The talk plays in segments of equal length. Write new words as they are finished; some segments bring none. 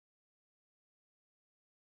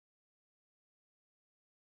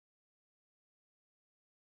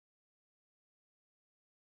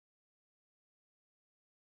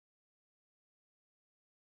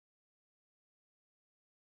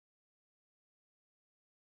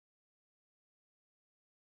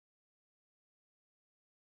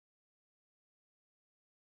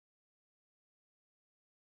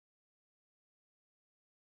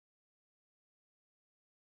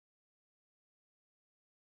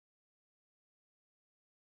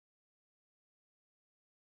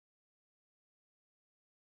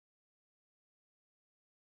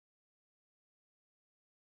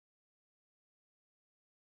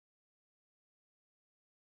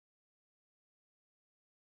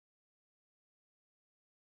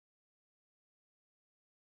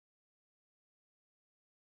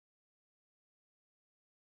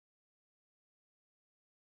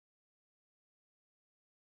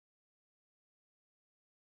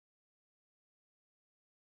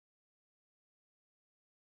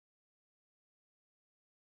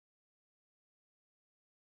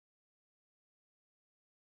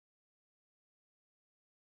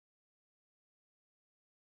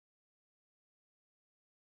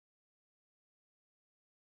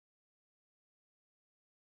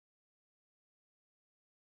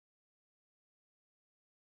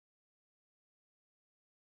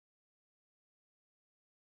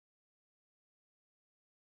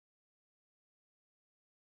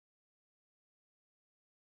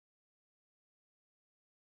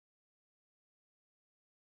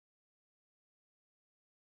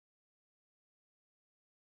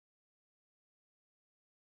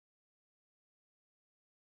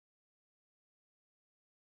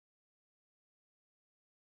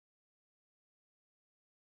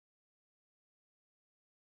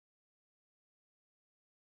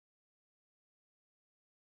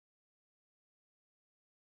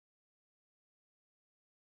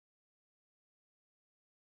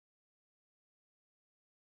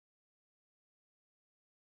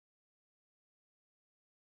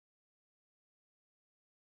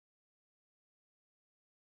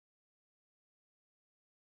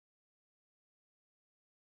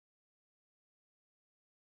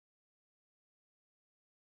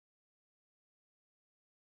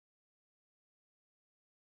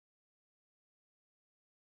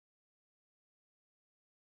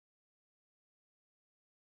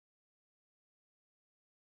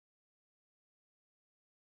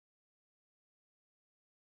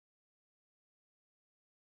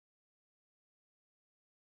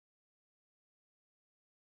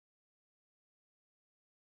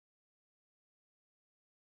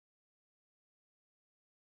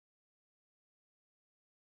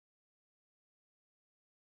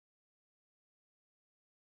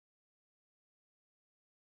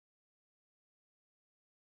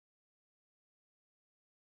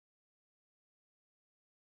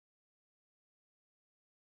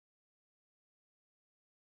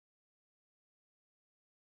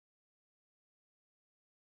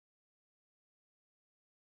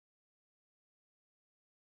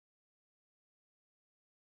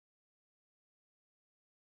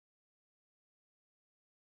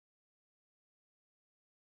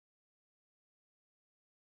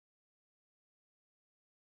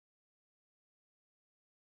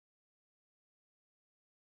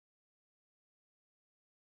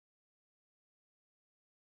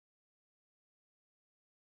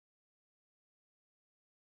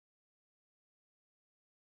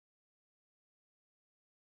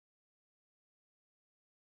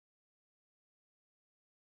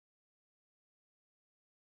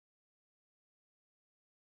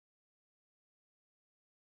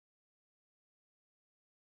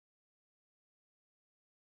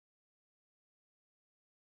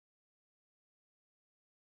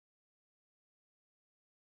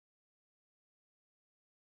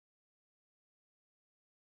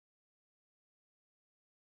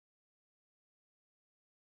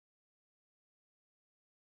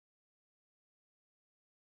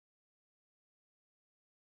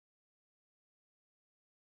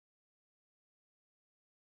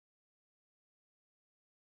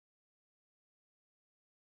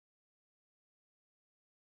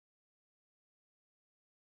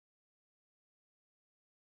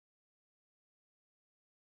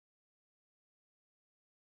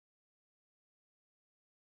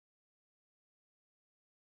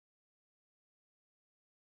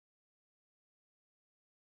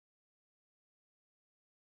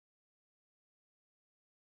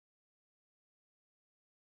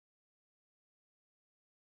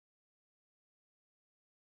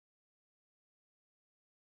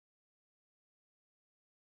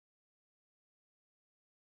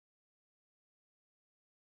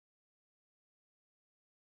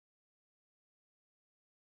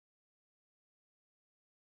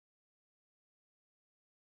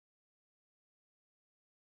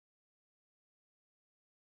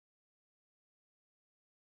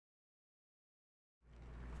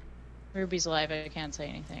Ruby's live, I can't say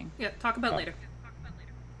anything. Yeah, talk about later.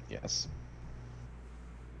 Yes.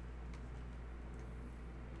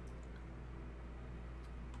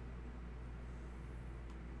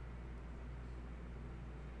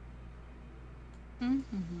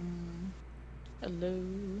 Hello.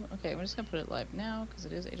 Okay, we're just gonna put it live now because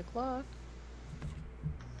it is 8 o'clock.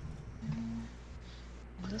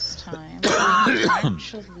 This time,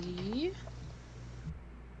 actually,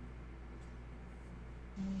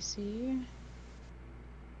 let me see.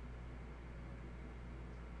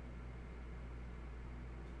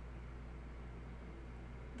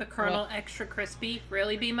 The kernel extra crispy,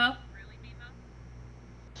 really, BMO?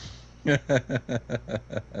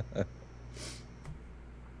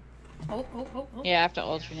 Oh. Yeah, I have to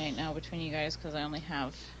alternate now between you guys because I only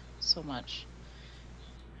have so much.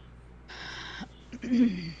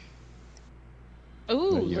 Ooh,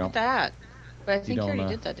 look at that. But I think you already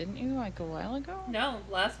did that, didn't you, like a while ago? No,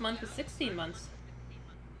 last month was 16 months.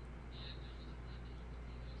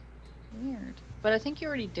 Weird. But I think you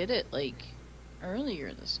already did it, like,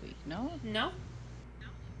 earlier this week, no? No.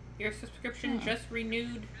 Your subscription just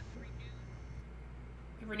renewed.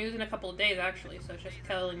 It renews in a couple of days, actually, so it's just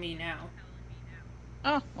telling me now.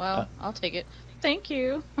 Oh, well, I'll take it. Thank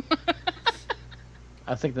you.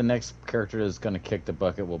 I think the next character that's going to kick the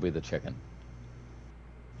bucket will be the chicken.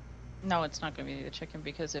 No, it's not going to be the chicken,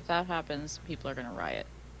 because if that happens, people are going to riot.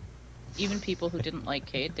 Even people who didn't like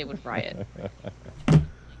Cade, they would riot.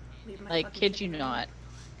 Like, kid you not.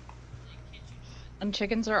 And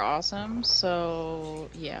chickens are awesome, so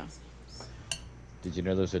yeah. Did you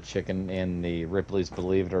know there's a chicken in the Ripley's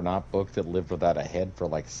Believe It or Not book that lived without a head for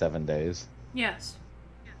like 7 days? Yes.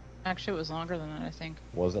 Actually, it was longer than that, I think.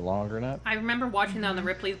 Was it longer than that? I remember watching that on the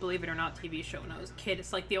Ripley's Believe It or Not TV show when I was a kid.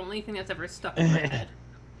 It's like the only thing that's ever stuck in my head.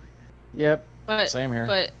 Yep. But, same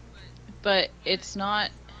here. But it's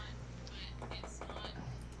not...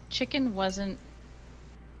 Chicken wasn't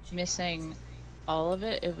missing all of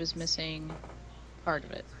it. It was missing part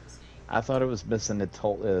of it. I thought it was missing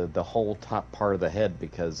the whole top part of the head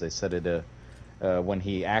because they said it when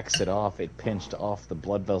he axed it off, it pinched off the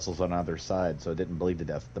blood vessels on either side, so it didn't bleed to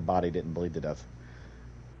death. The body didn't bleed to death.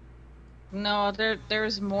 No, there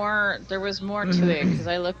was more to it because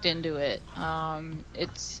I looked into it.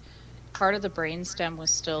 It's part of the brainstem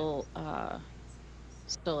was still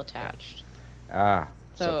attached. Ah,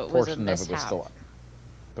 so it was a mishap.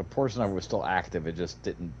 The portion of it was still active. It just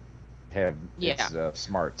didn't have its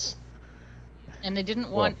smarts. And they didn't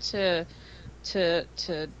want to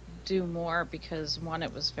do more because, one,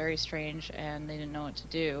 it was very strange and they didn't know what to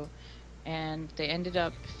do, and they ended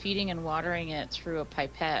up feeding and watering it through a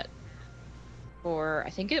pipette for, I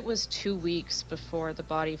think it was 2 weeks before the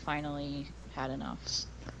body finally had enough.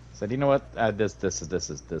 Said, you know what, this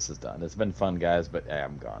is done. It's been fun, guys, but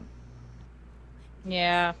I'm gone.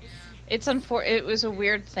 Yeah, it was a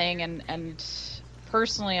weird thing, and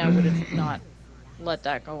personally I would have not let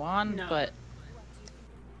that go on, but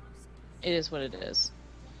it is what it is.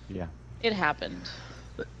 Yeah. It happened.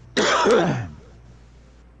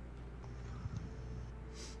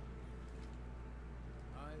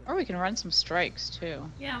 Or we can run some strikes,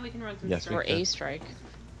 too. Yeah, we can run some strikes. Or a strike.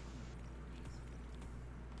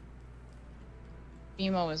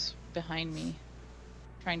 Emo is behind me,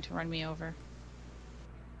 trying to run me over.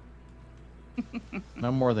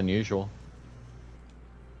 No more than usual.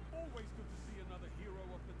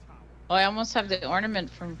 Oh, I almost have the ornament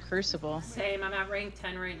from Crucible. Same, I'm at rank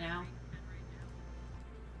 10 right now.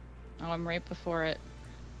 Oh, I'm right before it.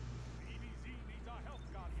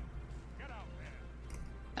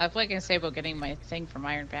 That's what I can say about getting my thing from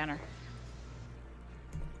Iron Banner.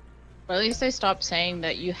 But at least I stopped saying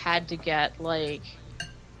that you had to get, like,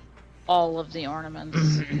 all of the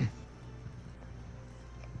ornaments.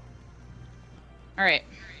 Alright.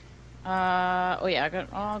 Oh yeah,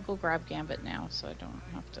 I'll go grab Gambit now, so I don't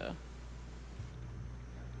have to...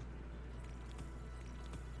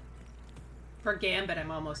 For Gambit,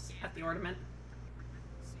 I'm almost at the ornament.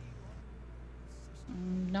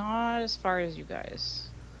 Not as far as you guys.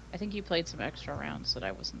 I think you played some extra rounds that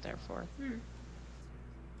I wasn't there for.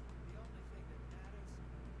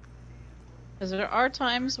 Because there are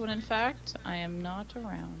times when, in fact, I am not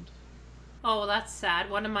around. Oh, well, that's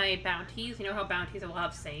sad. One of my bounties, you know how bounties will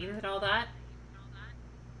have sayings and all that?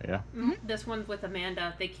 Yeah. This one's with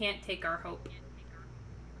Amanda. They can't take our hope.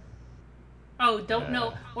 Oh, don't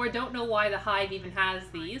know why the Hive even has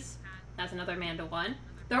these. That's another Amanda one.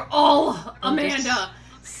 They're all Amanda!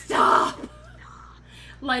 Stop!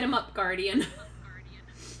 Light them up, Guardian.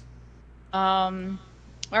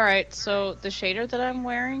 Alright, so the shader that I'm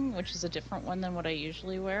wearing, which is a different one than what I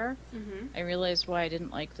usually wear, I realized why I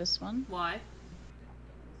didn't like this one. Why?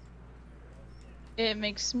 It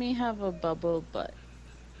makes me have a bubble butt.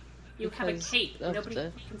 You have a cape. Nobody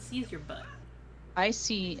fucking sees your butt. I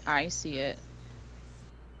see it.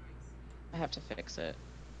 I have to fix it.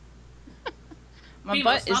 My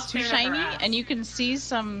butt is too shiny, and you can see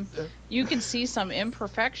some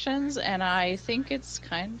imperfections, and I think it's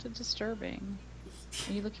kind of disturbing.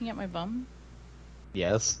 Are you looking at my bum?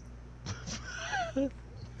 Yes. They're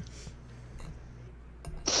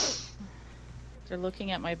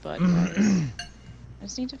looking at my butt, guys. I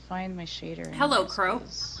just need to find my shader. Hello, Crow.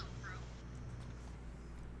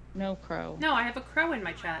 No Crow. No, I have a Crow in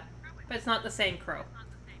my chat, but it's not the same Crow.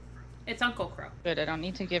 It's Uncle Crow. Good, I don't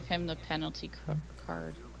need to give him the penalty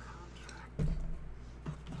card.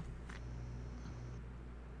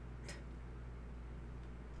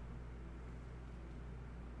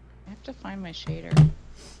 I have to find my shader.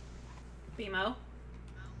 BMO?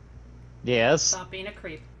 Yes? Stop being a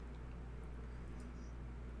creep.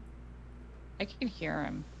 I can hear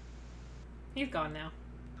him. He's gone now.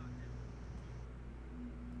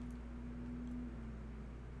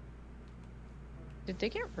 Did they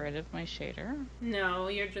get rid of my shader? No,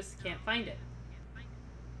 you just can't find it.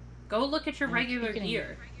 Go look at your regular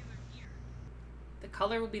gear. The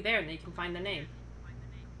color will be there and then you can find the name.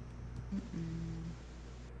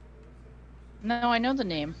 No, I know the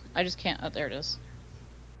name. I just can't. Oh, there it is.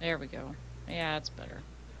 There we go. Yeah, it's better.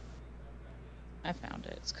 I found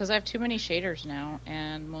it. It's because I have too many shaders now,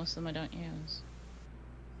 and most of them I don't use.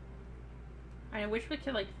 I wish we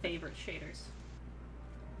could, like, favorite shaders.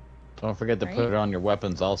 Don't forget to put it on your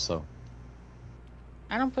weapons also.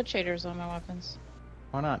 I don't put shaders on my weapons.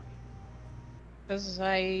 Why not? Because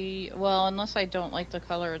well, unless I don't like the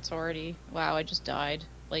color it's already... Wow, I just died.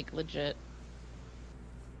 Like, legit.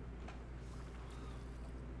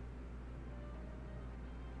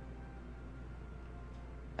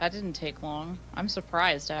 That didn't take long. I'm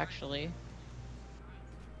surprised, actually.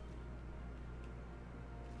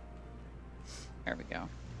 There we go.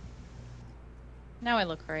 Now I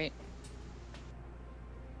look right.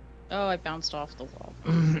 Oh, I bounced off the wall.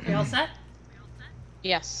 You all set?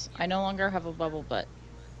 Yes, I no longer have a bubble butt.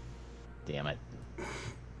 Damn it.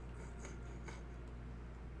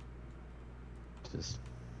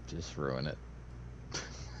 Just ruin it.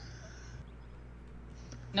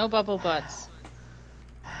 No bubble butts.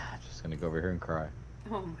 Just gonna go over here and cry.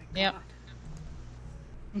 Oh my god.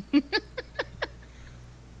 Yep.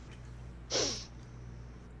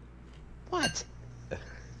 What?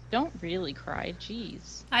 Don't really cry,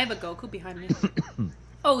 jeez. I have a Goku behind me.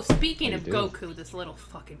 Oh, speaking of Goku, this little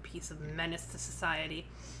fucking piece of menace to society.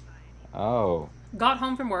 Oh. Got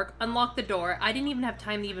home from work, unlocked the door. I didn't even have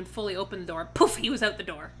time to even fully open the door. Poof, he was out the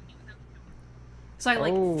door. So I,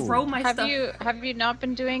 like, throw my stuff... Have you not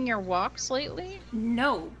been doing your walks lately?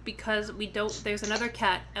 No, because we don't... There's another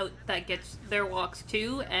cat out that gets their walks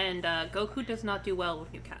too, and Goku does not do well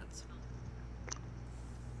with new cats.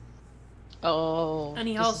 Oh. And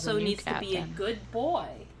he also needs to be a good boy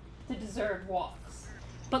to deserve walks.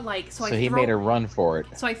 But, like, so he made her run for it.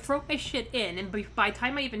 So I throw my shit in, and by the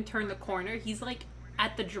time I even turn the corner, he's, like,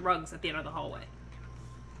 at the drugs at the end of the hallway.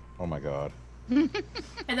 Oh my god. And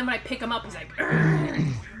then when I pick him up, he's like...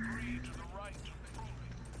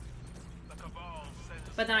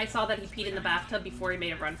 But then I saw that he peed in the bathtub before he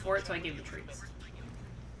made a run for it, so I gave him treats.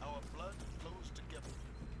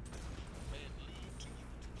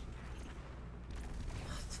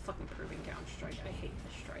 It's fucking proving ground strike. I hate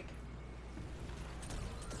this strike.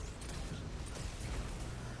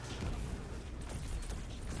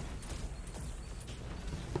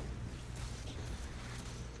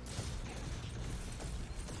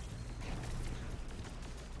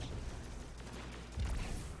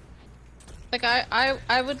 Like,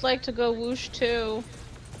 I would like to go whoosh too.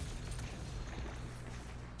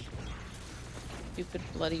 Stupid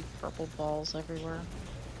bloody purple balls everywhere.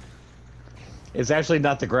 It's actually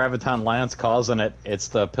not the Graviton Lance causing it, it's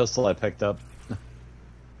the pistol I picked up.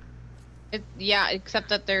 Yeah, except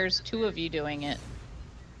that there's two of you doing it.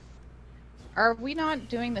 Are we not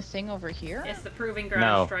doing the thing over here? It's the proving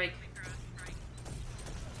ground strike.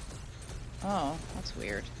 Oh, that's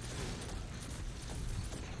weird.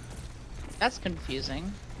 That's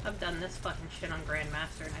confusing. I've done this fucking shit on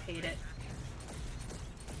Grandmaster and I hate it.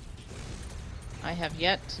 I have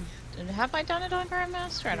yet to... Have I done it on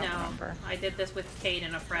Grandmaster? I don't remember. I did this with Kate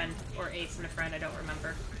and a friend, or Ace and a friend, I don't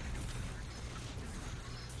remember.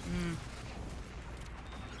 Hmm.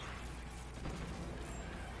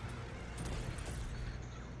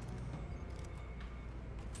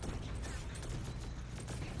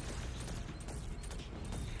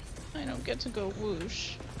 I don't get to go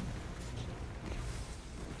whoosh.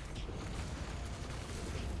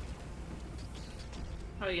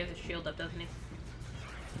 Oh, he has a shield up, doesn't he?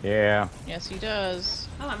 Yeah. Yes, he does.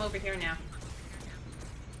 Oh, I'm over here now.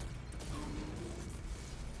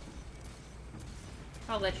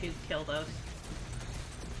 I'll let you kill those.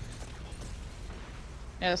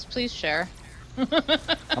 Yes, please share.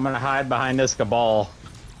 I'm gonna hide behind this cabal.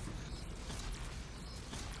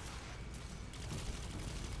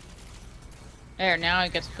 There, now I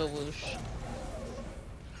get to go whoosh.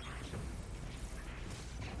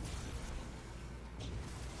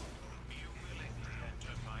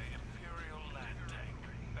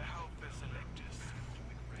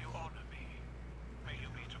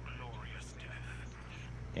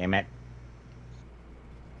 Damn it.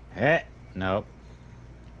 Hey, nope.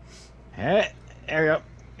 Hey, there we go.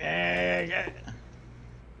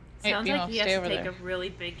 Sounds like he has to take there. a really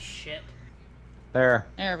big shit. There.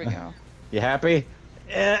 There we go. You happy?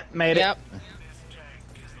 Yeah, made Yep. it.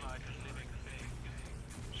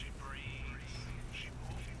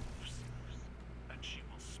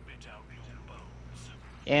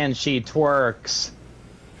 And she twerks.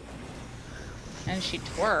 And she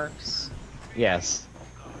twerks. Yes.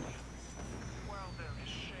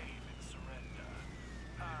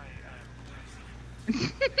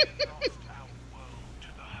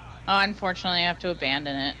 Oh, unfortunately, I have to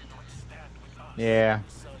abandon it. Yeah.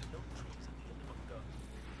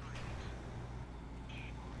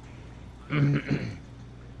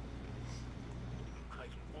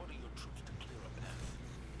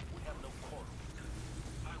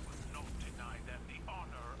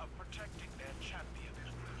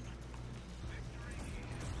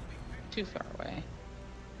 Too far away.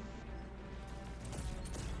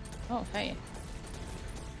 Oh, hey.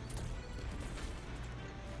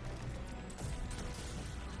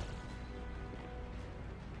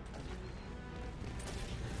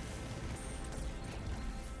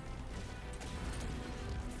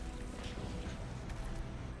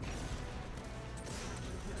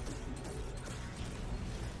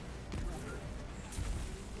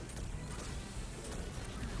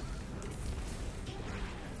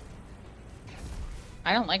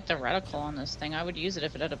 I don't like the reticle on this thing. I would use it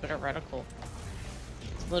if it had a better reticle.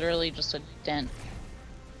 It's literally just a dent.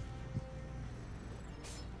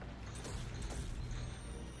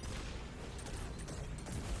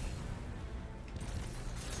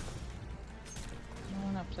 No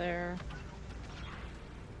one up there.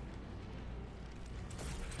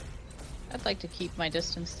 I'd like to keep my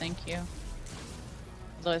distance, thank you.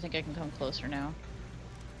 Although I think I can come closer now.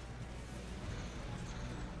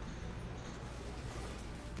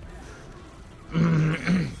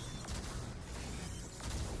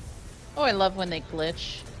 Oh, I love when they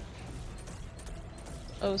glitch.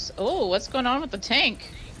 Oh, what's going on with the tank?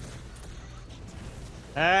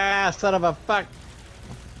 Ah, son of a fuck.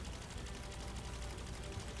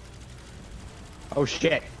 Oh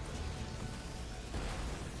shit.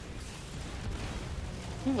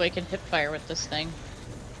 Ooh, I can hip fire with this thing.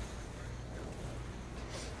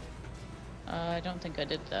 I don't think I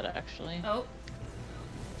did that actually. Oh.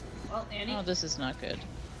 Well, Annie. Oh, this is not good.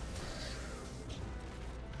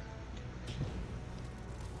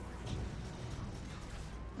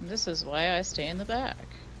 And this is why I stay in the back.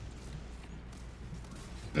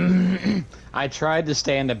 I tried to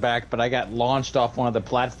stay in the back, but I got launched off one of the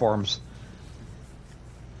platforms.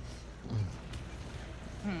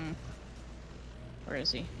 Where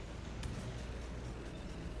is he?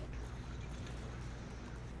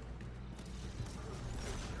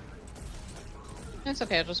 It's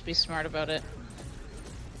okay, I'll just be smart about it.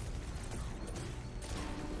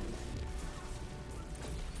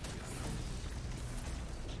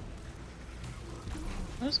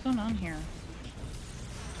 What's going on here?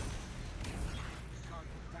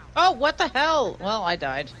 Oh, what the hell? Well, I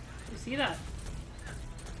died. You see that?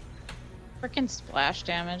 Frickin' splash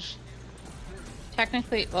damage.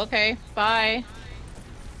 Technically, okay, bye.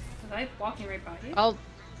 Was I walking right by you? I'll...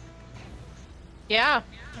 Yeah.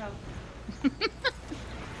 Oh,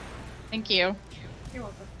 Thank you. you're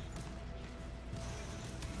welcome.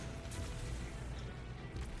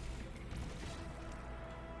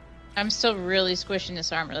 I'm still really squishing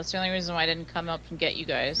this armor. That's the only reason why I didn't come up and get you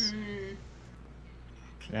guys.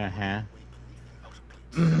 Uh-huh.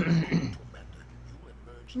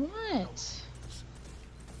 What?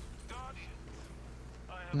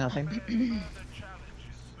 Nothing.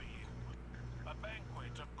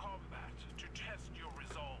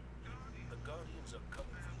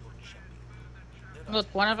 Look,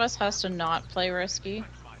 one of us has to not play risky.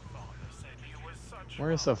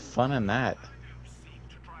 Where's the fun in that?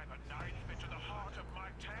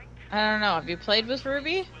 I don't know. Have you played with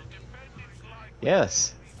Ruby?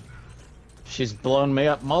 Yes. She's blown me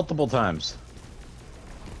up multiple times.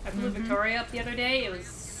 I blew Victoria up the other day. It was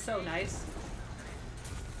so nice.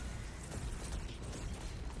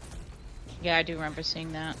 Yeah, I do remember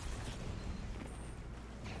seeing that.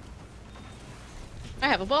 I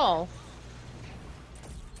have a ball.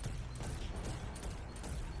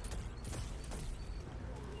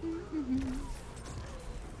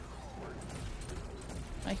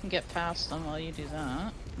 I can get past them while you do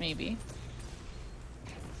that. Maybe.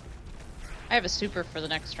 I have a super for the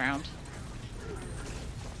next round.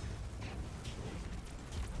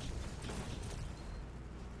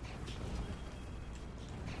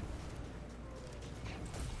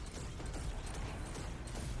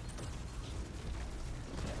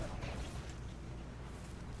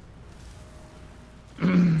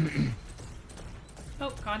 Oh,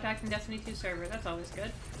 contacting Destiny 2 server. That's always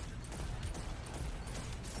good.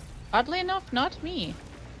 Oddly enough, not me.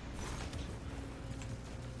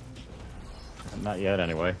 Not yet,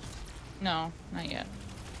 anyway. No, not yet.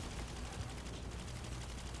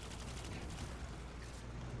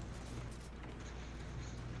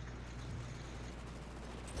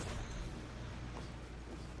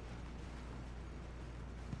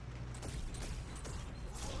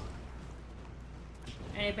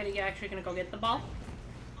 Anybody actually gonna go get the ball?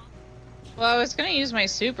 Well, I was gonna use my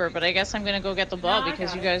super, but I guess I'm gonna go get the ball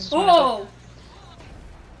because you guys just Oh! wanna go...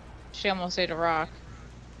 She almost ate a rock.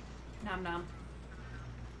 Nom nom.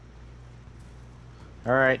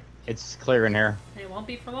 Alright, it's clear in here. It won't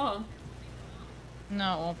be for long.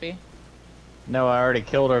 No, it won't be. No, I already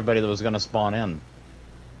killed everybody that was gonna spawn in.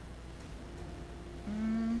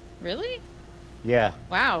 Really? Yeah.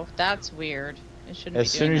 Wow, that's weird. It shouldn't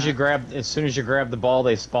As be soon doing as you grab the ball,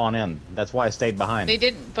 they spawn in. That's why I stayed behind. They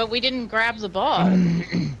didn't, but we didn't grab the ball.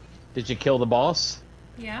 Did you kill the boss?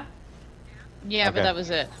 Yeah. Yeah, Okay. but that was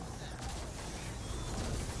it.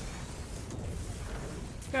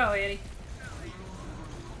 Go, Yeti.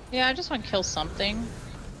 Yeah, I just want to kill something.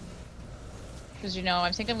 Because, you know,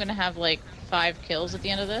 I think I'm going to have, like, 5 kills at the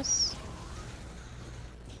end of this.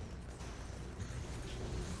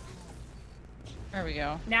 There we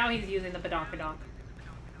go. Now he's using the badonkadonk.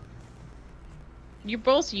 You're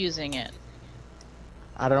both using it.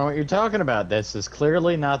 I don't know what you're talking about. This is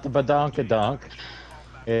clearly not the badonkadonk.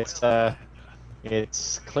 It's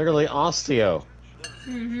clearly osteo.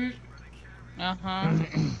 Mm-hmm. Uh-huh.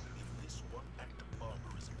 I'm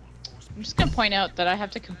just going to point out that I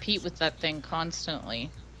have to compete with that thing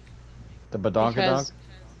constantly. The badonkadonk?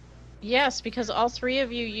 Yes, because all 3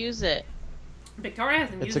 of you use it. Victoria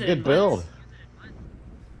hasn't It's used a it good in build. months.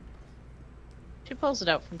 She pulls it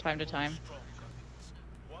out from time to time.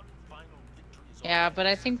 Yeah, but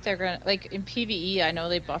I think they're gonna, like, in PvE, I know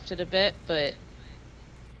they buffed it a bit, but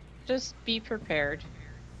just be prepared.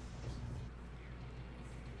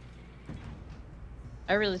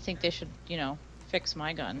 I really think they should, you know, fix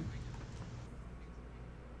my gun.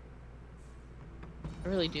 I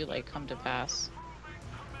really do like Come to Pass.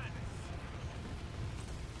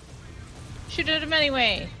 Shoot at him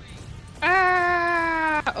anyway!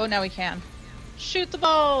 Ah! Oh, now we can. Shoot the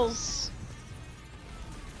balls!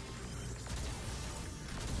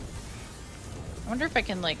 I wonder if I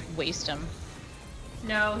can, like, waste him.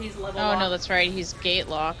 No, he's level Oh, locked. no, that's right. He's gate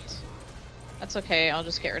locked. That's okay. I'll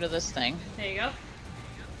just get rid of this thing. There you go.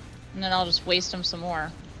 And then I'll just waste him some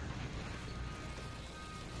more.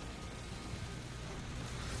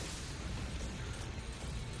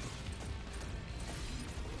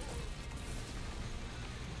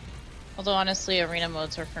 Although, honestly, arena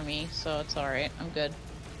modes are for me, so it's alright. I'm good.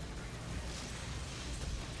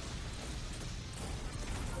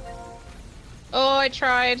 Oh, I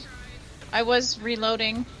tried. I was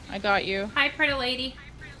reloading. I got you. Hi, pretty lady.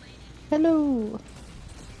 Hello.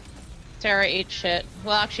 Sarah ate shit.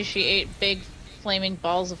 Well, actually, she ate big flaming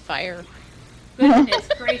balls of fire. Goodness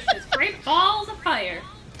gracious. Great balls of fire.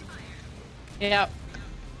 Yep.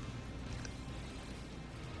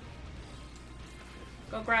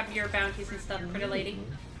 Go grab your bounties and stuff, pretty lady.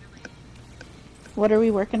 What are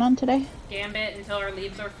we working on today? Gambit until our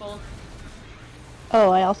leaves are full.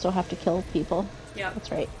 Oh, I also have to kill people. Yep.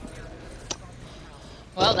 That's right.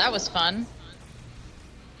 Well, that was fun.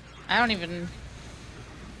 I don't even...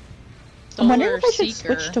 I'm wondering Solar if I should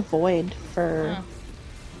Seeker. switch to Void for... Huh.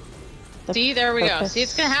 the See, there we go. purpose. See,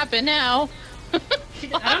 it's gonna happen now. I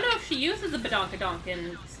don't know if she uses the badonkadonk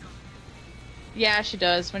in... Yeah, she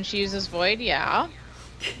does. When she uses Void, yeah.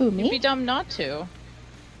 Who, You'd be me? dumb not to.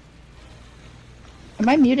 Am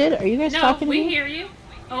I muted? Are you guys No, talking to we me? hear you.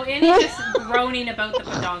 Oh, Annie's just groaning about the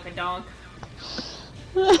badonkadonk.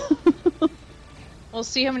 We'll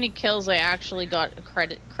see how many kills I actually got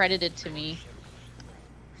credited to me.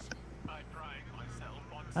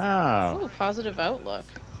 Oh. Ooh, positive outlook.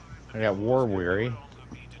 I got War Weary.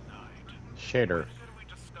 Shader.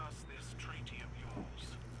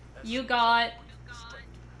 You got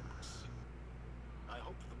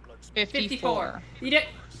 54. You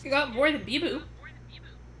got more than Bibu.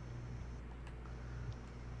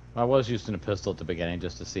 I was using a pistol at the beginning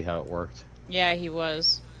just to see how it worked. Yeah, he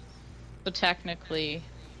was. So technically...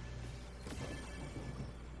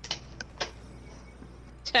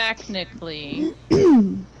 Well,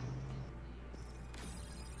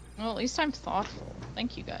 at least I'm thoughtful.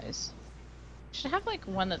 Thank you, guys. Should have, like,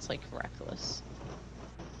 one that's, like, reckless.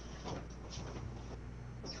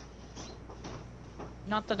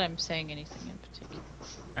 Not that I'm saying anything in particular.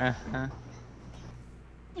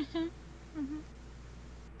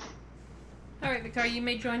 Alright, Victoria, you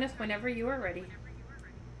may join us whenever you are ready.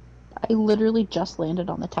 I literally just landed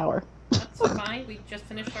on the tower. That's fine. We just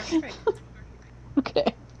finished our strike.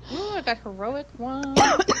 Okay. Ooh, I got heroic 1.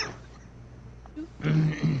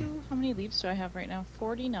 How many leaves do I have right now?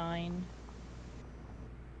 49.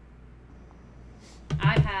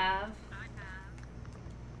 I have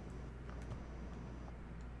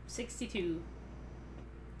 62.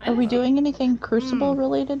 Are we doing anything Crucible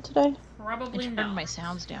related today? Probably I turned not. my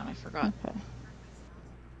sounds down, I forgot. Okay.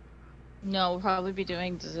 No, we'll probably be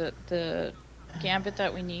doing the gambit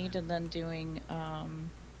that we need, and then doing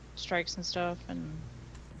strikes and stuff, and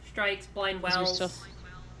Strikes, blind wells.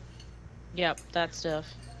 Yep, that stuff.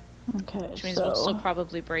 Okay, Which means we'll still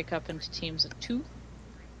probably break up into teams of 2.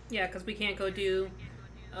 Yeah, because we can't go do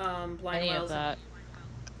blind Any wells. of that.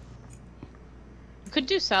 We could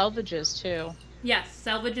do salvages too. Yes,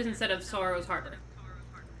 salvages instead of Sorrow's Harbor.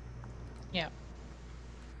 Yeah.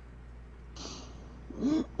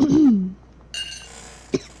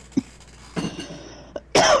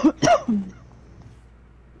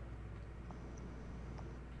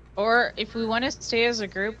 Or if we want to stay as a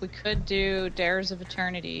group, we could do Dares of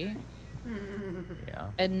Eternity. Yeah.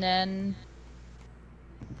 And then...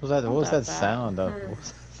 What was that sound? You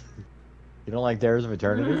don't like Dares of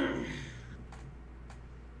Eternity?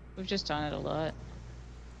 We've just done it a lot.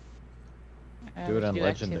 Do it on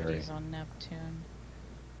Legendary. Activities on Neptune.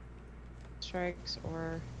 Strikes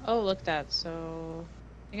or... Oh, look at that. So...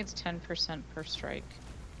 I think it's 10% per strike.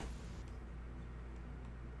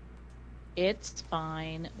 It's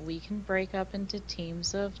fine. We can break up into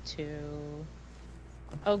teams of 2.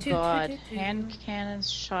 Oh god. Hand cannons,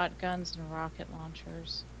 shotguns, and rocket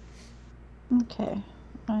launchers. Okay.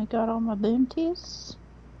 I got all my bounties.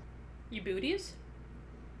 You booties?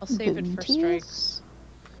 I'll save it for strikes.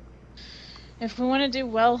 If we want to do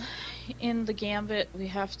well in the gambit, I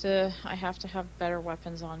have to have better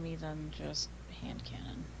weapons on me than just hand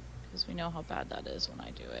cannon. Because we know how bad that is when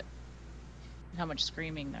I do it. And how much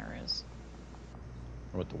screaming there is.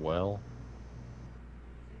 With the well?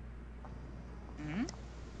 Hmm?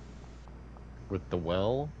 With the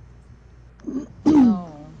well?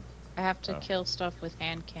 No. I have to kill stuff with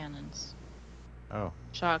hand cannons. Oh.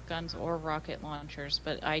 Shotguns or rocket launchers,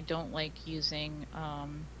 but I don't like using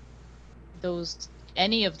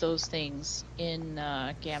any of those things in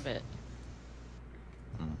Gambit.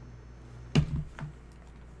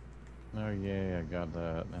 Oh yeah, I got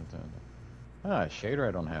that. Shader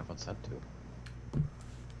I don't have. What's that do?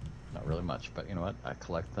 Not really much, but you know what? I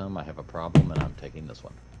collect them, I have a problem, and I'm taking this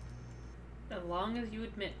one. As long as you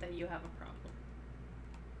admit that you have a problem.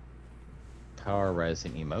 Power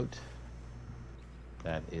Rising emote.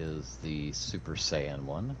 That is the Super Saiyan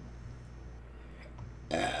one.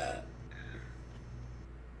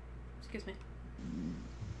 Excuse me.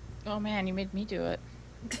 Oh man, you made me do it.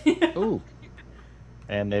 Ooh.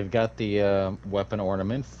 And they've got the weapon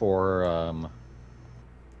ornament for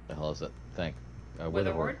the hell is it?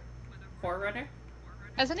 Witherhoard? Forerunner?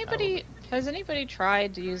 Has anybody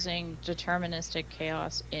tried using deterministic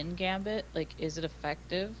chaos in Gambit? Like, is it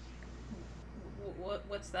effective?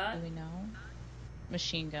 What's that? Do we know?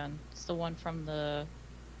 Machine gun. It's the one from Neo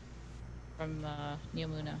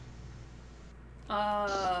Luna.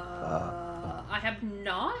 I have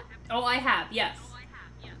not. Oh, I have. Yes.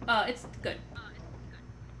 It's good.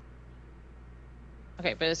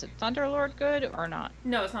 Okay, but is it Thunderlord good or not?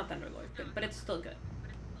 No, it's not Thunderlord good, but it's still good.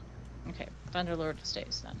 Okay, Thunderlord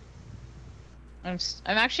stays then. I'm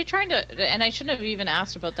actually trying to, and I shouldn't have even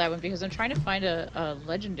asked about that one because I'm trying to find a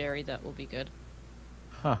legendary that will be good.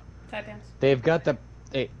 Huh. Taipans. They've got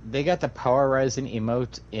they got the Power Rising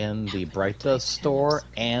emote in the Brighta store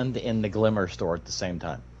and in the Glimmer store at the same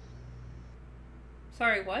time.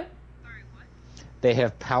 Sorry, what? They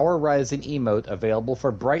have power rising emote available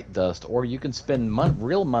for bright dust, or you can spend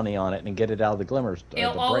real money on it and get it out of the glimmers.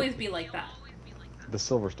 It'll always be like that. The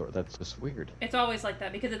silver store. That's just weird. It's always like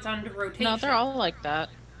that because it's under rotation. No, they're all like that.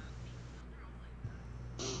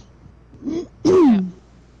 Yeah.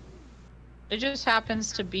 It just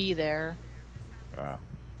happens to be there.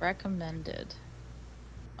 Recommended.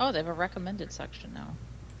 Oh, they have a recommended section now.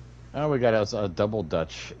 Oh, we got a double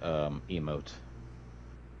Dutch emote.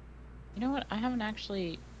 You know what? I haven't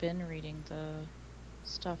actually been reading the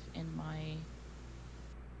stuff in my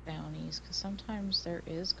bounties, because sometimes there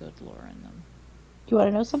is good lore in them. You want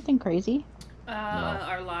to know something crazy? No.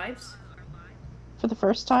 Our lives. For the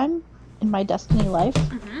first time in my Destiny life,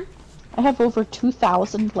 I have over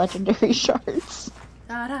 2,000 legendary shards.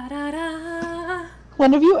 Da, da, da, da.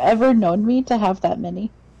 When have you ever known me to have that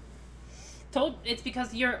many? It's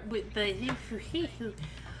because you're with the he-hoo.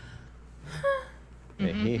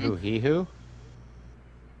 He-hoo?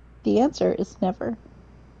 The answer is never.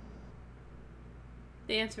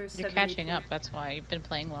 The answer is You're 73. catching up, that's why. You've been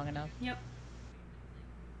playing long enough. Yep.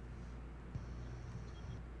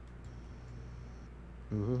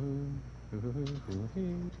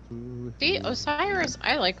 See, Osiris,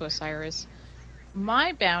 I like Osiris.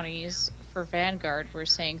 My bounties for Vanguard were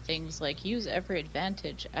saying things like, use every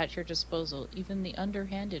advantage at your disposal, even the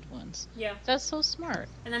underhanded ones. Yeah. That's so smart.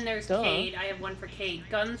 And then there's Duh. Cade. I have one for Cade.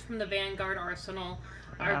 Guns from the Vanguard arsenal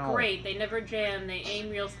are great. They never jam. They aim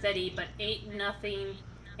real steady, but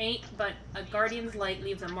but a Guardian's Light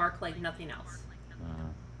leaves a mark like nothing else.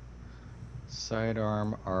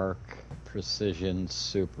 Sidearm, arc, precision,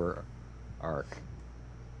 super, arc.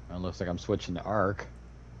 It looks like I'm switching to arc.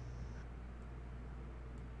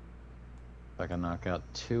 If I can knock out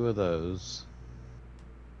 2 of those.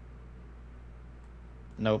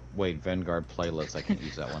 Nope, wait, Vanguard playlist, I can't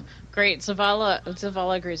use that one. Great,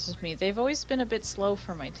 Zavala agrees with me. They've always been a bit slow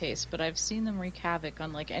for my taste, but I've seen them wreak havoc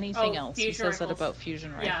on like anything else. He says that about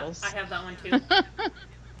fusion rifles. Yeah, I have that one too.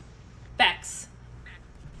 Vex.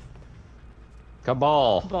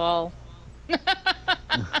 Cabal. Ball.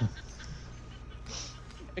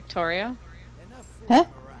 Victoria? Huh?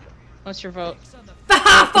 What's your vote?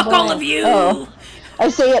 Fuck all of you! Oh. I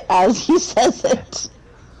say it as he says it.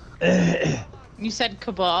 You said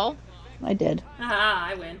Cabal? I did. Ah,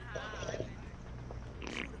 I win.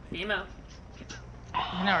 Nemo.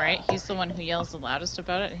 I know, right? He's the one who yells the loudest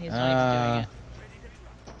about it, and he's not even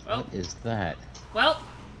doing it. What is that?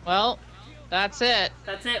 Well, that's it.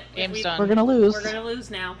 That's it. Game's done. We're gonna lose. We're gonna lose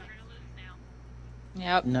now.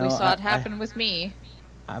 Yep, No, we saw it happen with me.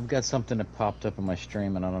 I've got something that popped up on my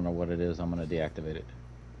stream, and I don't know what it is. I'm going to deactivate it.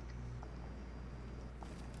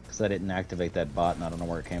 Because I didn't activate that bot, and I don't know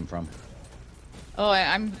where it came from. Oh,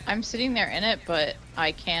 I'm sitting there in it, but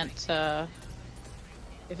I can't,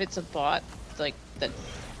 if it's a bot, like, that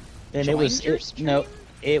And joins your stream? No,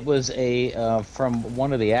 it was a, from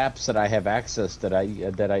one of the apps that I have access that I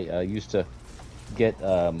used to get,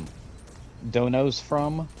 donos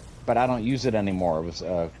from, but I don't use it anymore. It was,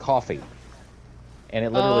 Coffee. And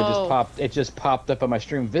it literally just popped up on my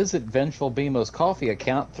stream. Visit Vengeful Bemo's Coffee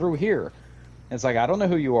account through here. And it's like, I don't know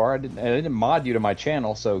who you are. I didn't mod you to my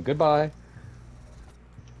channel, so goodbye.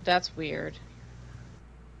 That's weird.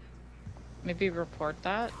 Maybe report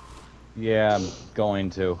that? Yeah, I'm going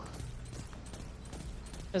to.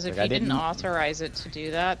 Because if you didn't authorize it to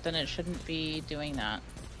do that, then it shouldn't be doing that.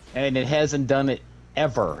 And it hasn't done it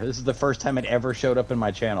ever. This is the first time it ever showed up in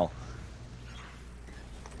my channel.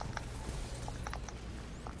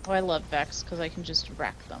 Oh, I love Vex, because I can just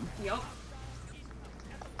wreck them. Yup.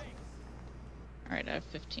 Alright, I have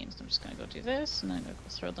 15, so I'm just gonna go do this, and then I'm gonna go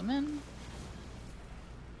throw them in.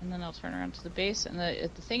 And then I'll turn around to the base, and the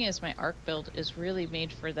thing is, my arc build is really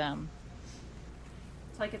made for them.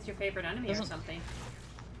 It's like it's your favorite enemy or something.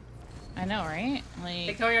 I know, right? Like,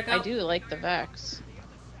 Victoria, go. I do like the Vex.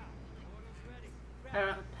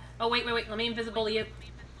 Oh, wait. Let me invisible you.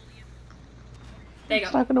 There you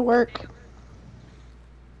It's go. not gonna work.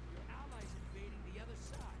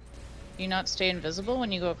 Do you not stay invisible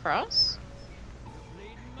when you go across?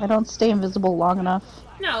 I don't stay invisible long enough.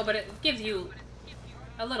 No, but it gives you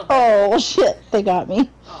a little bit. Oh shit, they got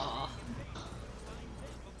me. Aw.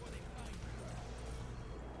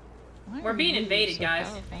 We're being invaded, guys.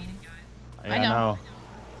 I know.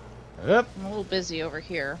 Yep. I'm a little busy over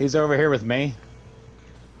here. He's over here with me.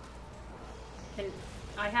 And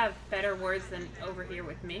I have better words than over here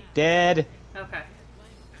with me. Dead. Okay.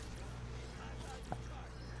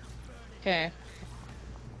 Okay.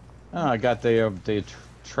 Oh, I got the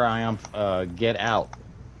Triumph Get Out.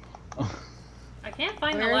 I can't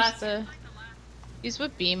find the Where's last... the... He's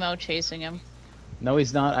with BMO chasing him. No,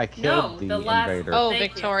 he's not. I killed No, the the last- invader. Oh, Thank you.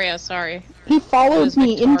 Victoria, sorry. He It followed was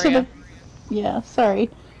me into Victoria. the. Yeah, sorry.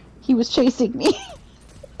 He was chasing me.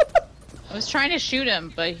 I was trying to shoot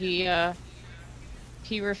him, but he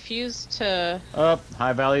refused to Oh,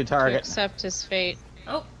 high value target. accept his fate.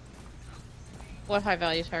 Oh, What high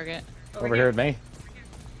value target? Over here with me.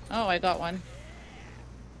 Oh, I got one.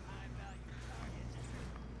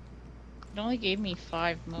 It only gave me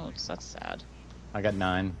 5 motes. That's sad. I got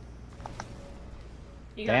 9.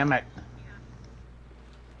 You got- Damn it.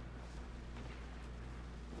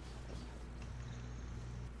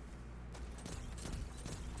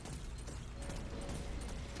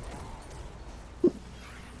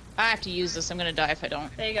 I have to use this. I'm gonna die if I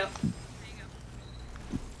don't. There you go.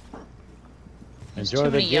 There's Enjoy too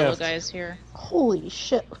the many yellow gift. guys here. Holy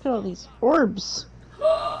shit! Look at all these orbs. You're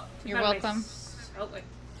Out of my welcome. Oh, wait.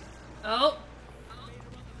 Oh!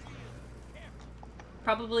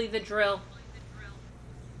 Probably the drill.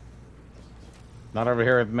 Not over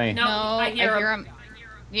here with me. No, I hear him.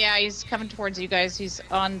 Yeah, he's coming towards you guys. He's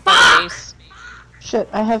on the Fuck! base. Shit,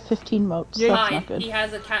 I have 15 motes. That's Fine. not good. He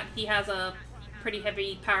has a pretty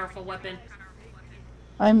heavy, powerful weapon.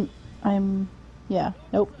 I'm. Yeah.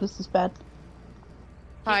 Nope. This is bad.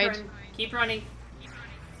 Hide. Keep running.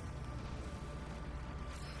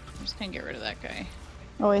 I'm just gonna get rid of that guy.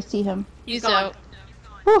 Oh, I see him. He's gone. out.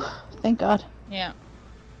 Whew, thank God. Yeah.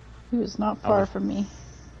 He was not far from me.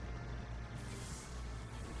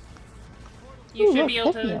 You Ooh, should look, be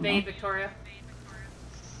able to heavy invade ammo. Victoria.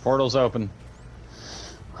 Portal's open.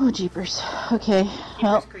 Oh, jeepers. Okay.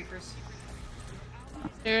 Well, Creepers.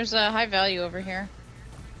 There's a high value over here.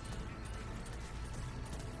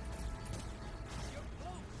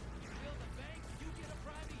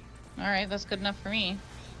 Alright, that's good enough for me.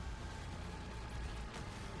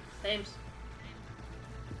 Thames.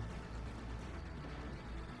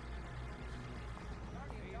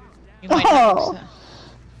 You might Oh! have to-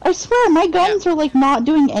 I swear my guns are like not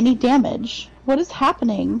doing any damage. What is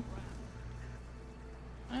happening?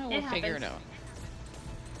 Oh, It we'll figure it happens. out.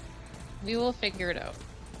 We will figure it out.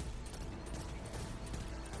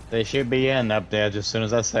 They should be in up there as soon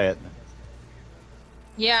as I say it.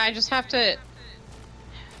 Yeah, I just have to.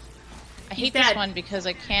 I He's hate this dead. one because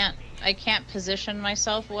I can't position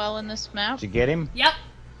myself well in this map Did you get him? Yep.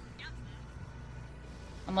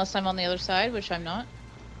 unless I'm on the other side, which I'm not.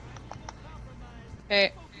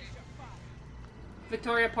 Okay.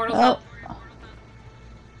 Victoria, portal's Oh. up.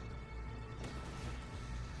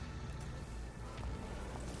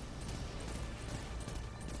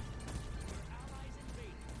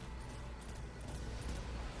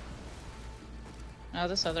 Now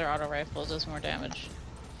this other auto rifle does more damage.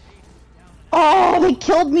 Oh, they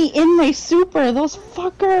killed me in my super. Those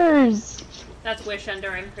fuckers. That's Wish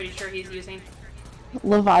Ender, I'm pretty sure he's using.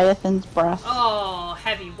 Leviathan's breath. Oh,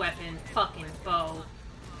 heavy weapon. Fucking bow.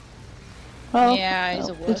 Well, Yeah, he's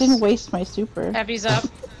a it wuss. didn't waste my super. Heavy's up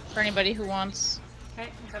for anybody who wants. Okay,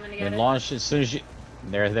 I'm coming to They get it. launched as soon as you.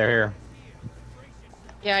 They're here.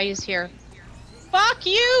 Yeah, he's here. Fuck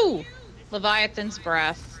you! Leviathan's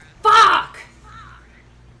breath. Fuck!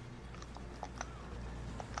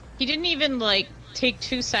 He didn't even like take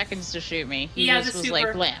 2 seconds to shoot me. He has just a was super.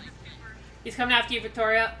 like blam. He's coming after you,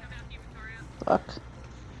 Victoria. Fuck.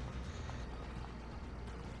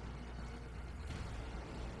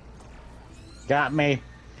 Got me.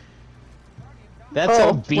 That's Oh,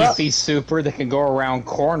 a beefy super that can go around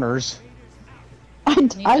corners. I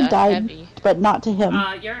that died, heavy. but not to him.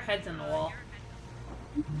 Your head's in the wall.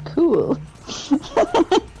 Cool.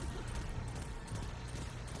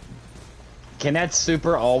 Can that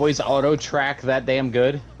super always auto track that damn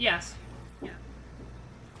good? Yes. Yeah.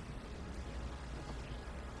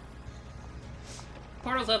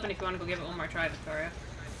 Portal's open if you want to go give it one more try, Victoria.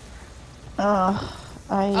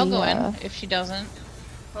 I'll go in if she doesn't.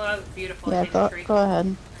 Oh, that was beautiful. Yeah, I saved the tree. go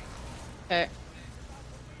ahead. Okay.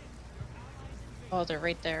 Oh, they're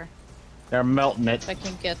right there. They're melting it. If I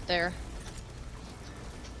can get there.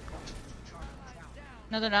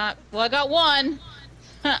 No, they're not. Well, I got one.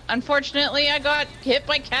 Unfortunately, I got hit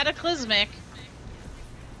by Cataclysmic.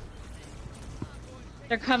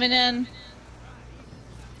 They're coming in.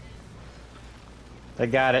 They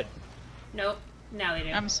got it. Nope. Now they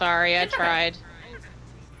do. I'm sorry, I It's okay. tried.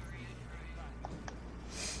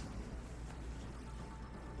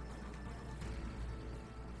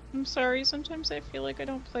 I'm sorry, sometimes I feel like I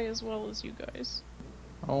don't play as well as you guys.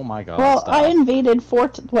 Oh my god. Well, stop. I invaded 4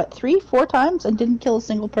 times and didn't kill a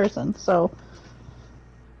single person, so...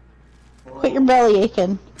 Quit your belly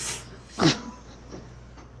aching. Such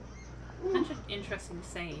an interesting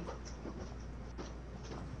saying.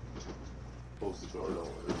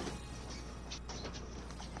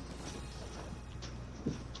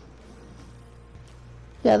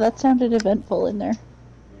 Yeah, that sounded eventful in there.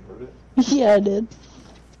 You heard it? Yeah, I did.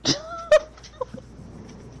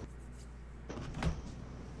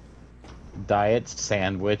 Diet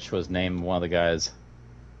Sandwich was named one of the guys.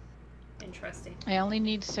 Interesting. I only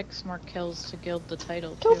need 6 more kills to gild the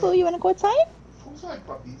title, Tofu, too. you wanna go outside? Go outside,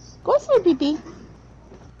 puppies. Go outside, BB.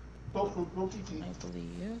 Tofu, go pee-pee. I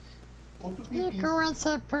believe. Go to pee-pee.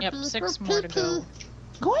 outside, puppy. Yep, 6 more to go.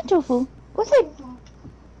 Go on, Tofu. Go outside.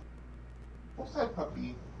 Go outside,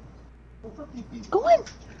 puppy. Go for pee-pee. Go on.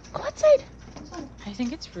 Go outside. Outside. I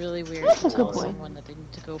think it's really weird That's to a good tell boy. someone that they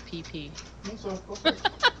need to go pee-pee. Me, so go outside.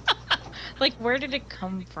 Like, where did it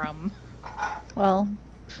come from? Well,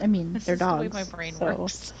 I mean, This they're is the way dogs. my brain so.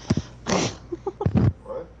 works.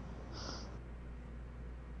 What?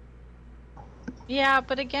 Yeah,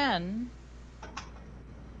 but again...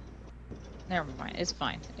 Never mind. It's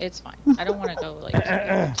fine. It's fine. I don't want to go, like,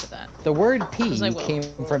 into that. The word P 'Cause I will. came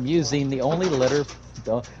from using the only letter.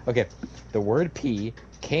 Okay, the word P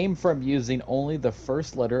came from using only the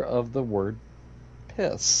first letter of the word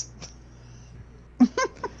piss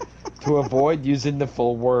to avoid using the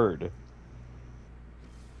full word.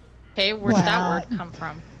 Okay, where did that Wow. word come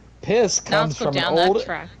from? Piss Now comes let's go from an down that old.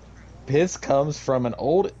 track. Piss comes from an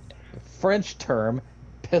old French term,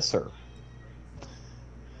 pisser,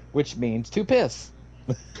 which means to piss.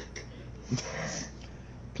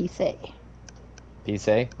 Peace.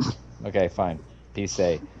 Pisse? Okay, fine.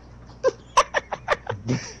 Pisse.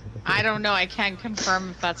 I don't know. I can't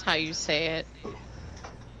confirm if that's how you say it.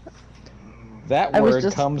 That I was word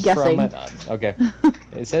just comes guessing. from an, okay.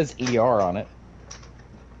 It says ER on it.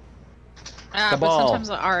 The But ball. sometimes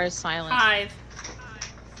the R is silent. 5.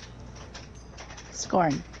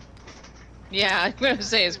 Scorn. Yeah, I'm gonna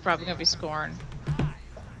say it's probably gonna be Scorn.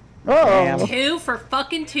 Oh. Damn. 2 for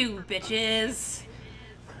fucking 2, bitches.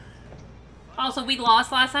 Also, we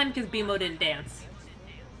lost last time because BMO didn't dance.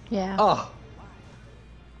 Yeah. Oh,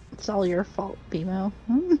 It's all your fault, BMO.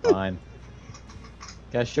 fine.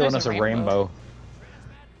 Guys showing There's us a a rainbow. rainbow.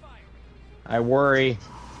 I worry.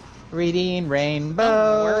 Reading rainbow.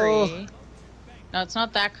 Don't worry. No, it's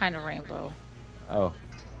not that kind of rainbow. Oh,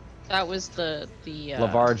 That was the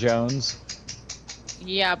LeVar Jones.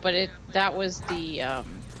 Yeah, but that was the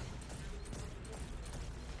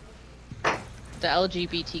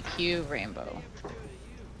LGBTQ rainbow.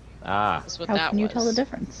 Ah. That's what How that can you was. tell the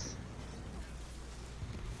difference?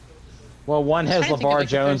 Well, one has trying to think of, LeVar like, if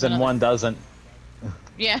Jones there's and another- one doesn't.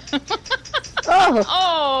 Yeah. Oh!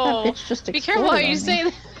 Oh! That bitch just Be careful how exploded you on say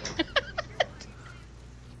me. that.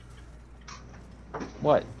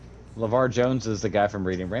 What? LeVar Jones is the guy from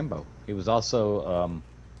Reading Rainbow. He was also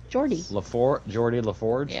Jordy. Geordie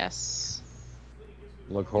LaForge. Yes.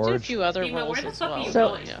 He did a LaForge. few other Dima, roles where the as fuck are well. you So,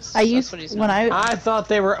 going? Yes, I that's used, what he's when known. I... I thought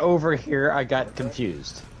they were over here. I got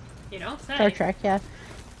confused. You don't say. Star Trek, yeah.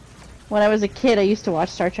 When I was a kid, I used to watch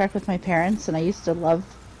Star Trek with my parents, and I used to love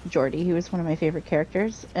Jordy. He was one of my favorite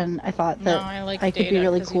characters, and I thought No, that I like I could Data be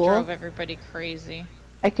really 'cause cool. He drove everybody crazy.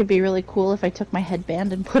 I could be really cool if I took my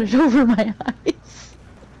headband and put it over my eyes.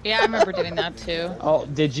 Yeah, I remember doing that too. Oh,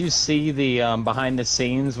 did you see the behind the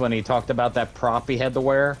scenes when he talked about that prop he had to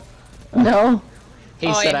wear? No. He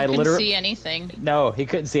Oh, said, I "I couldn't literally." see anything. No, he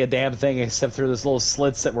couldn't see a damn thing except through those little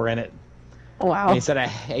slits that were in it. Wow. And he said,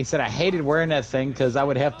 I hated wearing that thing because I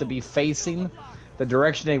would have to be facing the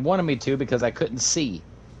direction they wanted me to because I couldn't see."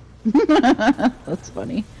 That's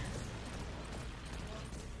funny.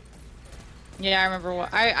 Yeah, I remember.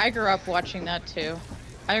 I grew up watching that too.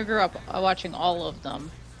 I grew up watching all of them.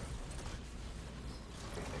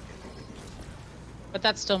 But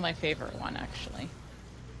that's still my favorite one, actually.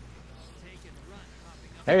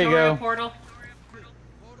 There you Victoria go, Portal.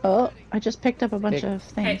 Oh, I just picked up a bunch Big- of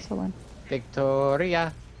things. Hey. Hold on.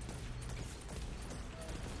 Victoria.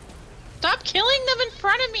 Stop killing them in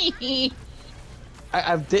front of me!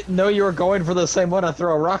 I didn't know you were going for the same one I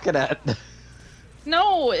throw a rocket at.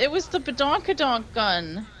 No, it was the badonkadonk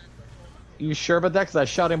gun. You sure about that? Because I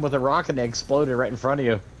shot him with a rocket and it exploded right in front of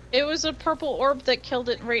you. It was a purple orb that killed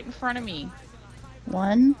it right in front of me.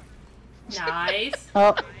 One. Nice.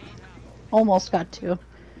 Oh. Almost got two.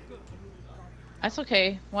 That's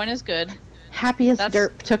okay. One is good. Happiest That's-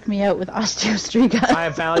 Derp took me out with Osteostriga. I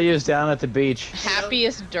have values down at the beach.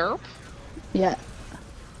 Happiest derp? Yeah.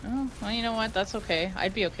 Oh, well, you know what? That's okay.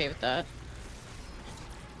 I'd be okay with that.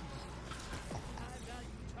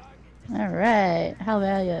 Alright. How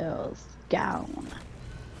values? Down.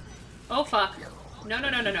 Oh fuck. No, no,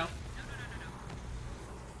 no, no, no.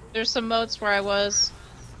 There's some moats where I was.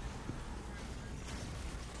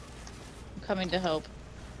 I'm coming to help.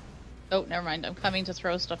 Oh, never mind. I'm coming to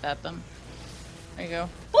throw stuff at them. There you go.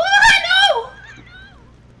 What? No!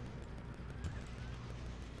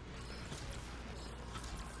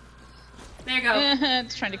 There you go.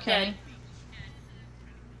 It's trying to kill Dead. me.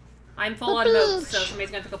 I'm full on moats, so somebody's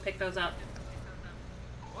gonna have to go pick those up.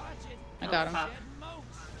 I got him. Fuck.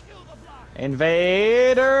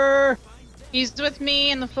 Invader! He's with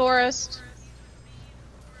me in the forest.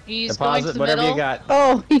 He's going to Deposit the whatever middle. you got.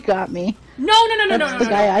 Oh, he got me. No, no, no, no, no, That's no, the no,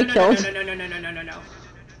 guy no, I no, killed. no, no, no, no, no, no, no, no.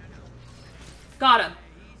 Got him.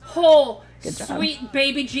 Oh, Good job. sweet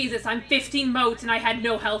baby Jesus, I'm 15 moats and I had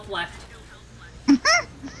no health left.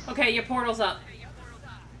 Okay, your portal's up.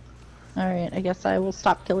 Alright, I guess I will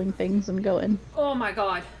stop killing things and go in. Oh my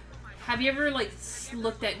god. Have you ever, like,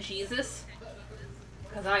 looked at Jesus?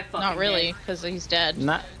 Because I fucking Not really, did. because he's dead.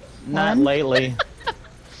 Not One. lately.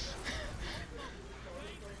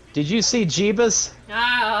 Did you see Jeebus?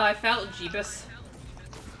 Ah, I felt Jeebus.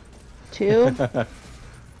 2.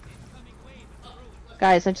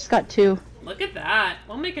 Guys, I just got 2. Look at that.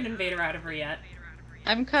 We'll make an invader out of her yet.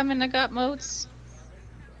 I'm coming, I got moats.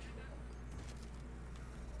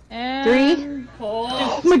 And... 3.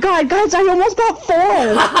 Oh. Oh my god, guys, I almost got 4!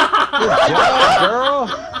 Girl!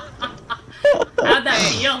 How'd that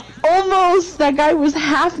feel? Almost! That guy was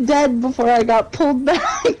half dead before I got pulled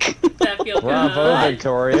back. That feel Bravo, good.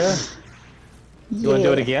 Victoria. You want to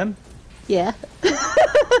do it again? Yeah.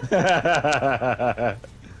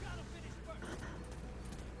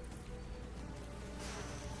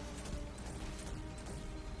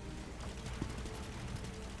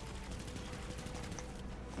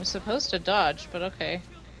 I'm supposed to dodge, but okay.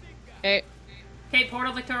 Okay. Okay,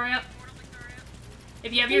 portal Victoria.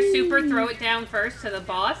 If you have your super, throw it down first to the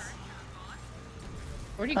boss.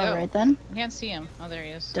 Where'd he go? Alright then. I can't see him. Oh, there he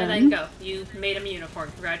is. Done. And then go. You made him a unicorn.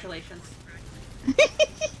 Congratulations.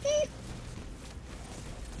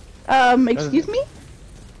 Excuse me?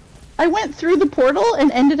 I went through the portal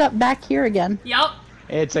and ended up back here again. Yup.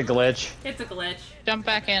 It's a glitch. It's a glitch. Jump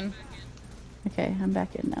back in. Okay, I'm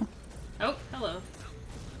back in now. Oh, hello.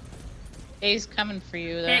 A's coming for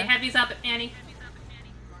you Okay, there. heavy's up, Annie.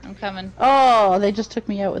 I'm coming. Oh, they just took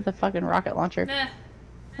me out with a fucking rocket launcher. Nah.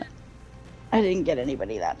 I didn't get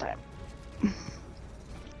anybody that time.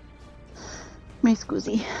 Me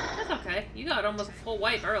scoozy. That's okay. You got almost a full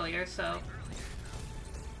wipe earlier, so...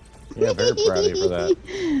 Yeah, very proud of you for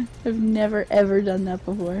that. I've never ever done that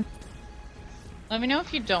before. Let me know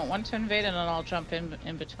if you don't want to invade, and then I'll jump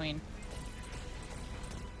in between.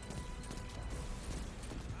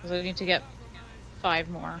 Because I need to get 5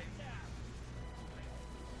 more.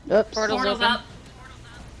 Oops. Portal's Portal's open.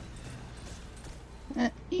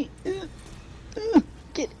 up.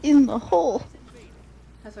 Get in the hole.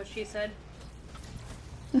 That's what she said.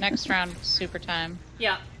 Next round, super time.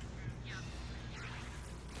 Yeah.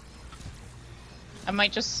 I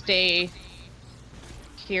might just stay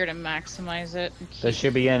here to maximize it. And keep... This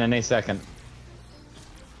should be in any second.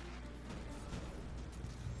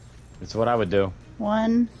 It's what I would do.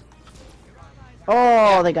 1.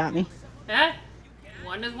 Oh, they got me. Eh?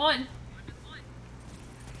 1 is 1.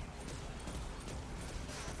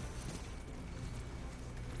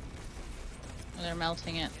 Oh, they're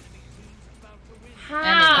melting it.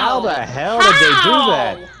 How the hell did they do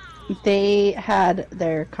that? They had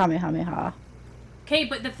their Kamehameha. Okay,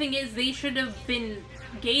 but the thing is, they should have been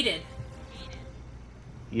gated.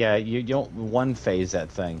 Yeah, you don't one phase that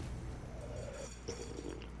thing.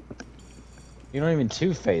 You don't even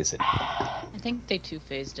two phase it. I think they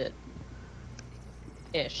 2-phased it.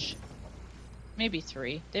 Ish. Maybe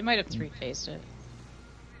 3. They might have 3-phased it.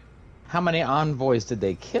 How many envoys did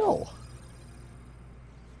they kill?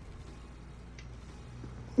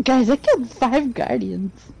 Guys, I killed 5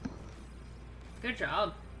 guardians. Good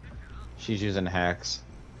job. She's using hacks.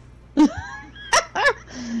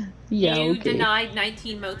 Yeah, You okay. denied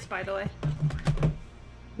 19 moats, by the way.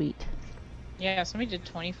 Sweet. Yeah, somebody did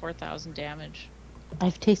 24,000 damage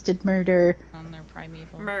I've tasted murder. on their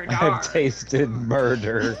primeval. Murder. I've tasted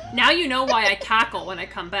murder. Now you know why I cackle when I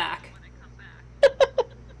come back.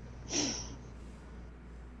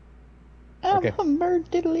 I'm Okay. a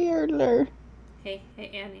murder. Hey,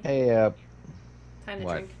 Annie. Hey, Time to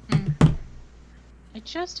what? drink. I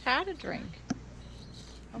just had a drink.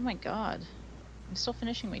 Oh my god. I'm still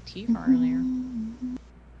finishing my tea from earlier.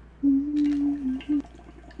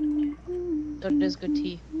 That is good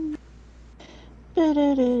tea.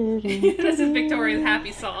 This is Victoria's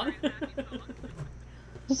happy song.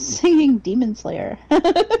 Singing Demon Slayer.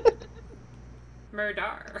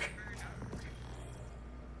 Murder.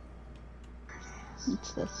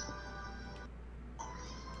 What's this?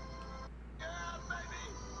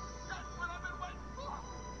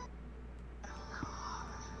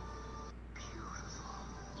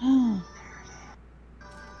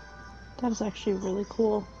 That is actually really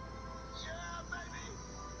cool.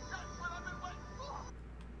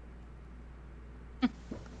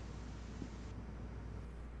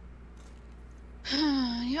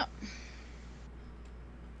 Yep.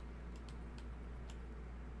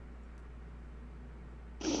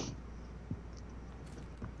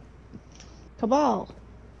 Cabal.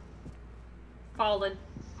 Fallen.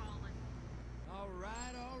 All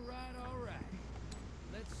right.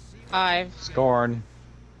 Let's see. 5. Scorn.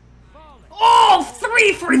 Oh,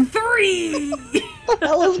 3 for 3! What the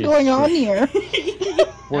hell is going on here?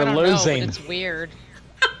 We're I don't losing. know, but it's weird.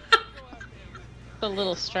 It's a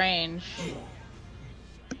little strange.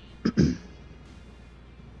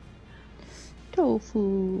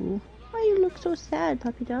 Tofu. Why you look so sad,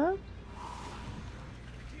 puppy dog?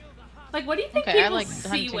 Like, what do you think Okay, I people like see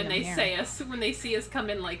hunting when them they here. when they see us come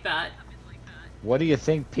in like that? What do you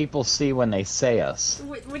think people see when they say us?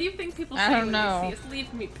 What do you think people I say don't when know. they see us?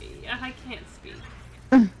 Leave me be. I can't speak.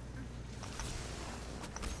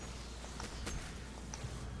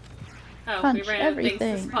 Oh, Punch we ran out of things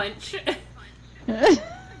everything. to punch.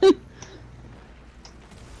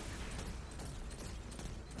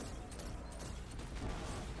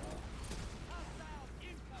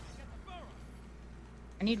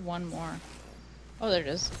 I need one more. Oh, there it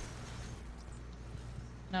is.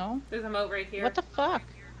 No? There's a moat right here. What the fuck?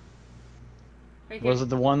 Right here. Was it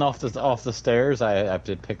the one off the stairs? I have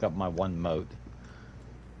to pick up my one moat.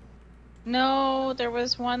 No, there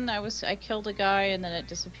was one I killed a guy and then it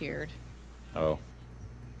disappeared. Oh,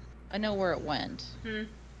 I know where it went.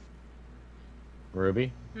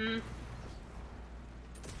 Ruby.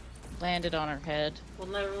 Landed on her head. We'll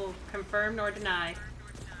never confirm nor deny.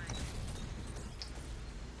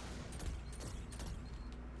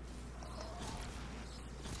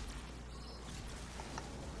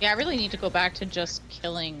 Yeah, I really need to go back to just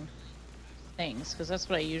killing things, because that's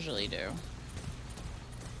what I usually do.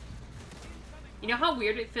 You know how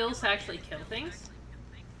weird it feels to actually kill things?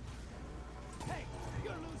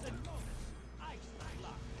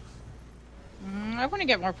 I want to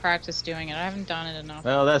get more practice doing it. I haven't done it enough.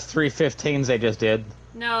 Well, that's 3 15s they just did.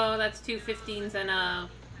 No, that's 2 15s and a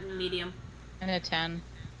medium. And a 10.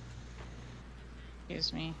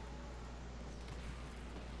 Excuse me.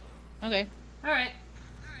 Okay. Alright.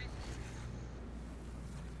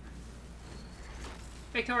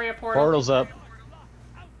 Victoria portal. Portal's up.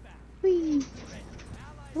 Whee.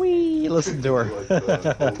 Wee, listen to Like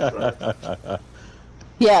the her.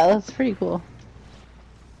 Yeah, that's pretty cool.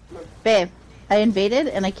 Babe, I invaded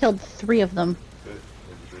and I killed 3 of them. Good.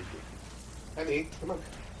 Penny, come on.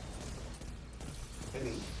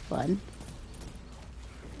 Penny. Fun.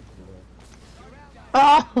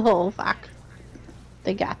 Oh, fuck.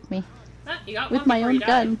 They got me. Ah, you got With one my before own you died.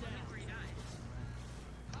 gun.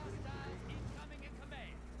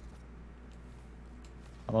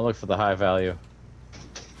 I'm gonna look for the high value.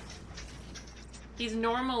 He's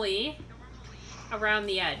normally around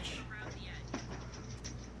the edge.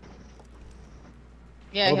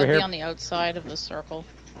 Yeah, Over he'll here. be on the outside of the circle.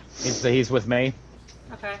 He's with me.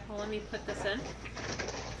 Okay, well let me put this in.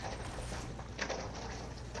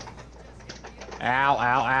 Ow, ow,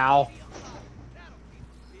 ow.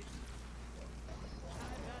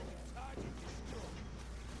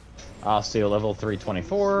 I'll steal level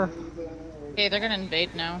 324. Okay, they're gonna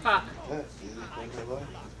invade now. Fuck. That is my life.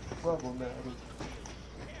 Problematic.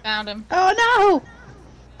 Found him. Oh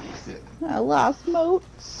Sit. no! I lost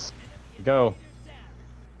moats. Go.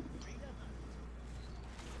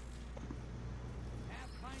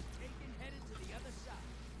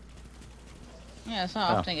 Yeah, it's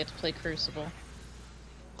not Oh. often I get to play Crucible.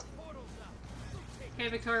 Okay,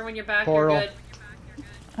 Victoria, when you're back, Portal. you're good.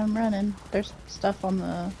 I'm running. There's stuff on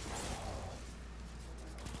the...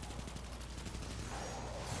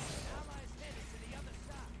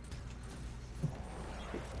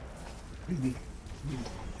 Penny.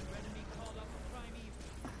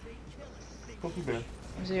 Cookie bear.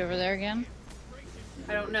 Is he over there again?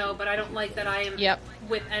 I don't know, but I don't like that I am Yep.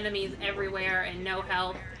 with enemies everywhere and no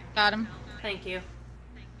health. Got him. Thank you.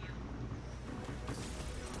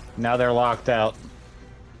 Now they're locked out.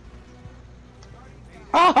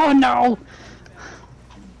 Oh no!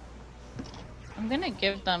 I'm gonna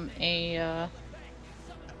give them a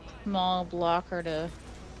small blocker to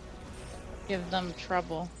give them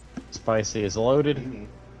trouble. Spicy is loaded. Penny.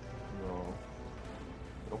 No.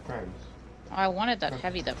 No crimes. I wanted that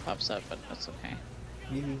heavy that pops up, but that's okay.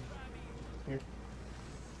 Mimi. Here.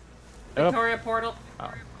 Up. Victoria, portal.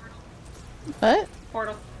 What?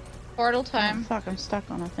 Portal. Portal Oh, time. fuck, I'm stuck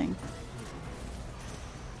on a thing.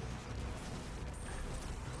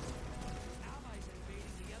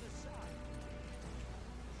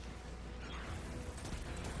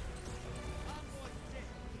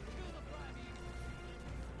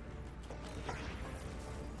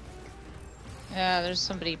 Yeah, there's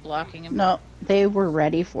somebody blocking him. No, They were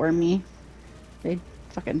ready for me. They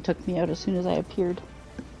fucking took me out as soon as I appeared.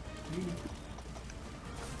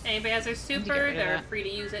 Anybody has their get super, rid of they're that. free to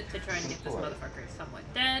use it to try and get this motherfucker somewhat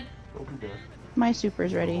dead. Don't do that. My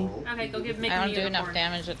super's ready. Okay, go give Mickey I a don't do enough unicorn.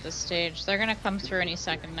 damage at this stage. They're gonna come through any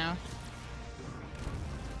second now.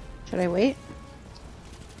 Should I wait?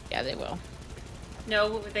 Yeah, they will.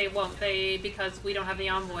 No, they won't. Because we don't have the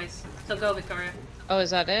envoys. So go, Victoria. Oh,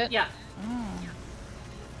 is that it? Yeah. Oh.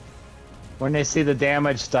 When they see the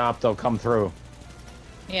damage stop, they'll come through.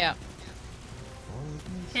 Yeah.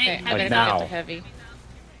 Okay, Okay, have I it gotta now. get up. to heavy.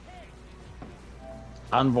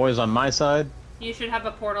 Envoys on my side. You should have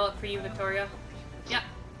a portal up for you, Victoria. Yeah.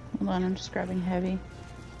 Hold on, I'm just grabbing heavy.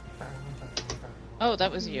 Oh,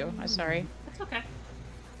 that was you. I'm sorry. That's okay.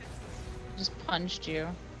 Just punched you.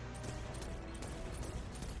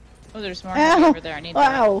 Oh, there's more heavy Ow! over there. I need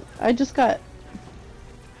that. Wow! I just got...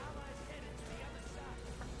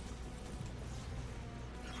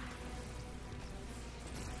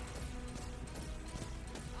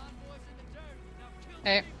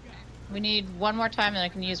 Okay. We need one more time and I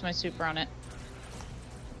can use my super on it.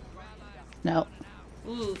 No.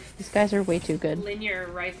 Ooh, These guys are way too good linear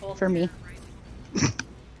rifle. for me.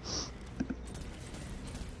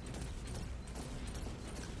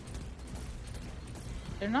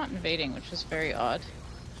 They're not invading, which is very odd.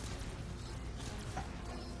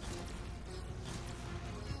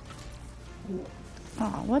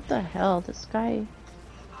 Oh, what the hell? This guy...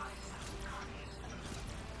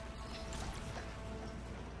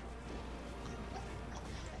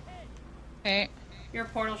 Okay. Your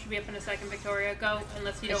portal should be up in a second, Victoria. Go,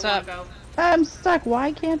 unless you It's don't want to up. go. I'm stuck.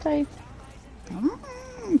 Why can't I...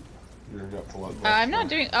 You're not blood. I'm not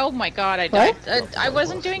doing. Oh my god, I What? died. I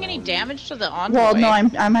wasn't doing any damage to the envoy. Well, no,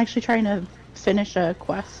 I'm actually trying to finish a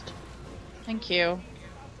quest. Thank you.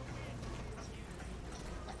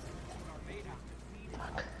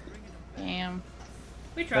 Fuck. Damn.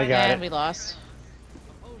 We tried. got And it. we lost.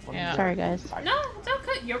 Yeah. Sorry, guys. No, it's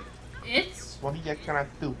okay. It's... What you gonna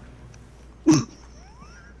do?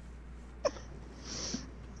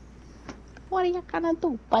 What are you gonna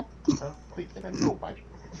do, bud? What you gonna do, buddy?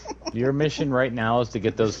 Your mission right now is to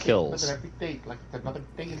get those kills. Another every day, like another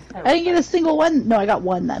day in I didn't get a single one. No, I got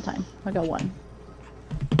one that time. I got one.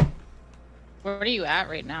 Where are you at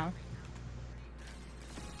right now?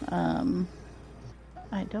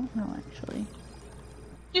 I don't know actually.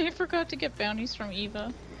 I forgot to get bounties from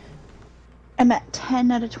Eva. I'm at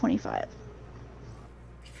 10 out of 25.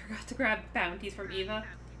 I forgot to grab bounties from Eva.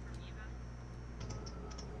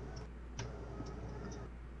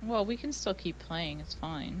 Well, we can still keep playing. It's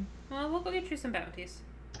fine. Well, we'll go get you some bounties.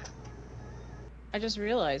 I just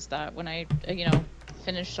realized that when I,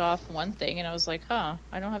 finished off one thing and I was like, huh,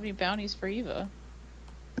 I don't have any bounties for Eva.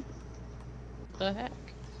 The heck?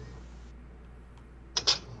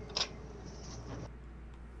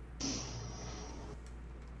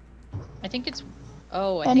 I think it's...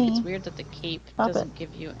 Oh, I think it's Penny. weird that the cape Stop doesn't it.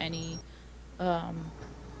 give you any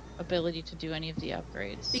ability to do any of the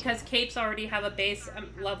upgrades. Because capes already have a base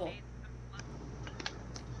level.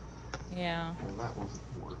 Yeah. Well, that wasn't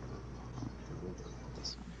worth it.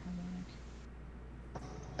 This one,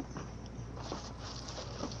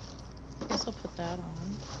 guess I'll put that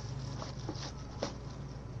on.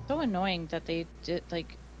 So annoying that they did,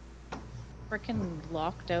 like, frickin'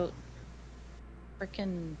 locked out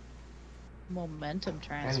frickin' momentum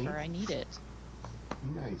transfer. Penny? I need it.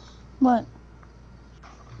 Be nice. What?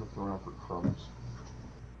 Look around for crumbs.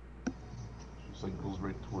 Just like goes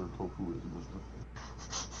right to where tofu is, doesn't it?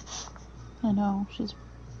 I know, she's a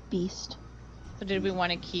beast. So did we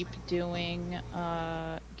want to keep doing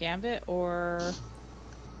Gambit or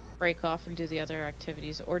break off and do the other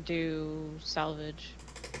activities or do salvage?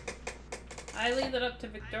 I leave it up to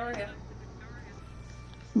Victoria.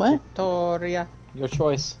 What? Victoria, your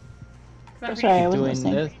choice. Remember, Sorry, I Keep wasn't doing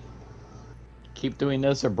listening. this. Keep doing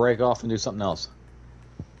this or break off and do something else.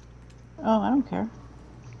 Oh, I don't care.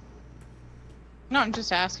 No, I'm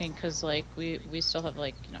just asking because like we still have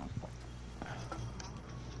like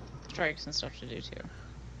strikes and stuff to do too.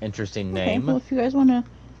 Interesting Okay, name. well, if you guys want to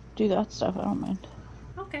do that stuff, I don't mind.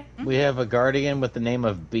 Okay. We have a guardian with the name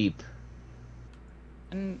of Beep.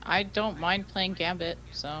 And I don't mind playing Gambit,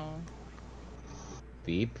 so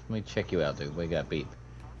Beep? Let me check you out, dude. We got Beep.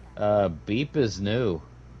 Beep is new.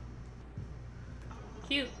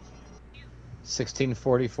 Cute.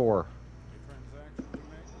 1644.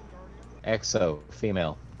 Exo,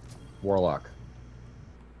 female. Warlock.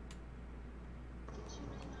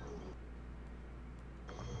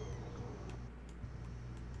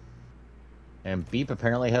 And Beep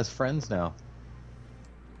apparently has friends now.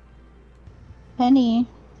 Penny.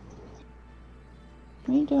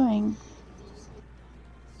 What are you doing?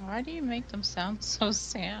 Why do you make them sound so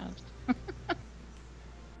sad?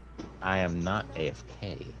 I am not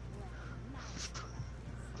AFK.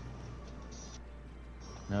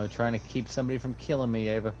 No, trying to keep somebody from killing me,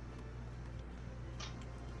 Ava.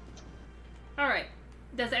 Alright.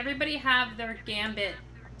 Does everybody have their Gambit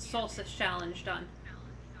Solstice Challenge done?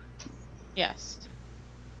 Yes.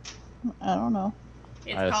 I don't know.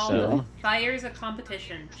 It's I called assume. Fires of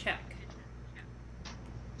Competition. Check.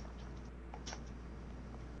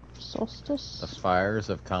 Solstice? The fires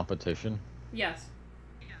of competition. Yes.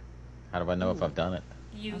 How do I know if Ooh. I've done it?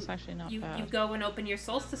 That's actually not you bad. go and open your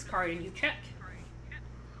Solstice card and you check.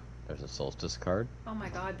 There's a solstice card. Oh my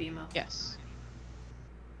god, Bimo. Yes.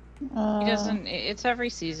 He Uh, doesn't. It's every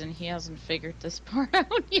season. He hasn't figured this part out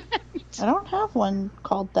yet. I don't have one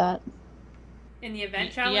called that. In the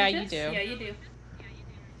event Yeah, you challenges? do. Yeah, you do.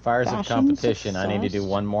 Fires of Fashion competition. I need to do success.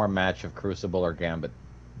 one more match of Crucible or Gambit.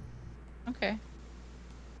 Okay.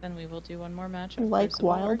 Then we will do one more match. Of Like Crucible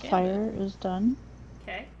or Gambit. Wildfire is done.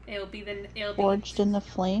 Okay. It'll be. Forged in the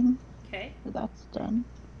Flame. Okay. That's done.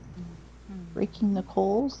 Hmm. Breaking the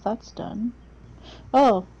Coals. That's done.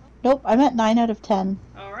 Oh, nope. I'm at 9 out of 10.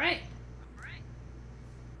 Alright.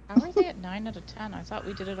 How are they at 9 out of 10? I thought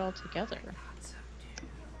we did it all together.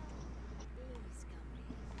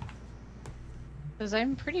 Because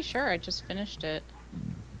I'm pretty sure I just finished it.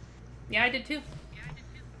 Yeah, I did too.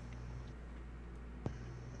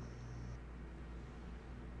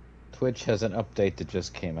 Twitch has an update that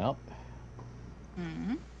just came out.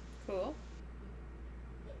 Hmm. Cool.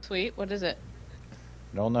 Sweet. What is it?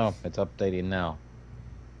 Don't know. It's updating now.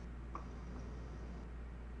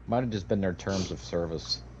 Might have just been their terms of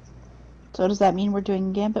service. So does that mean we're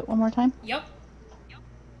doing Gambit one more time? Yep.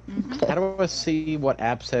 Mm-hmm. How do I see what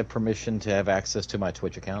apps have permission to have access to my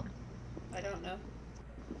Twitch account? I don't know.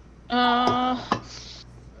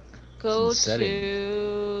 Go It's in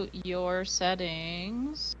to your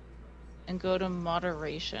settings and go to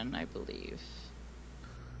moderation, I believe.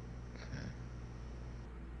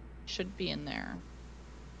 Should be in there.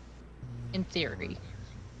 In theory.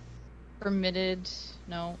 Permitted,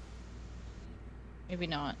 no. Maybe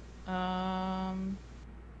not.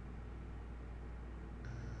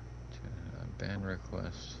 Ban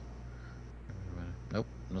request. Nope,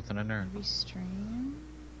 nothing in there. Restream.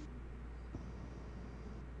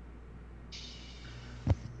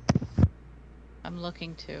 I'm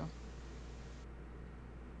looking too.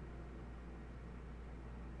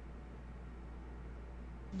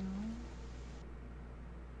 No.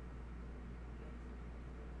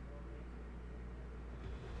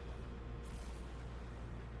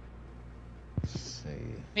 Let's see.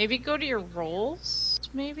 Maybe go to your roles,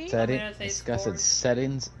 maybe? Setting, gonna say discuss Forge. its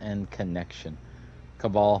settings and connection.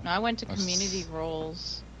 Cabal. No, I went to Let's- community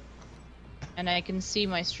roles. And I can see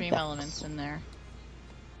my stream elements in there.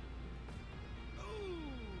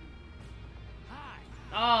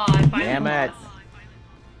 Oh, I finally Damn it. lost.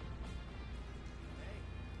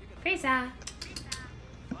 Pizza.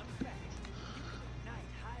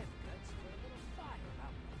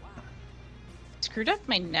 Screwed up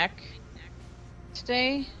my neck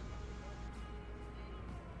today.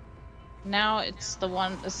 Now it's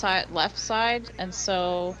the side left side, and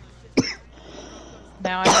so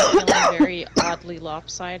now I'm feeling very oddly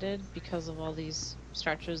lopsided because of all these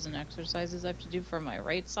stretches and exercises I have to do for my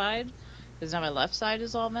right side. Because now my left side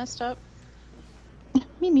is all messed up.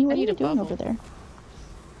 Mimi, what I are need you a doing bubble. over there?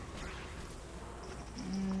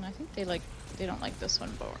 I think they don't like this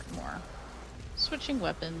one more. Switching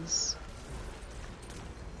weapons.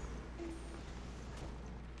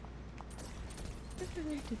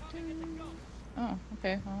 Oh,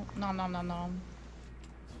 okay. Well, nom.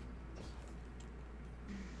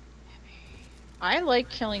 I like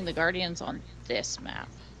killing the guardians on this map.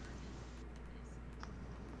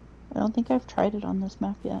 I don't think I've tried it on this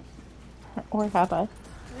map yet. Or have I? I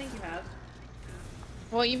think you have.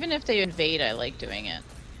 Well, even if they invade, I like doing it.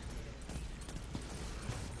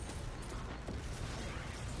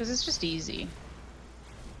 Because it's just easy.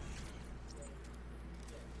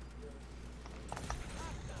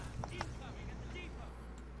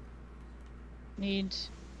 Need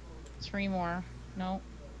 3 more. No.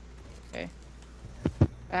 Okay.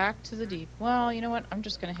 Back to the deep. Well, you know what? I'm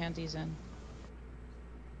just gonna hand these in.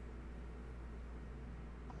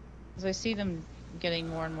 Because I see them getting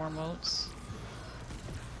more and more motes.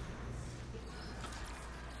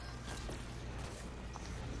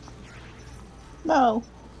 No.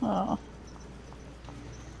 Oh.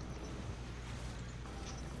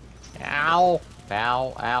 Ow!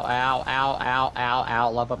 Ow!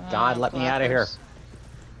 Love of God, let me out of here. flappers.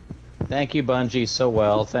 Thank you, Bungie, so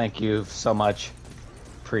well. Thank you so much.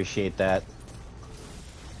 appreciate that.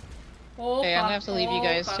 Oh, Okay, I'm fuck, gonna have to leave you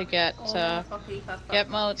guys to get get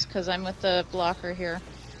motes because I'm with the blocker here.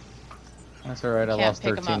 That's alright, I Can't lost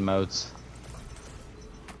pick 'em 13 up. motes.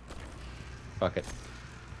 Fuck it.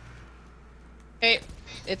 Okay,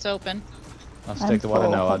 it's open. I'll stick to what I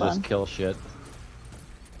full, know, I'll hold just on. kill shit.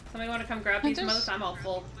 Somebody want to come grab these There's- motes? I'm all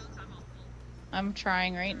full. I'm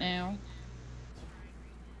trying right now.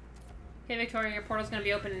 Okay, Victoria, your portal's gonna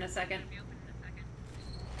be open in a second.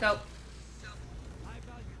 Go. High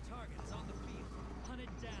value targets on the field. Hunt it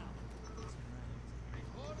down.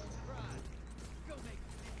 Portal's prime. Go make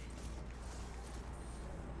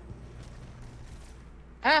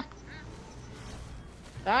Ah!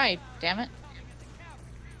 Die, damn it.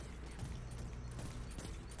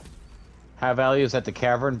 High values at the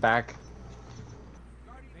cavern back.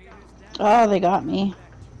 Oh, they got me.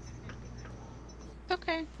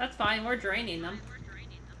 Okay. That's fine, we're draining them.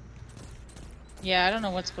 Yeah, I don't know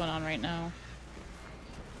what's going on right now.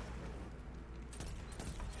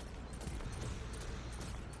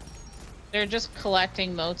 They're just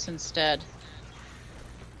collecting motes instead.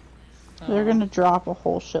 They're gonna drop a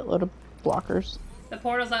whole shitload of blockers The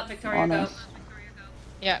portal's up, Victoria, on go. us.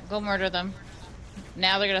 Yeah, go murder them.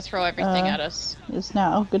 Now they're gonna throw everything at us. Is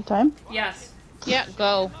now a good time? Yes. Yeah,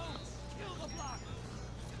 go.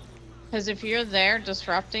 Because if you're there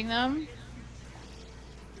disrupting them,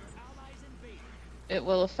 it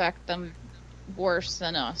will affect them worse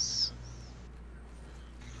than us.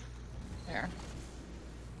 There.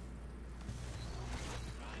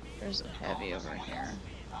 There's a heavy over here.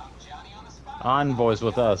 Envoys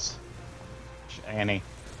with us. Annie.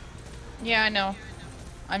 Yeah, I know.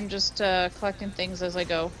 I'm just collecting things as I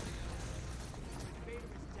go.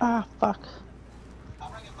 Ah, fuck.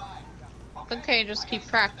 Okay, just keep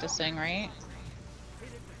practicing, right?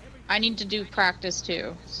 I need to do practice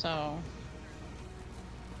too, so...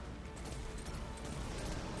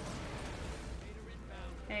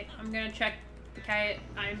 Okay, I'm gonna check the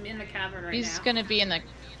I'm in the cavern right He's now. gonna be in the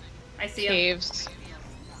I see him. caves.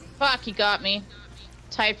 Fuck, he got me.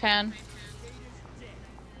 Taipan.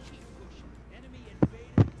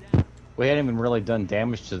 We hadn't even really done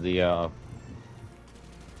damage to the,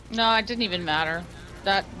 No, it didn't even matter.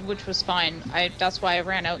 Which was fine. That's why I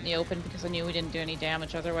ran out in the open, because I knew we didn't do any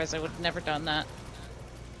damage, otherwise I would have never done that.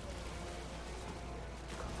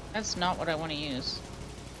 That's not what I want to use.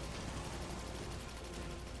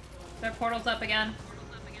 Their portal's up again.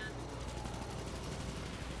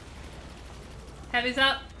 Heavy's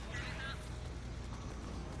up.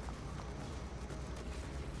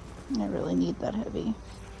 I really need that heavy.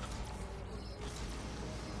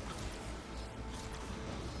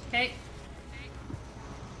 Okay.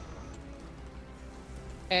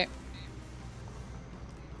 Okay.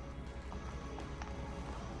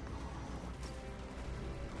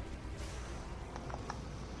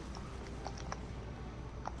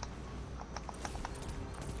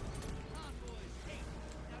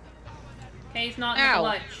 Okay, he's not in the Ow.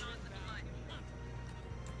 clutch.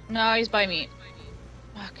 No, he's by me.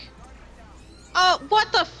 Fuck. Oh,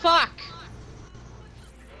 what the fuck?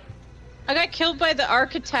 I got killed by the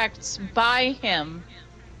architects by him.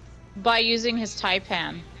 By using his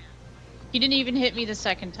Taipan. He didn't even hit me the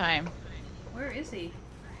second time. Where is he?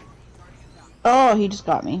 Oh, he just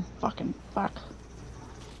got me. Fucking fuck.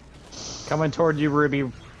 coming toward you, Ruby.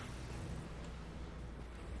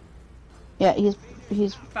 Yeah, he's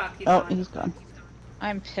Fuck, he's oh, gone. he's gone.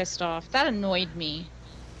 I'm pissed off. That annoyed me.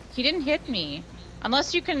 He didn't hit me.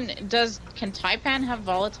 Unless you can Taipan have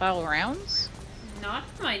volatile rounds? Not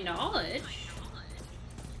to my knowledge.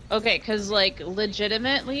 Okay, cause like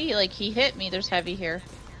legitimately, like he hit me, there's heavy here.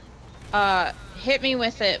 Hit me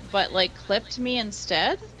with it, but like clipped me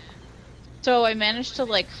instead. So I managed to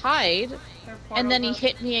like hide, Their and then he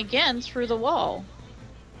portal's up. hit me again through the wall.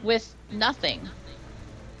 With nothing.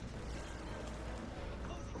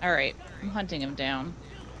 Alright, I'm hunting him down.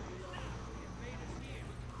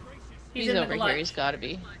 He's in the over clutch. here, he's gotta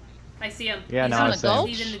be. I see him. Yeah, he's no, on I the see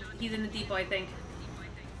him. gulch? He's in the depot, I think.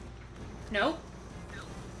 No?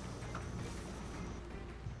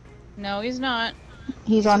 No, he's not.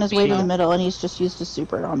 He's on his way to the Beano. middle, and he's just used his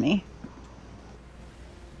super on me.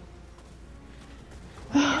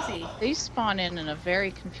 Where is he? They spawn in a very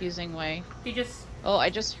confusing way. He just... Oh, I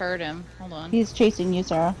just heard him. Hold on. He's chasing you,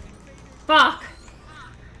 Sarah. Fuck!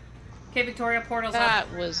 Okay, Victoria, portal's up.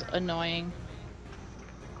 That was annoying.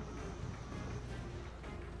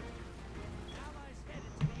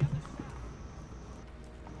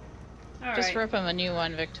 Alright. Just rip him a new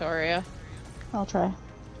one, Victoria. I'll try.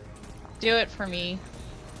 Do it for me.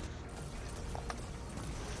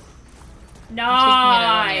 I'm taking it out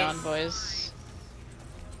on the Nice! envoys.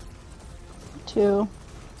 2.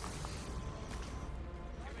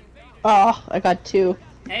 Oh, I got 2.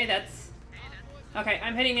 Hey, that's... Okay,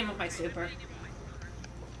 I'm hitting him with my super.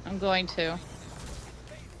 I'm going to.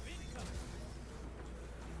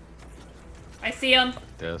 I see him.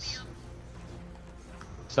 This.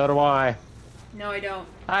 So do I. No, I don't.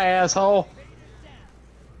 Hi, asshole.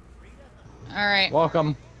 Alright.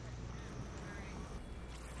 Welcome.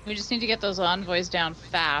 We just need to get those envoys down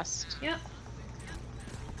fast. Yep.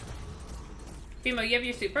 Fimo, you have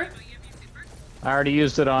your super? I already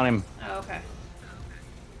used it on him. Oh, okay.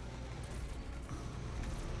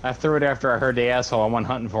 I threw it after I heard the asshole. I went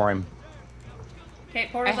hunting for him. Okay, I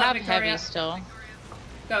portal's up, have Victoria. heavy still.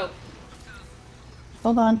 Go.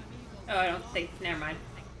 Hold on. Oh, I don't think... Never mind.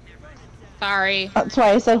 Sorry. That's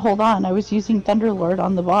why I said hold on. I was using Thunderlord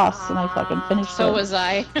on the boss, and I fucking finished So it. was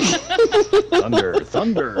I.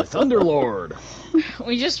 Thunderlord.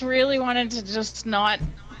 We just really wanted to just not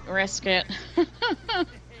risk it.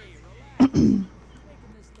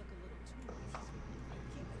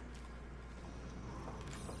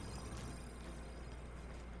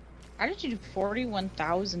 How did you do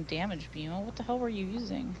 41,000 damage, Bimo? What the hell were you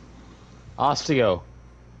using? Osteo.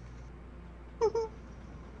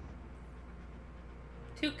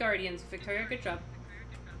 2 guardians, Victoria. Good job.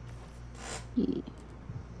 Yeah.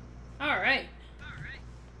 Alright.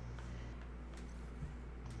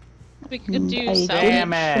 We could do I salvage.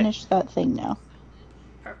 Damn it. finish that thing now.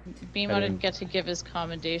 Perfect. Bimo I didn't didn't- get to give his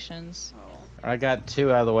commendations. Oh. I got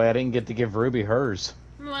 2 out of the way. I didn't get to give Ruby hers.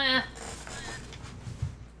 Mwah.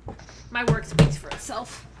 My work speaks for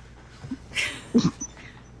itself.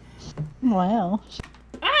 Wow.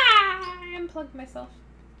 Ah! I unplugged myself.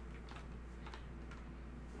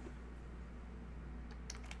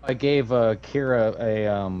 I gave Kira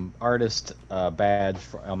a artist badge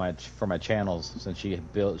for my channels since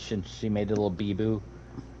she made a little bee-boo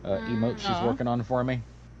emote she's Aw. working on for me.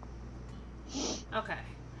 Okay.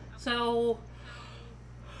 So...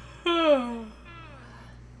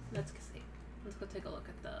 Let's see. Let's go take a look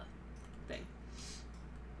at the thing.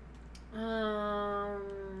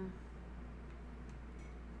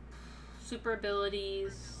 Super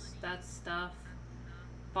abilities, that stuff.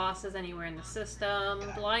 Bosses anywhere in the system.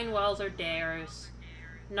 Blind Wells or Dares.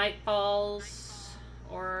 Nightfalls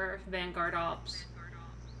or Vanguard Ops.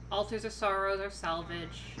 Altars or Sorrows or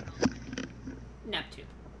Salvage. Neptune.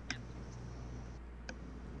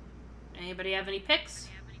 Anybody have any picks?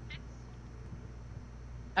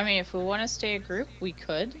 I mean, if we want to stay a group, we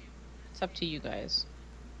could. It's up to you guys.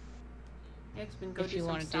 Yeah, 'cause we can go If do you some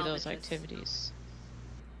want to do those salvages. activities.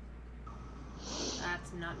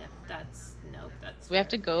 That's not that's nope, that's We have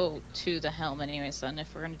to go to the helm anyways then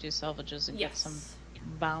if we're going to do salvages and get Yes. some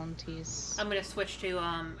bounties. I'm gonna switch to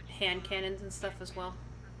hand cannons and stuff as well.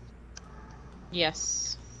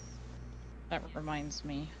 Yes. That reminds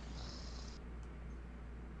me.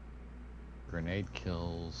 Grenade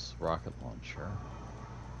kills, rocket launcher.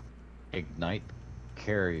 Ignite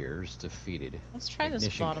carriers defeated. Let's try this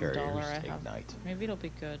Ignition bottom carriers, dollar I have. ignite. Maybe it'll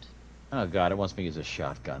be good. Oh god, it wants me to use a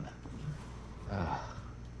shotgun.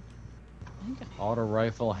 Auto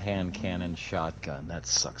rifle, hand cannon, shotgun. That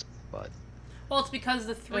sucks butt. Well, it's because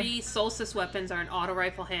the 3 Solstice weapons are an auto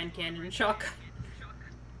rifle, hand cannon, and shotgun.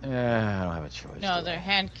 I don't have a choice. No, do they're I?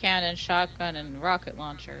 hand cannon, shotgun, and rocket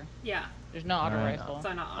launcher. Yeah, There's no auto Alright. rifle. it's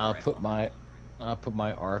not auto I'll rifle. put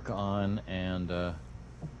my arc on and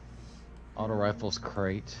auto rifles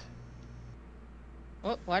crate.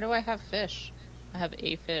 What? Why do I have fish? I have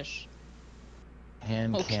a fish.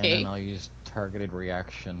 Hand Okay. cannon, I'll use targeted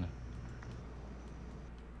reaction.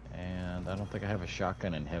 And I don't think I have a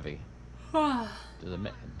shotgun in heavy. Do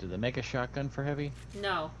they make a shotgun for heavy?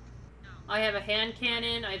 No. I have a hand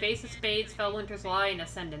cannon, I have Ace of Spades, Fellwinter's Lie, and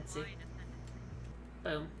Ascendancy.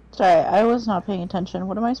 Boom. Sorry, I was not paying attention.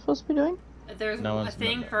 What am I supposed to be doing? There's No a one's-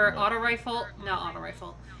 thing no, for no. auto rifle, not auto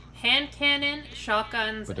rifle, hand cannon,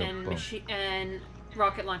 shotguns, and Ba-dum-bum. and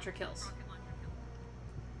rocket launcher kills.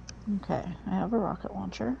 Okay, I have a rocket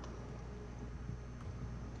launcher.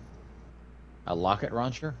 A locket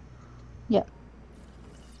launcher? Yep.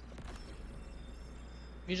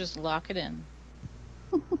 You just lock it in.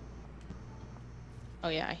 Oh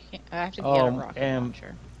yeah, I have to get Oh, a rocket and-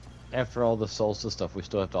 launcher. After all the Solstice stuff, we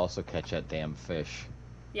still have to also catch that damn fish.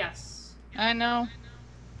 Yes. I know.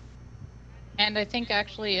 And I think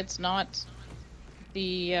actually it's not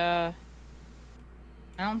the, I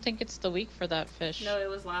don't think it's the week for that fish. No, it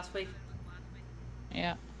was last week.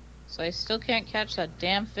 Yeah. So I still can't catch that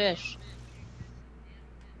damn fish.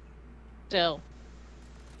 Still.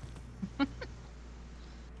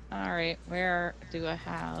 Alright, where do I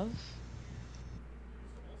have?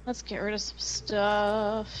 Let's get rid of some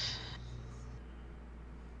stuff.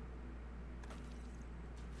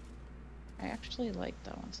 I actually like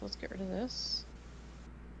that one, so let's get rid of this.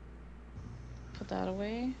 Put that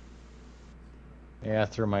away. Yeah, I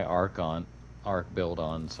threw my arc build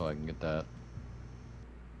on so I can get that.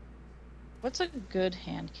 What's a good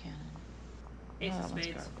hand cannon? Ace of that one's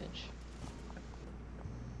Spades. garbage.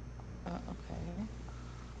 Okay.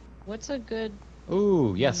 What's a good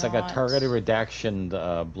Ooh, yes, I got not targeted redaction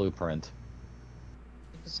blueprint.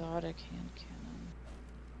 exotic hand cannon?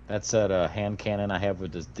 That's that hand cannon I have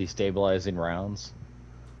with the destabilizing rounds.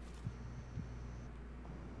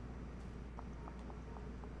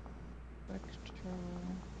 Spectral.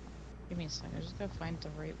 Give me a second. I just gotta find the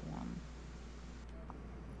right one.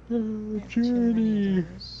 I have too many of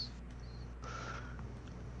those.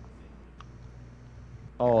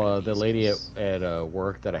 Oh, the lady Pieces. at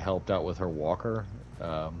work that I helped out with her walker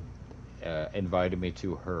invited me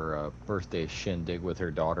to her birthday shindig with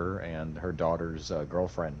her daughter and her daughter's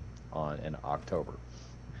girlfriend in October.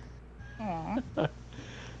 Aw.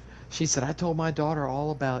 She said, I told my daughter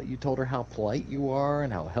all about you, told her how polite you are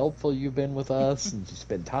and how helpful you've been with us, and you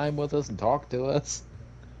spend time with us and talk to us.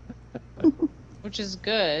 Which is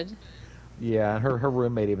good. Yeah, and her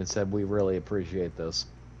roommate even said, we really appreciate this.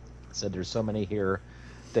 Said there's so many here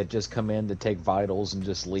that just come in to take vitals and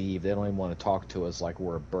just leave. They don't even want to talk to us like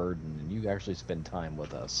we're a burden, and you actually spend time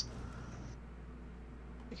with us.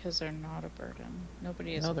 Because they're not a burden.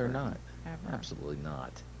 Nobody is No, a they're burden. not. Ever. Absolutely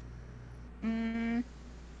not. I'm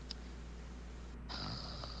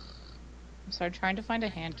sorry, trying to find a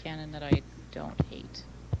hand cannon that I don't hate.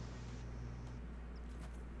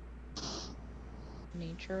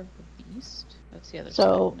 Nature of the beast? That's the other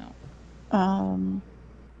So, side. No.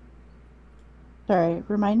 Sorry,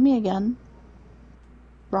 remind me again.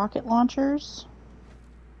 Rocket launchers,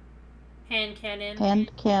 Hand cannon.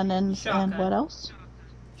 hand cannons, Shotgun. and what else?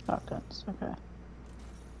 Shotguns, okay.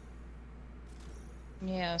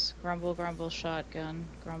 Yes, grumble, grumble, shotgun.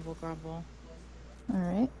 Grumble, grumble.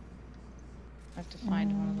 Alright. I have to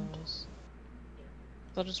find one of those.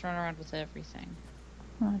 They'll just run around with everything.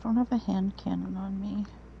 I don't have a hand cannon on me.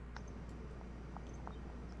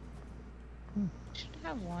 I should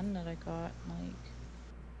have one that I got, like...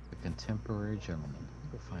 The contemporary gentleman.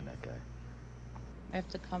 Go find that guy. I have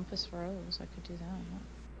the compass rose. I could do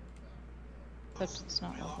that. Except it's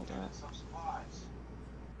not leveled up.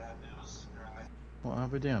 Well, I'll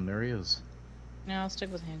be damned. There he is. No, I'll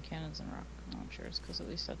stick with hand cannons and rocket launchers, because at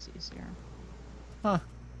least that's easier. Huh.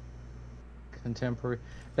 Contemporary.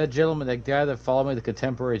 That gentleman, that guy that followed me, the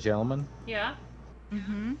contemporary gentleman. Yeah.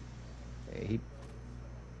 Mm-hmm.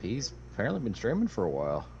 He's apparently been streaming for a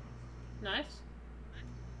while. Nice.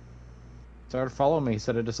 Started following me. He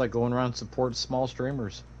said I just like going around and support small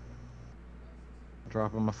streamers.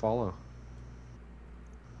 Drop him a follow.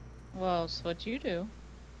 Well, it's what you do.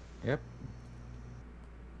 Yep.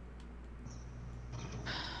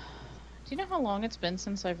 Do you know how long it's been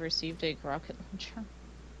since I've received a rocket launcher?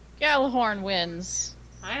 Galahorn wins.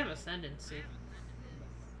 I have Ascendancy.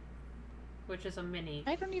 Which is a mini.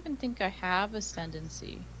 I don't even think I have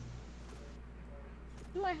Ascendancy.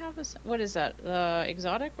 Do I have what is that?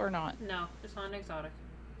 Exotic or not? No, it's not an exotic.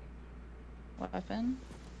 Weapon?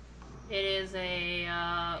 It is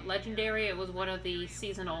a legendary. It was one of the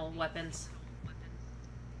seasonal weapons.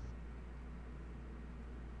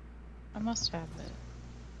 I must have it.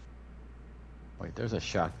 Wait, there's a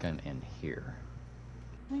shotgun in here.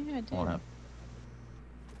 Oh yeah, I did. I'll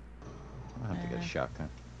have to get a shotgun.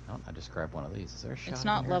 Oh, I just grabbed one of these. Is there a shotgun? It's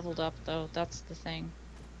not here? leveled up though. That's the thing.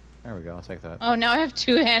 There we go. I'll take that. Oh, now I have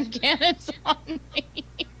 2 hand cannons on me.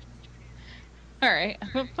 Alright, I'm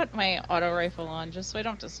gonna put my auto rifle on just so I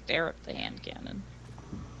don't have to stare at the hand cannon.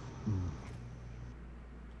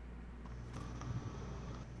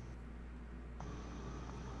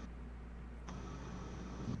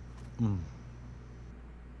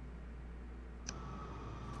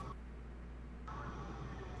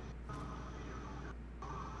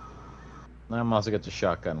 I must get the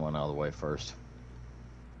shotgun one out of the way first.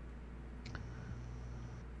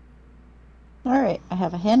 Alright, I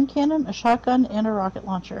have a hand cannon, a shotgun, and a rocket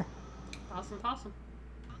launcher. Awesome possum.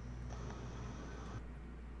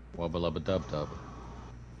 Wubba lubba dub dub.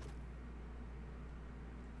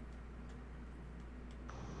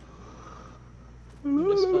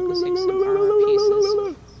 I'm just focusing some armor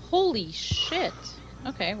pieces. Holy shit!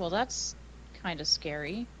 Okay, well that's kind of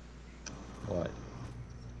scary. What?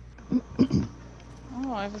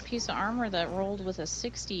 Oh, I have a piece of armor that rolled with a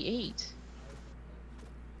 68.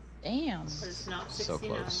 Damn. But it's not So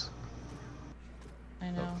 69. close.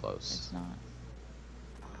 I know. close. It's not.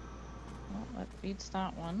 Well, that beats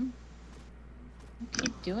that one. I'll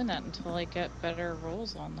keep doing that until I get better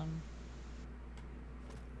rolls on them.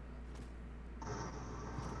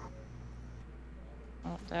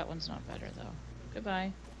 Oh, that one's not better though.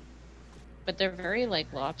 Goodbye. But they're very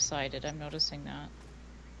like lopsided, I'm noticing that.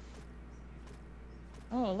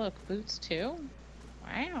 Oh look, boots too?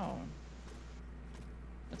 Wow.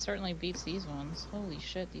 That certainly beats these ones. Holy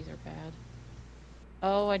shit, these are bad.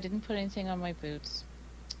 Oh, I didn't put anything on my boots.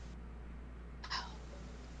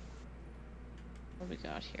 What do we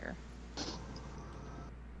got here?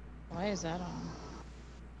 Why is that on?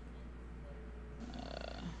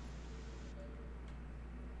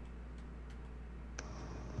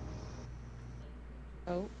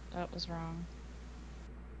 Oh, that was wrong.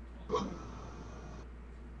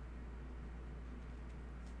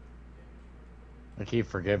 I keep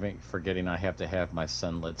forgetting I have to have my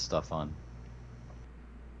sunlit stuff on.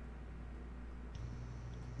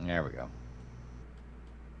 There we go.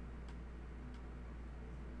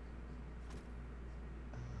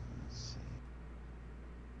 Let's see.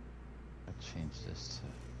 I'll change this to...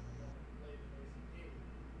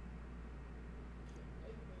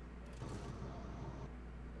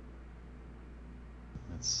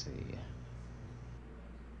 Let's see.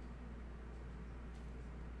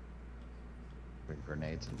 Three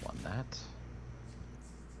grenades and one that.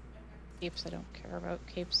 Capes I don't care about.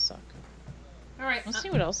 Capes suck. Alright. Let's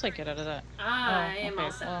see what else I get out of that. I am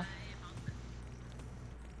all set. Well.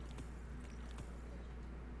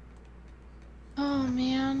 Oh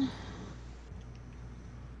man.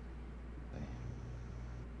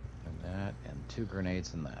 And that, and 2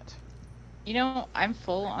 grenades and that. You know, I'm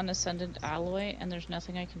full on Ascendant Alloy, and there's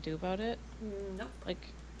nothing I can do about it. Nope. Like,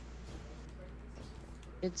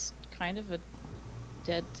 it's kind of a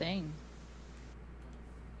dead thing.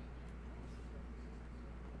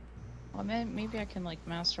 Well, maybe I can, like,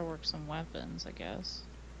 masterwork some weapons, I guess.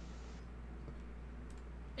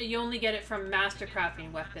 You only get it from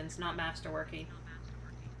mastercrafting weapons, not masterworking.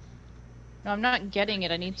 No, I'm not getting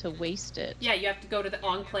it. I need to waste it. Yeah, you have to go to the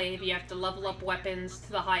Enclave, you have to level up weapons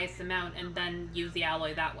to the highest amount, and then use the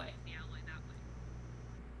alloy that way.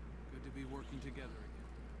 Good to be working together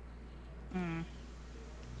again.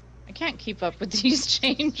 I can't keep up with these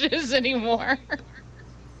changes anymore.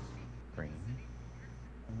 Green.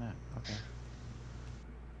 And that. Okay.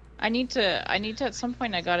 I need to at some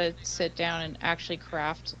point I gotta sit down and actually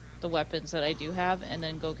craft the weapons that I do have and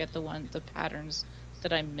then go get the patterns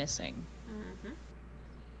that I'm missing.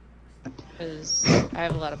 Because I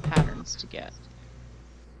have a lot of patterns to get.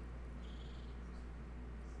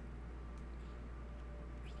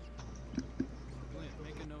 Glenn,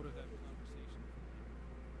 make a note of that conversation.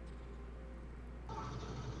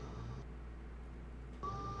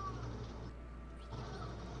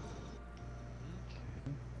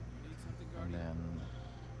 You need something, And Guardian? then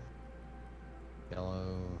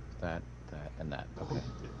yellow, that, and that. Okay.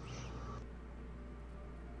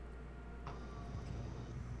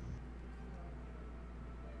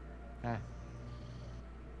 Ah.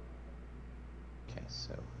 Okay,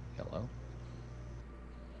 so yellow.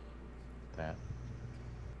 That.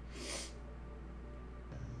 Get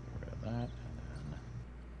rid of that, and then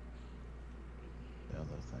the other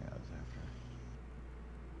thing I was after.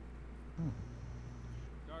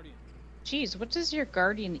 Guardian. Jeez, what does your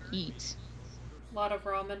guardian eat? A lot of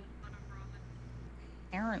ramen.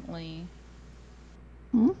 Apparently.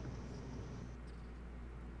 Hmm? I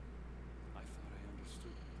thought I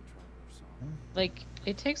understood what the traveler saw. Like,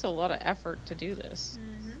 it takes a lot of effort to do this.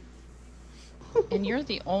 And you're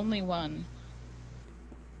the only one.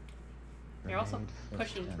 You're also Grenade,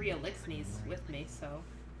 pushing fish, 3 and- elixirs with me, so...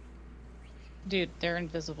 Dude, they're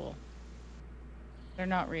invisible. They're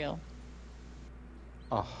not real.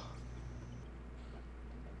 Oh,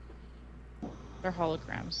 They're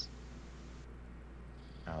holograms.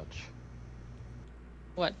 ouch.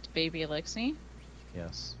 What, baby Alexi?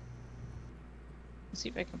 Yes. Let's see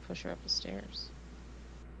if I can push her up the stairs.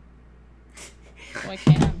 Oh, I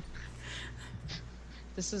can.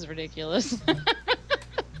 This is ridiculous.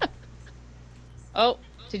 Oh,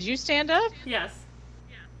 did you stand up? Yes.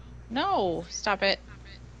 No, stop it.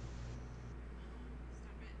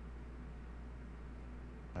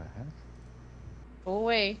 Go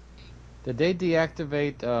away. Did they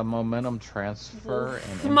deactivate momentum transfer and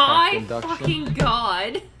impact My induction? fucking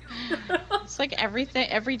god! It's like everything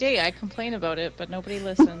every day I complain about it, but nobody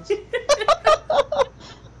listens.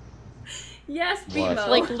 Yes, What? Bimo. It's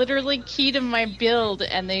like literally key to my build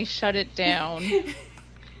and they shut it down.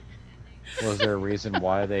 Was there a reason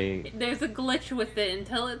why they? There's a glitch with it.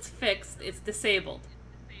 Until it's fixed, it's disabled.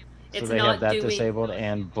 So It's they not have that doing... disabled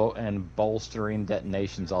and bolstering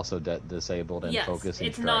detonations also disabled and Yes, focusing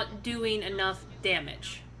it's strike. not doing enough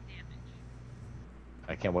damage.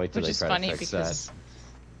 I can't wait till Which they is try funny to fix because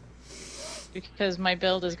Because my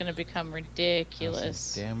build is going to become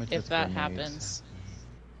ridiculous damage if with that grenades. happens.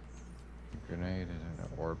 Grenade and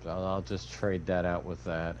orbs. I'll just trade that out with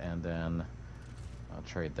that, and then I'll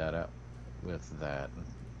trade that out with that.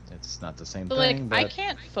 It's not the same But thing, but I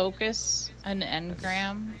can't focus an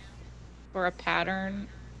engram for a pattern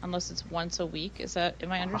unless it's once a week.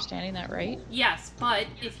 Am I understanding that right? Yes, but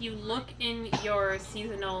if you look in your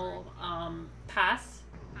seasonal pass,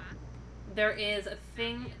 there is a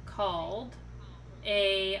thing called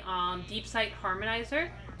a deep sight harmonizer.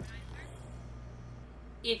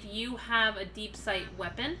 If you have a deep sight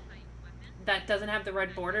weapon that doesn't have the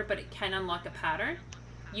red border, but it can unlock a pattern,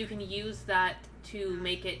 you can use that to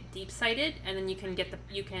make it deep sighted, and then you can get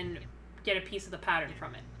a piece of the pattern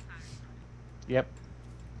from it. Yep.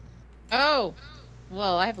 Oh,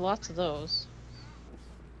 well, I have lots of those.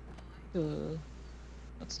 Ooh.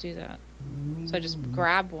 Let's do that. So I just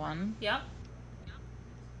grab one. Yep.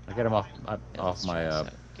 I get them off Yeah, off my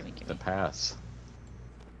gimme. the pass.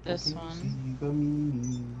 This one.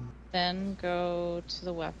 Then go to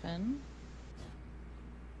the weapon.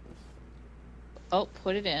 Oh,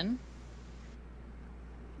 put it in.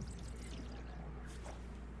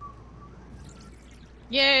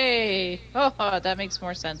 Yay! Oh, that makes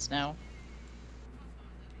more sense now.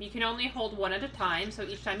 You can only hold one at a time, so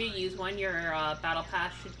each time you use one, your battle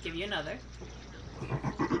pass should give you another.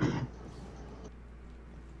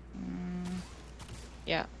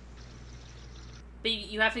 Yeah. But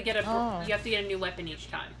you have to get a Oh. you have to get a new weapon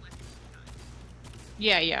each time.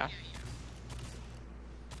 Yeah.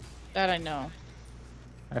 That I know.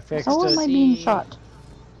 I fixed How it. am I being shot?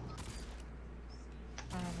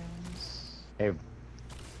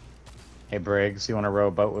 Hey Briggs, you want to row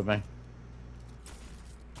a boat with me?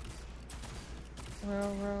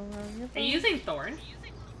 Row your Are you using Thorn?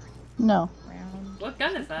 No, round. What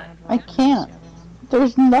gun is that? I can't.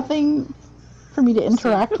 There's nothing for me to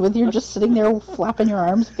interact with. You're just sitting there flapping your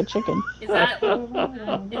arms like a chicken. Is that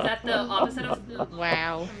the opposite of?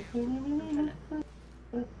 Wow.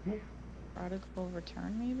 Prodigal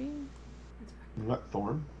Return, maybe? You got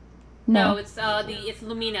Thorn? No, it's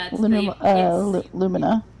Lumina. It's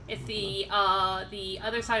Lumina. It's the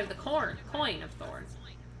other side of the coin of Thorn.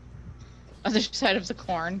 Other side of the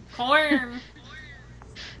corn. Corn.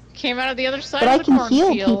 Came out of the other side But I of the can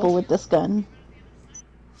cornfield. heal people with this gun.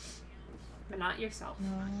 But not yourself.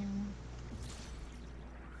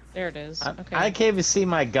 There it is. Okay. I can't even see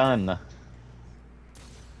my gun.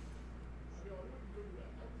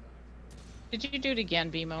 Did you do it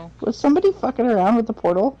again, BMO? Was somebody fucking around with the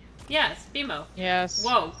portal? Yes, Bimo. Yes.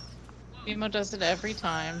 Whoa. BMO does it every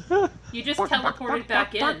time. You just teleported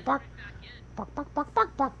back in.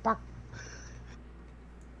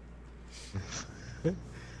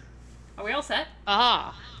 Are we all set?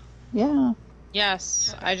 Ah. Yeah.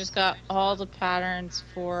 Yes. I just got all the patterns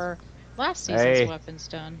for last season's Hey. weapons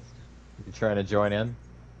done You trying to join in?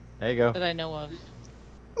 There you go. that I know of.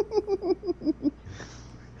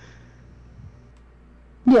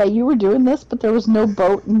 Yeah, you were doing this, but there was no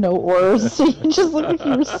boat and no oars, so you just looked like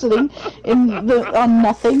you were sitting on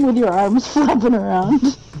nothing with your arms flapping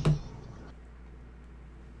around.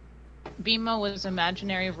 BMO was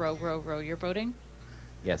imaginary row your boating.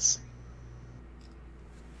 Yes.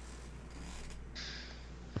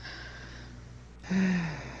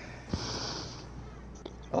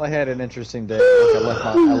 Well, I had an interesting day.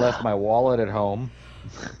 I left my wallet at home.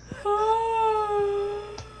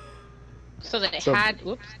 So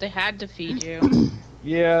they had to feed you.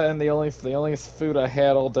 Yeah, and the only food I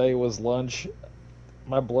had all day was lunch.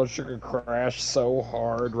 My blood sugar crashed so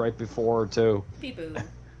hard right before too. Peepoo.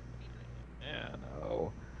 Yeah,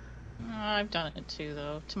 no. I've done it too,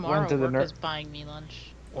 though. Tomorrow to the work is buying me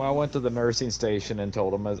lunch. Well, I went to the nursing station and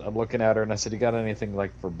told him, I'm looking at her, and I said, "You got anything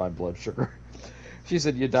like for my blood sugar?" She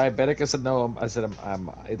said, "You diabetic?" I said, "No." I said,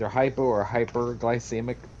 I'm either hypo or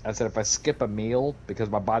hyperglycemic." I said, "If I skip a meal because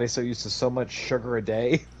my body's so used to so much sugar a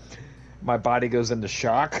day, my body goes into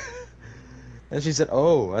shock." And she said,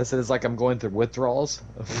 "Oh." I said, "It's like I'm going through withdrawals."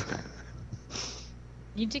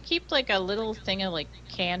 You need to keep like a little thing of like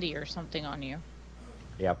candy or something on you.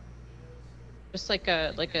 Yep. Just like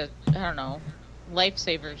a I don't know,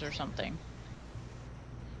 lifesavers or something.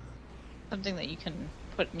 Something that you can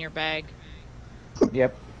put in your bag.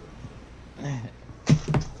 Yep.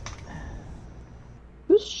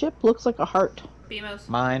 Whose ship looks like a heart? Bimos.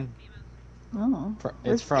 Mine. Oh.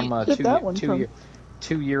 It's from Where'd you get that one from?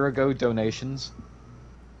 2 year ago donations.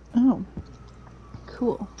 Oh.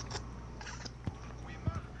 Cool.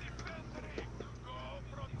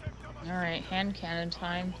 Alright, hand cannon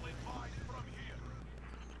time.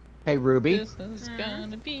 Hey, Ruby. This is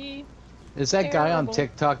gonna be Is that guy on Terrible.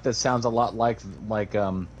 TikTok that sounds a lot like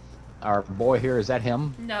our boy here? Is that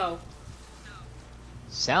him? No.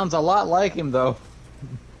 Sounds a lot like him though.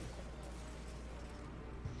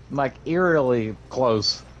 Like eerily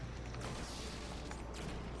close.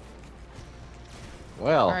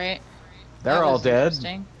 Well, Alright. they're That all was dead.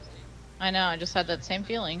 interesting. I know, I just had that same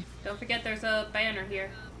feeling. Don't forget there's a banner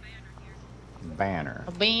here. Banner.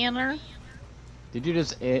 A banner? Did you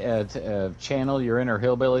just channel your inner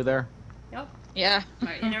hillbilly there? Yep. Yeah.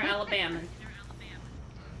 Our inner Alabama.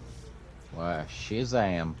 Why,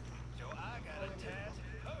 Shazam. So I got a task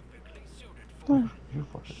perfectly suited What? You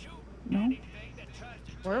fucking. shoot No. anything that tries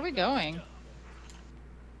to Where are we going?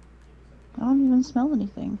 I don't even smell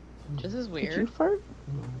anything. This is Did you weird. fart?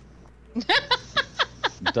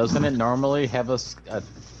 Doesn't it normally have us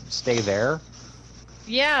stay there?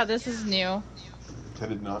 Yeah, this is new. I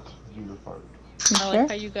did not do the fart. You I sure? like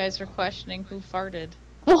how you guys are questioning who farted.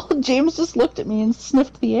 Well, James just looked at me and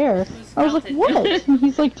sniffed the air. Who I was like, smelled what? it? And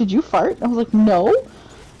he's like, did you fart? I was like, no.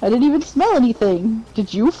 I didn't even smell anything.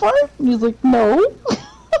 Did you fart? And he's like, no.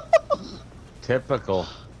 Typical.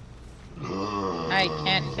 I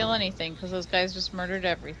can't kill anything because those guys just murdered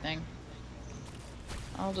everything.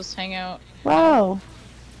 I'll just hang out. Wow.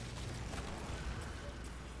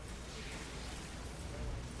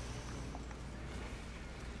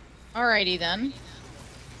 Alrighty then.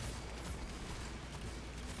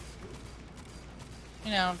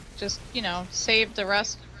 You know, just, you know, save the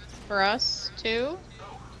rest for us too.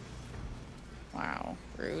 Wow,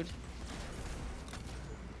 rude.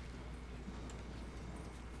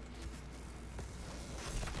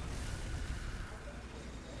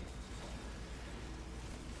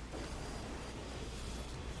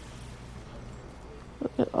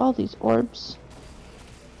 Look at all these orbs.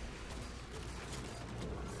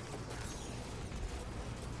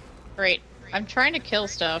 Great. I'm trying to kill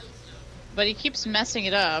stuff, but he keeps messing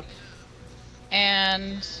it up.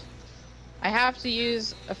 And I have to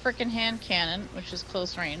use a frickin' hand cannon, which is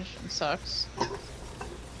close range and sucks.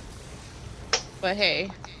 But hey.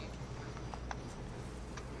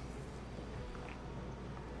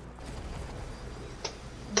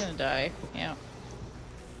 I'm gonna die. Yeah.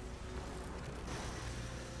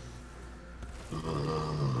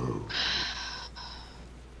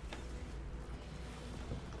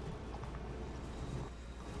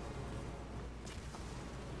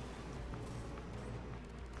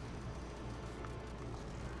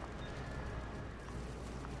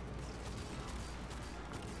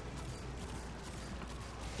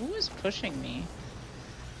 Who is pushing me?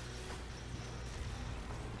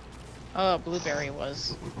 Oh, Blueberry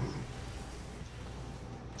was.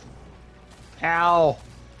 Ow!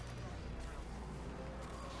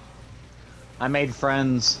 I made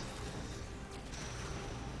friends.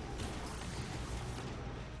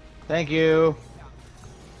 Thank you.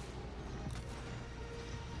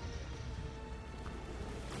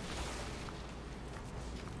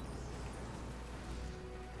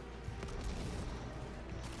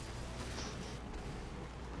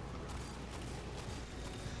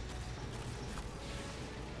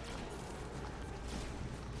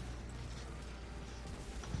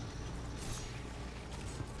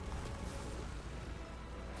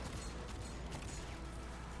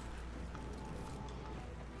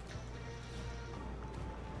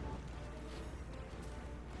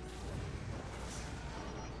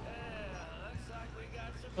 looks like we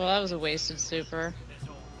got some Well, that was a wasted super. this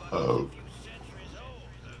old fucker's Oh. a few centuries old.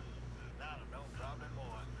 I don't know, probably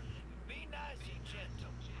more. Be nice and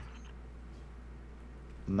gentle.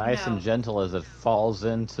 Nice No. and gentle as it falls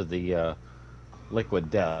into the liquid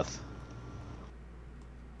death.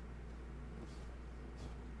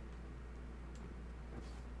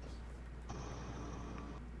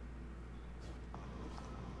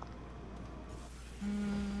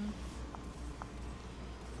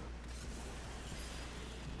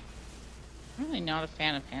 I'm really not a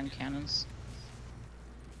fan of hand cannons.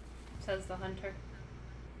 Says the hunter.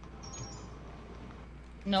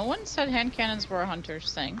 No one said hand cannons were a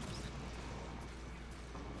hunter's thing.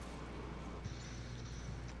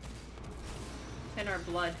 In our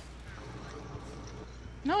blood.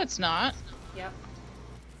 No, it's not. Yep.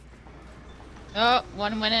 Oh,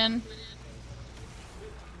 one went in.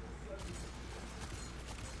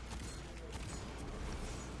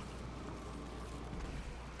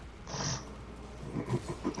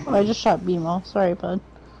 Oh, I just shot BMO. Sorry, bud.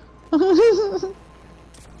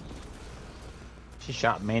 She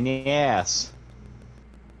shot me in the ass.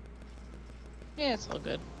 Yeah, it's all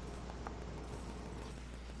good.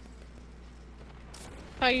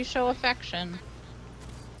 How you show affection.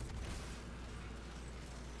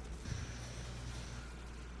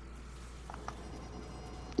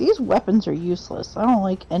 These weapons are useless. I don't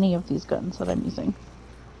like any of these guns that I'm using.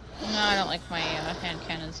 No, I don't like my hand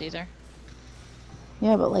cannons either.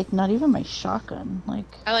 Yeah, but like not even my shotgun. Like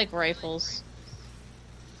I like rifles.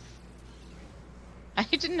 I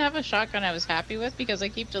didn't have a shotgun I was happy with because I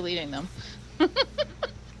keep deleting them.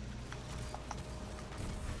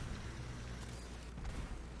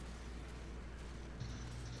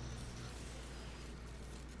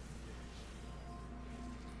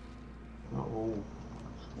 Oh.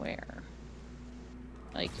 Where?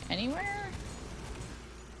 Like anywhere?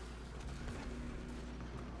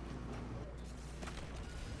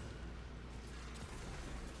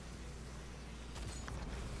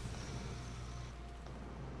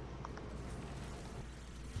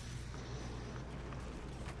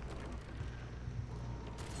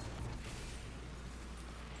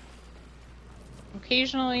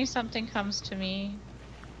 Occasionally something comes to me.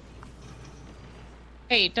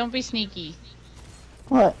 Hey, don't be sneaky.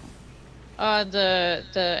 what?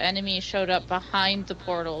 The enemy showed up behind the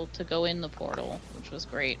portal to go in the portal, which was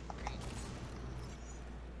great.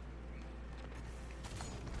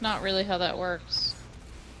 Not really how that works.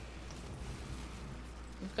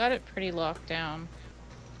 We've got it pretty locked down.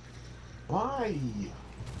 Why?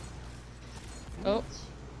 Oh.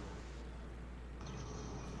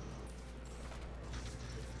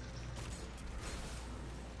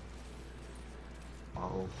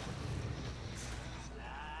 Oh.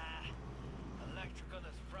 Electrical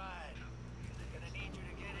is fried. Gonna need you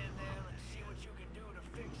to get in there and see what you can do to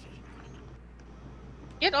fix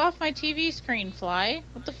it. Get off my TV screen, Fly.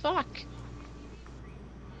 What the fuck?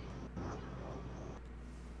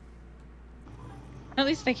 At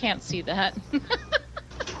least I can't see that.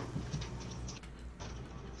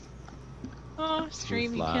 Oh,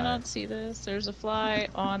 stream, you cannot see this. There's a fly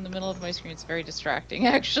on the middle of my screen. It's very distracting,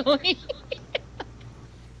 actually.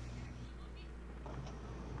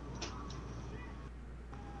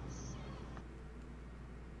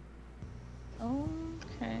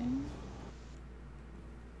 Okay.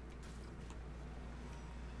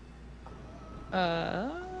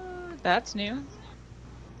 That's new.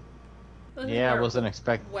 Yeah, I wasn't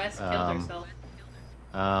expecting. Wes killed herself.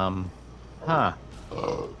 Huh.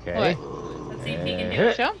 Okay. What? Let's see if he can do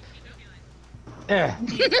it. Jump?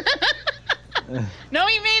 No,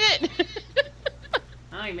 you made it!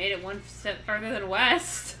 Oh, he made it one step farther than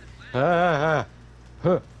West. Yeah,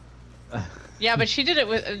 but she did it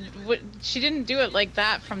with. She didn't do it like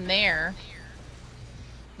that from there.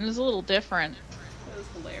 It was a little different. That was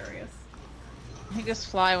hilarious. I think this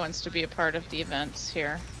fly wants to be a part of the events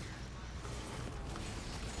here.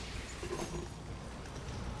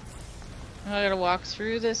 I gotta walk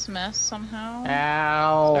through this mess somehow.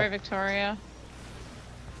 Ow! Sorry, Victoria.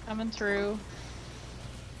 Coming through.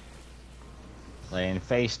 Laying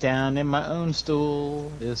face down in my own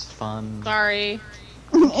stool is fun. Sorry.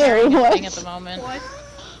 Airy Thing at what? the moment. What?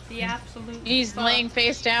 The absolute. He's fuck? laying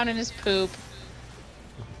face down in his poop.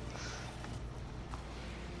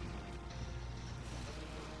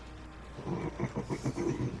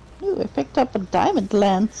 Ooh, I picked up a diamond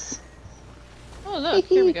lance. Oh look,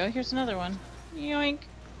 here we go. Here's another one. Yoink.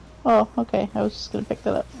 Oh, okay. I was just gonna pick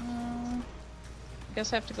that up.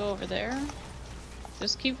 Guess I have to go over there.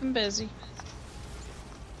 Just keep him busy.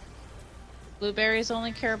 Blueberries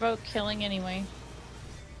only care about killing anyway.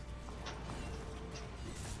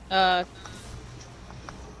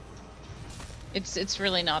 It's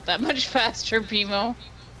really not that much faster, BMO.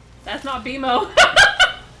 That's not BMO.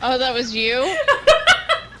 Oh, that was you?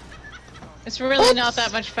 It's really not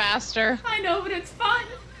that much faster. I know, but it's fun.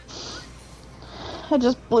 I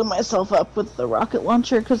just blew myself up with the rocket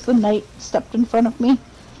launcher because the knight stepped in front of me.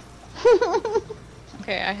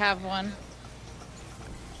 Okay, I have one.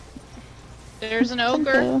 There's an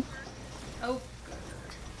ogre. Oh.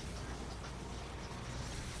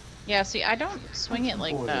 Yeah, see, I don't swing it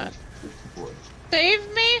like 64 that. 64.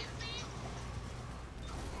 Save me?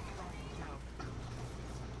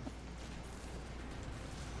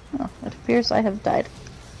 Oh, it appears I have died.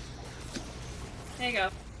 There you go.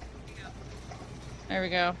 There we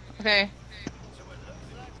go. Okay. So it looks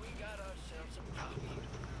like we got ourselves a problem.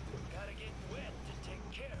 Gotta get wet to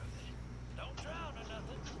take care of it. Don't drown or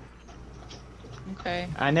nothing. Okay.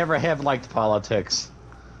 I never have liked politics.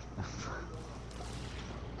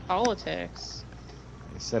 Politics.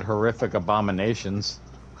 They said horrific abominations.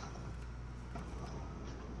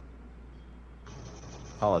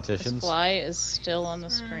 This Politicians. fly is still on the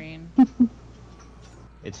screen.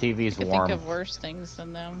 Its TV's I could warm. think of worse things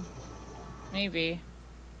than them. Maybe.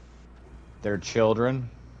 They're children.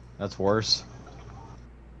 That's worse.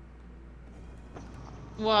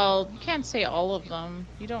 Well, you can't say all of them.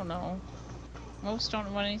 You don't know. Most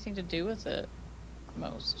don't want anything to do with it.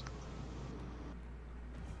 Most.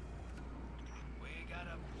 We got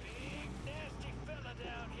a big, nasty fella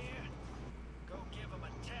down here. Go give him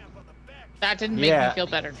a tap on the back. That didn't make me feel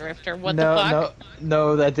better, Drifter. What the No, fuck?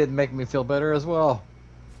 no, that didn't make me feel better as well.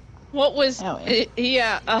 What was... Oh, yeah.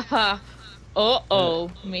 Yeah, uh-huh.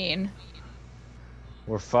 Uh-oh, mean.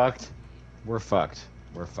 We're fucked. We're fucked.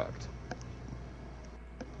 We're fucked.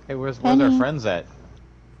 Hey, where's our Penny. friends at?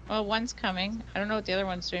 Well, one's coming. I don't know what the other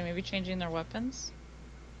one's doing. Maybe changing their weapons?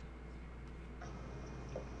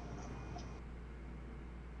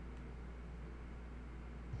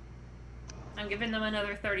 I'm giving them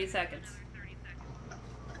another 30 seconds.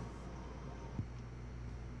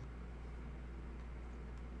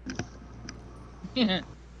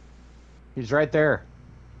 He's right there.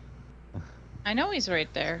 I know he's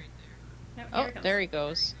right there. Yep, Oh, here it comes. there he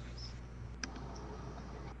goes.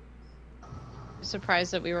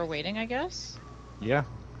 Surprised that we were waiting, I guess? Yeah.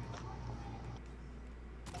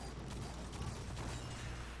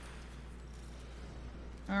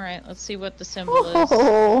 Alright, let's see what the symbol is.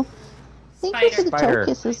 Oh, thank you for the Spider.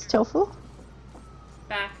 toe kisses, Tofu.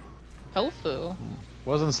 Back. Tofu.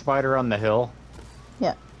 Wasn't Spider on the hill?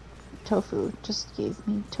 Yeah, Tofu just gave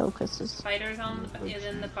me toe kisses. Spiders is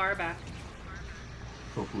in the bar back.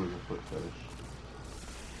 Tofu is a foot fetish.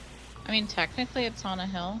 I mean, technically it's on a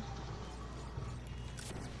hill.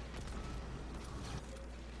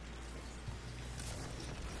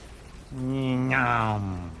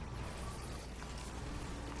 Nom.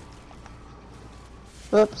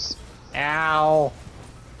 Whoops. Ow.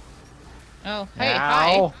 Oh, hey,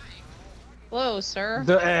 Ow. hi. Hello, sir.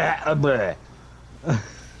 Bleh.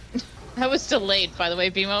 That was delayed, by the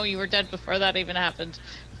way, Bimo. You were dead before that even happened.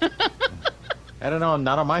 I don't know,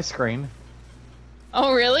 not on my screen.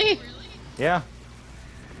 Oh, really? Yeah.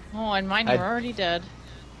 Oh, on mine you were already dead.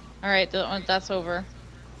 Alright, that's over.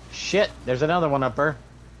 Shit, there's another one up there.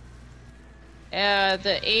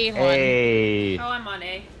 The A one. Hey. Oh, I'm on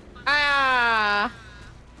A. Ah!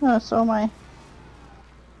 Oh, so am I.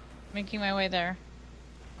 Making my way there.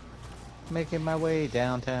 Making my way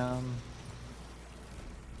downtown.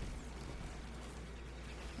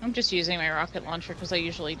 I'm just using my rocket launcher because I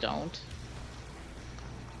usually don't.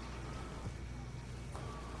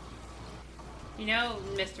 You know,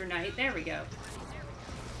 Mr. Knight. There we go.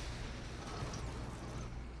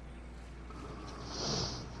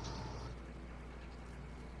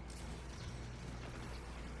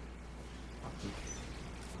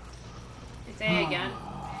 It's A again.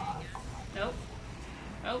 Nope.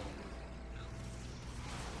 Nope.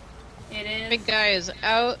 It is. Big guy is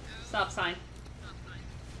out. Stop sign.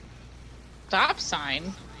 Stop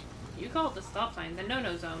sign. You call it the stop sign, the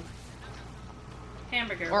no-no zone.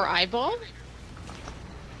 Hamburger. Or eyeball?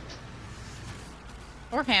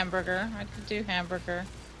 Or hamburger. I could do hamburger.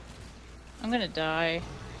 I'm gonna die.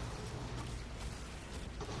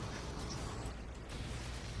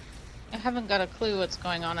 I haven't got a clue what's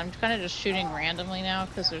going on. I'm kind of just shooting randomly now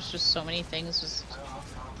because there's just so many things just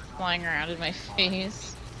flying around in my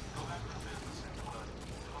face.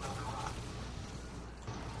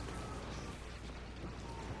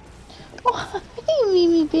 Oh, hey,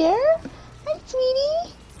 Mimi Bear. Hi,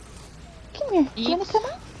 sweetie. Come here. Do you want to come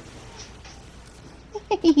up?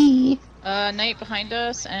 Hey. Knight behind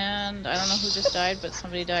us, and I don't know who just died, but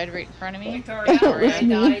somebody died right in front of me. Victoria, It was I me.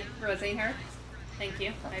 died rosing her. Thank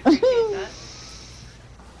you. I appreciate that.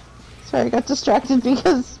 Sorry, I got distracted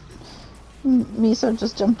because Miso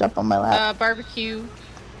just jumped up on my lap. Barbecue.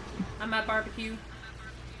 I'm at barbecue.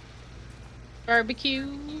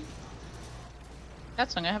 Barbecue.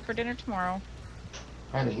 That's what I'm gonna have for dinner tomorrow.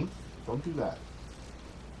 Penny, don't do that.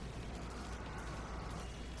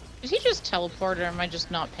 Did he just teleport, or am I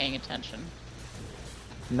just not paying attention?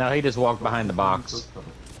 No, he just walked behind the box.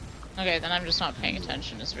 Okay, then I'm just not paying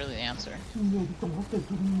attention is really the answer. Are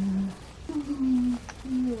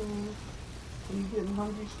you getting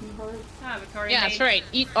hungry, sweetheart? Ah, Victoria. Yeah, made- that's right.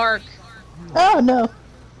 Eat Arc. Oh no.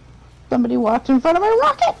 Somebody walked in front of my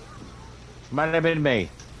rocket. Might have been me.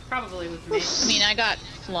 Probably was me. I mean, I got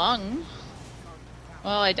flung.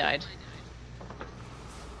 Well, I died.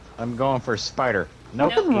 I'm going for Spider.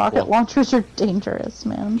 Nope. Nope. Rocket Equal. launchers are dangerous,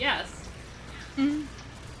 man. Yes. Hmm.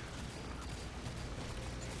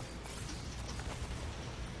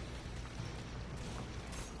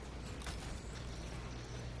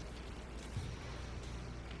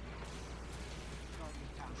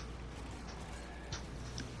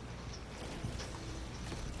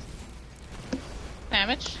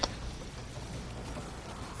 Damage.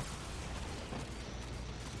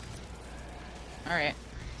 Alright.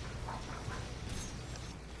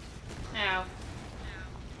 Ow.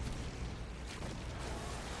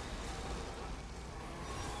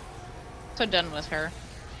 also done with her.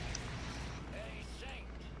 Hey, Saint.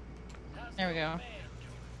 How's There we the go. old man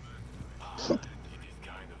doing? It is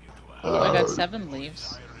kind of you to ask. Oh, I got 7 leaves.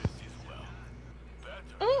 Cyrus is well. Better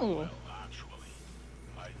Ooh. well, actually.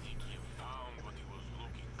 I think he found what he was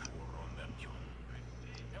looking for on Neptune.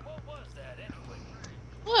 And what was that anyway?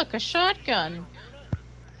 Look, a shotgun. No,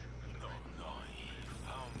 he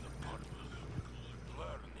found the purpose.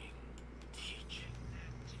 Learning, teaching,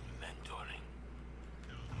 mentoring.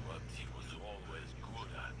 What he was always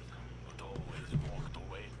good at, but always walked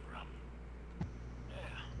away from.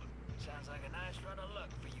 Yeah, sounds like a nice run of luck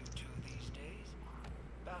for you two these days.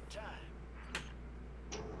 About time.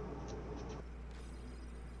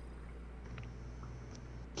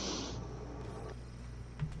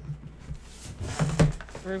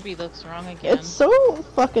 Ruby looks wrong again. It's so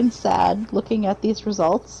fucking sad looking at these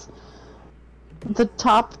results. The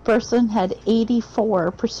top person had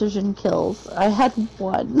 84 precision kills. I had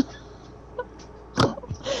 1.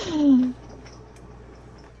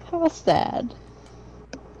 How sad.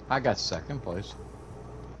 I got second place.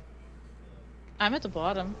 I'm at the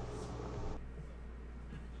bottom.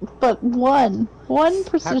 But 1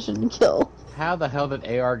 precision kill. How the hell did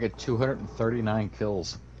AR get 239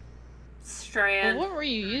 kills? Strand. Well, what were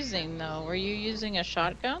you using though? Were you using a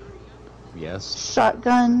shotgun? Yes.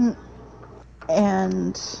 Shotgun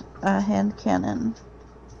and a hand cannon.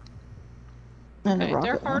 And a Okay, rocket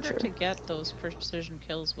they're harder launcher. to get those precision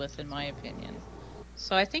kills with, in my opinion.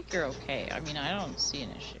 So I think you're okay. I mean, I don't see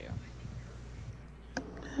an issue.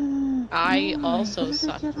 I also What did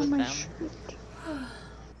suck get on with my them. shirt?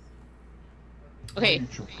 Okay,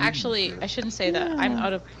 actually, I shouldn't say that. I'm Yeah.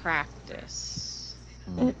 out of practice.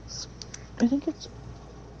 I think it's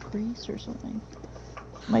grease or something.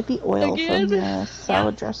 Might be oil Again? from the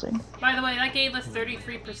salad dressing. By the way, that gave us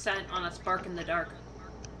 33% on a spark in the dark.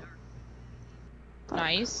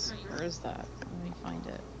 Nice. Where is that? Let me find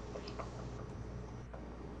it.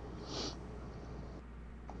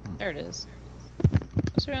 There it is.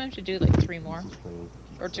 So we have to do like 3 more.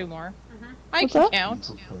 Or 2 more. Mhm. I What's can that?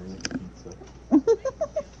 count.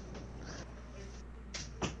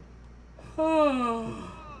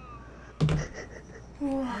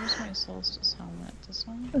 Where's my solstice helmet? This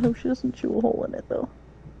one? I hope she doesn't chew a hole in it though.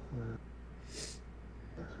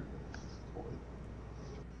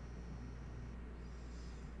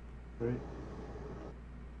 Right?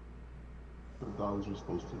 The dogs are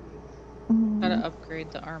supposed to be. Gotta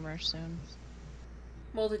upgrade the armor soon.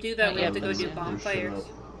 Well, to do that, we Yeah, have to go but do yeah. bonfires.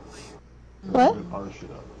 What? Our shit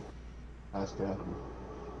up. Ask Adam.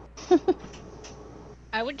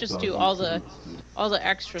 I would just Dogs do are all pretty the cute.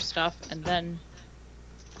 extra stuff and then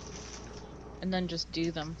just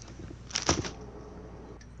do them.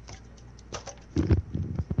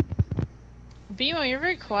 Bimo, you're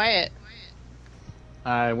very quiet.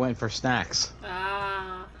 I went for snacks.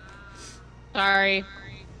 Ah. Sorry.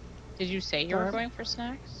 Did you say you were Sorry. going for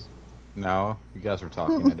snacks? No, you guys were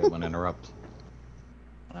talking. I didn't want to interrupt.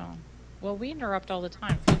 Oh. Well, we interrupt all the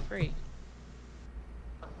time. Feel free.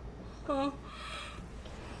 Oh.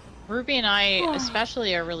 Ruby and I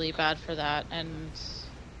especially are really bad for that, and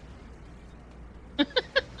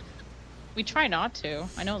we try not to.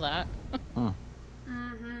 I know that. Mm-hmm.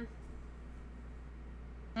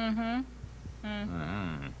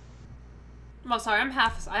 Mm-hmm. Well, sorry, I'm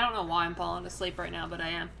half. I don't know why I'm falling asleep right now, but I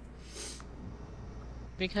am.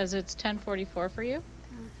 Because it's 10:44 for you?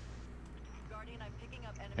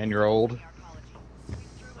 And you're old?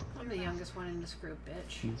 I'm the youngest one in this group, bitch.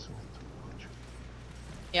 She's old to watch.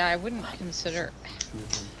 Yeah, I wouldn't consider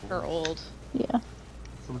her old. Yeah.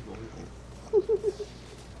 So old.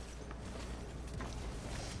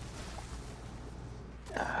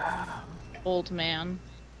 Old man.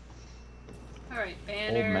 Alright,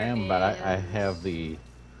 banner. Old man, but I have the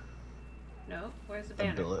No, where's the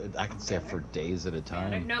banner? ability. I can stay up for days at a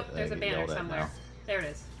Banner? time. Nope, I there's a get banner yelled at somewhere. now. There it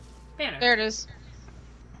is. Banner. There it is.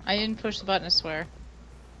 I didn't push the button, I swear.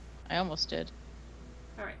 I almost did.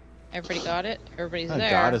 Alright. Everybody got it? Everybody's Oh, there.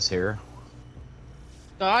 God is here.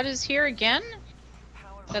 God is here again?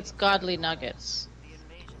 That's godly nuggets. The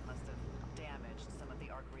invasion must have damaged some of the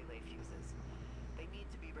arc relay fuses. They need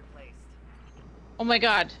to be replaced. Oh my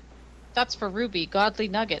god. That's for Ruby. Godly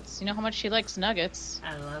nuggets. You know how much she likes nuggets.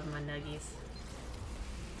 I love my nuggies.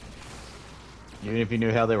 Even if you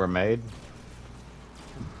knew how they were made.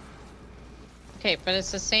 Okay, but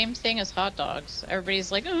it's the same thing as hot dogs.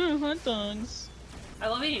 Everybody's like, oh, hot dogs. I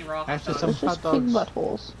love eating raw hot Actually, dogs. some It's just hot pig dogs.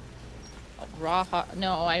 buttholes. Raw hot.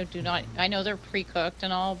 No, I do not. I know they're pre-cooked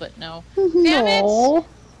and all, but no. Damn it! No.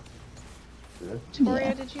 Toria,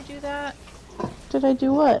 Yeah. did you do that? Did I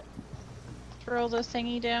do what? Throw the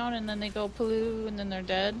thingy down and then they go poo and then they're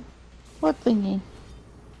dead? What thingy?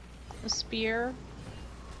 The spear?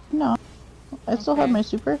 No. I still have Okay. my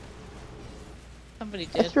super. Somebody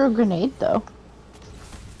I did. threw a grenade though.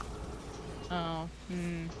 Oh,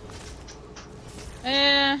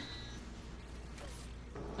 I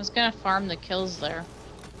was gonna farm the kills there.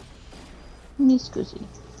 Me scoozy.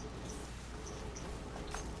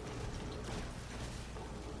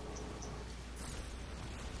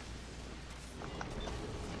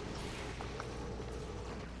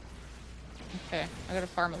 Okay, I gotta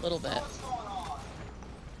farm a little bit.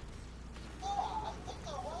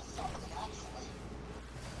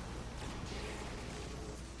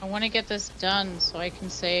 I want to get this done so I can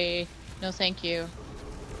say no thank you.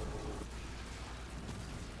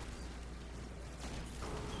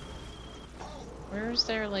 Where is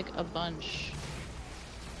there like a bunch?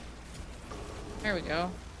 There we go.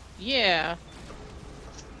 Yeah.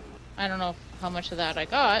 I don't know how much of that I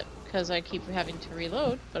got because I keep having to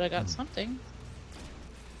reload, but I got something.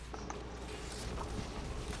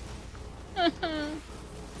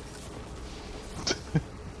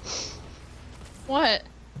 What?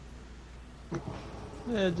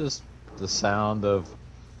 Just the sound of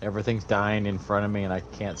everything's dying in front of me and I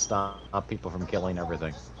can't stop people from killing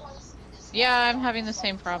everything. Yeah, I'm having the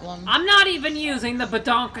same problem. I'm not even using the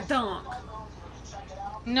badonkadonk.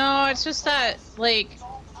 No, it's just that, like,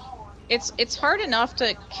 it's hard enough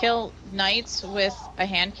to kill knights with a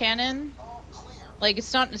hand cannon. Like,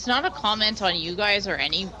 it's not a comment on you guys or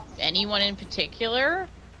anyone in particular.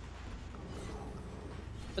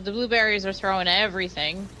 But the blueberries are throwing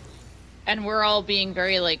everything. And we're all being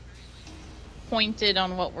very, like, pointed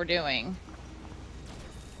on what we're doing.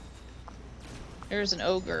 There's an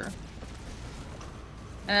ogre.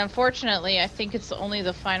 And unfortunately, I think it's only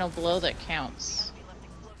the final blow that counts.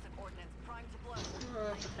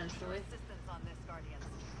 Potentially.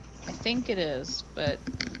 I think it is, but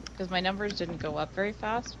because my numbers didn't go up very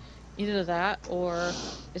fast. Either that or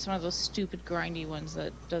it's one of those stupid grindy ones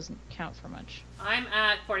that doesn't count for much. I'm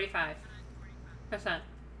at 45%.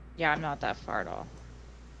 Yeah, I'm not that far at all.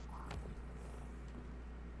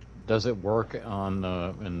 Does it work on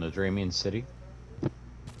in the Dreaming City?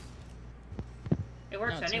 It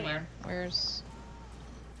works No, it's anywhere. me. Where's...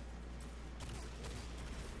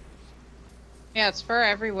 Yeah, it's for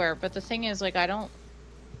everywhere, but the thing is, like, I don't...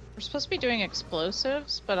 We're supposed to be doing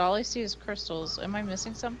explosives, but all I see is crystals. Am I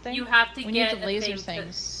missing something? You have to we get need the laser thing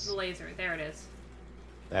things. The laser, there it is.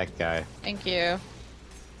 That guy. Thank you.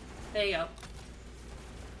 There you go.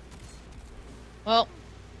 Well...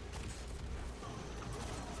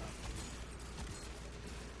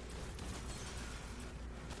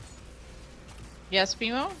 Yes,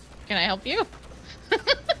 Bimo? Can I help you?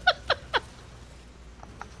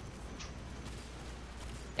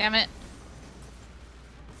 Damn it.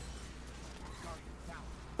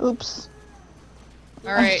 Oops.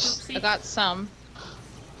 Alright, I got some.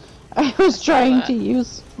 I was trying to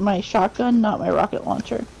use my shotgun, not my rocket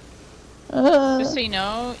launcher. Just so you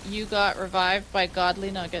know, you got revived by godly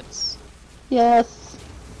nuggets. Yes.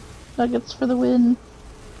 Nuggets for the win.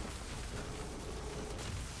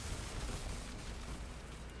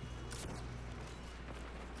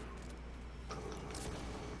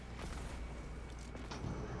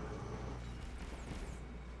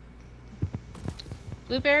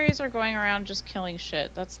 Blueberries are going around just killing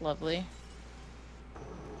shit. That's lovely.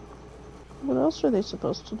 What else are they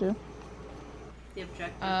supposed to do? The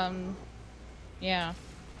objective. Yeah.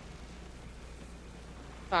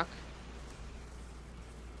 Fuck.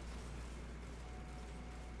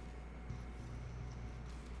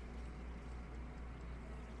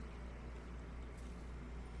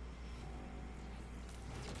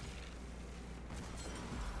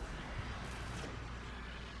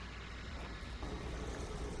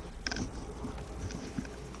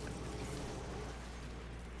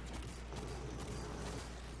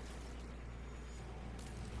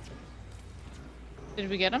 Did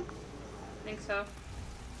we get him? I think so.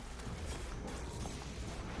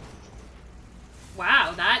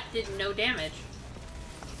 Wow, that did no damage.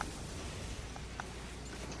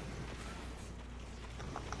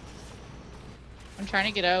 I'm trying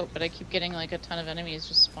to get out, but I keep getting like a ton of enemies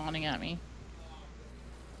just spawning at me.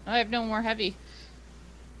 I have no more heavy.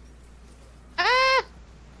 Ah!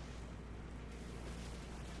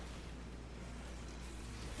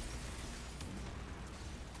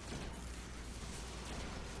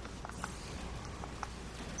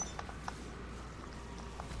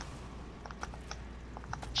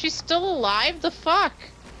 She's still alive? The fuck?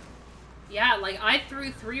 Yeah, like, I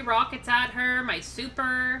threw 3 rockets at her, my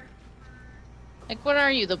super... Like, what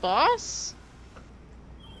are you, the boss?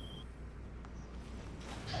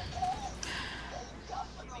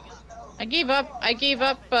 I gave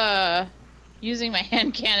up using my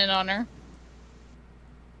hand cannon on her.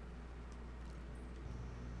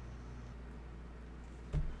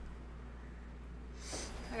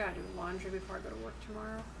 I gotta do laundry before I go to work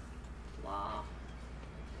tomorrow. Blah.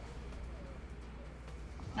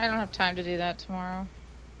 I don't have time to do that tomorrow.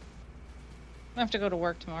 I have to go to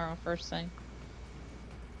work tomorrow first thing.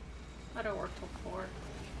 I don't work till 4.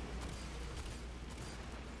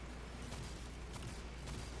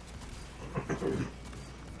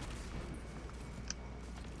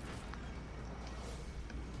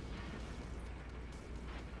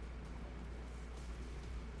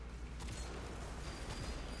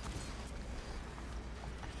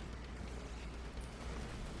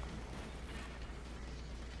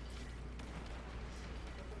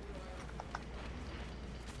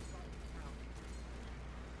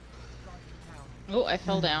 Oh, I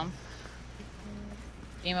fell down.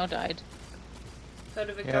 Emo died. So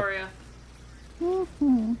did Victoria.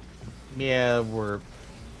 Mm-hmm. Yeah, we're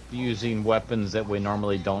using weapons that we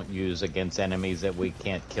normally don't use against enemies that we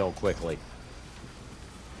can't kill quickly.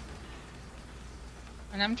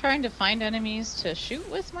 And I'm trying to find enemies to shoot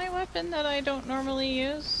with my weapon that I don't normally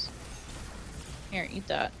use. Here, eat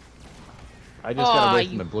that. I just got away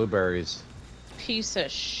from you the blueberries. piece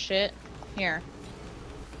of shit. Here.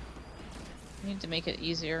 I need to make it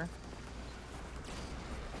easier.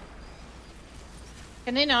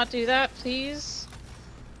 Can they not do that, please?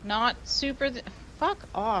 Not super... Fuck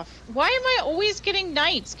off. Why am I always getting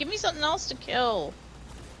knights? Give me something else to kill.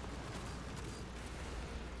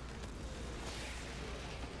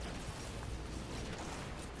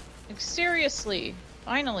 Like, seriously.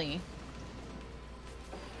 Finally.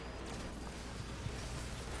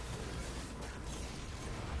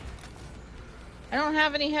 I don't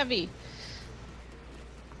have any heavy.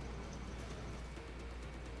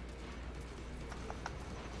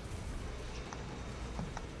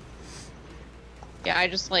 Yeah, I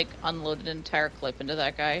just like unloaded an entire clip into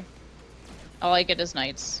that guy. All I get is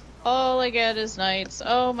knights. All I get is knights.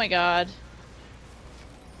 Oh my god.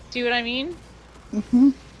 See what I mean? Mm-hmm.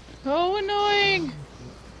 Oh, annoying!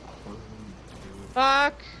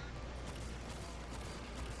 Fuck.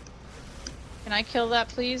 Can I kill that,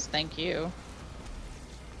 please? Thank you.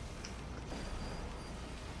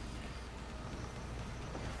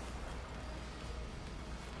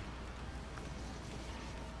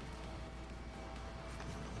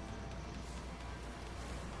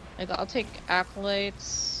 Like, I'll take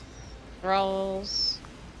acolytes, thralls.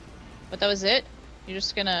 But that was it? You're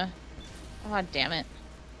just gonna... Oh, damn it.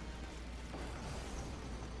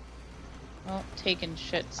 Well, taking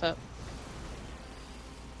shits up.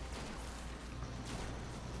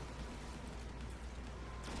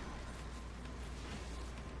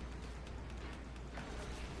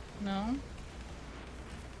 No?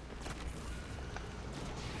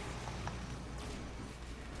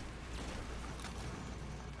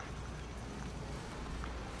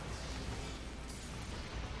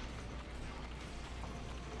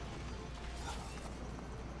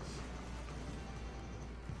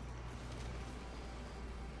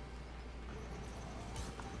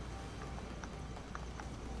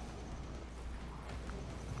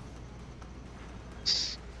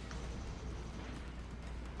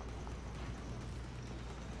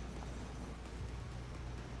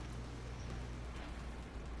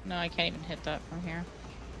 No, I can't even hit that from here.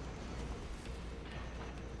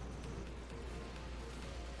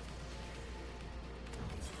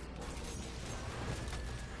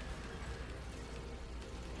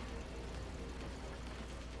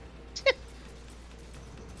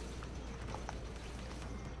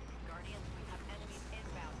 Guardians, we have enemies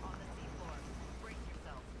inbound on the seafloor. Brace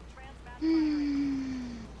yourselves. Transmat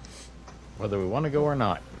firing. Whether we want to go or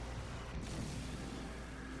not.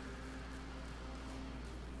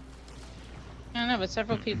 I don't know, but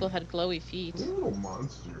several people had glowy feet. You're a little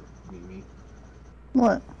monster, Mimi.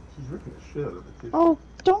 What? She's ripping the shit out of the tissue. Oh,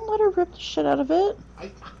 don't let her rip the shit out of it.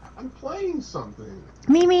 I'm playing something.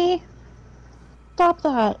 Mimi! Stop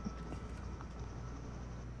that.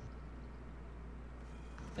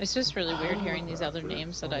 It's just really weird hearing these other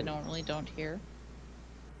names that I don't hear.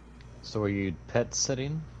 So are you pet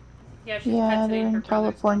sitting? Yeah, she's Yeah, pet they're sitting her in brothers.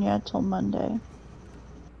 California till Monday.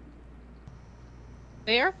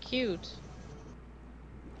 They are cute.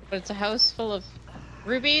 But it's a house full of...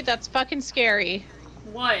 Ruby, that's fucking scary.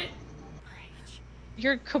 What?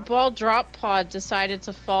 Your Cabal drop pod decided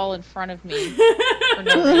to fall in front of me for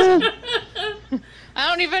no reason. I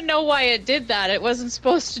don't even know why it did that. It wasn't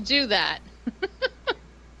supposed to do that.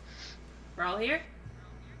 We're all here?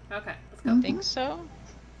 Okay, let's go. I think so.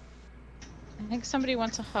 I think somebody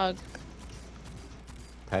wants a hug.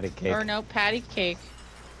 Patty cake. Or no, patty cake.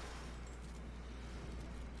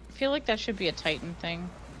 I feel like that should be a Titan thing.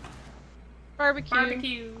 Barbecue.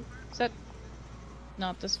 Barbecue. Is that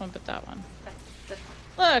not this one, but that one? That's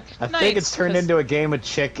Look, I nice, think it's turned 'cause- into a game of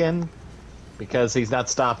chicken because he's not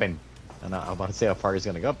stopping. And I want to see how far he's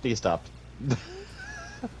going to go. He stopped.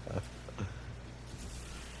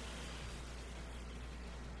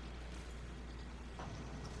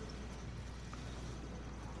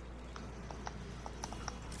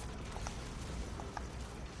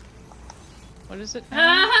 What is it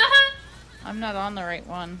now? I'm not on the right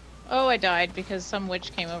one. Oh, I died because some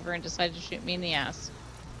witch came over and decided to shoot me in the ass.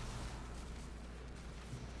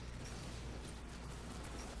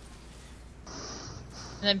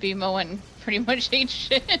 And then BMO and pretty much ate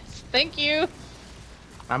shit. Thank you.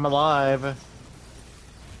 I'm alive.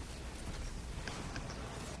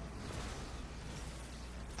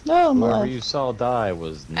 No, I'm Whoever alive. you saw die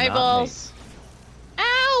was not Eyeballs.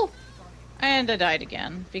 Ow! And I died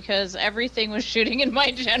again because everything was shooting in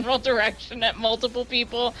my general direction at multiple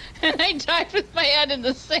people, and I died with my head in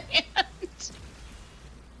the sand.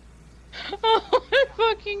 Oh my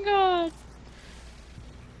fucking god.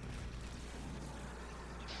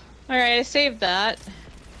 Alright, I saved that.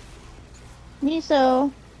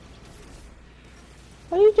 Miso.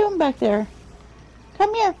 What are you doing back there?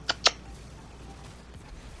 Come here.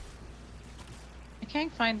 I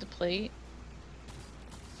can't find the plate.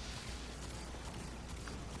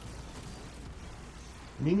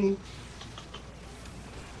 Mimi.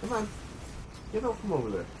 Come on. Get up from over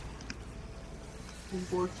there. You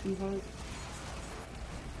bored, sweetheart?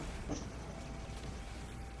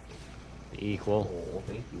 Equal. Oh,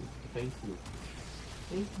 thank you. Thank you.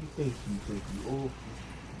 Thank you, thank you, thank you. Oh,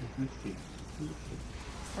 good shit. Good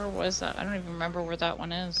shit. Where was that? I don't even remember where that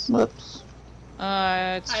one is. Whoops. It's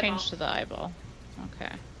Eyeball. changed to the eyeball.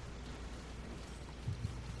 Okay.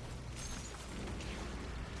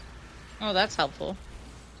 Oh, that's helpful.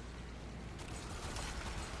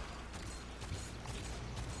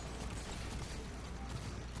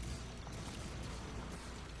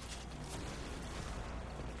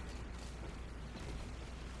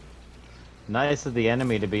 Nice of the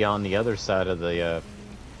enemy to be on the other side of the,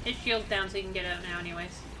 His shield's down so you can get out now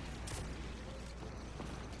anyways.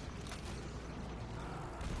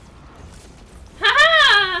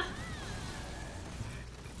 Ha!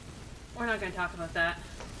 We're not gonna talk about that.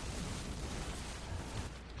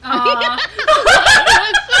 Aww.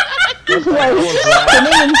 Why are you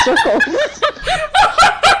spinning in circles?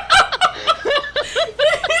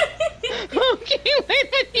 Okay,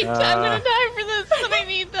 wait, I'm gonna die for this, but I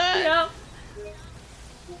need that. Yep.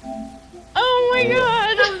 Oh my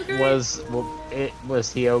god. That was great.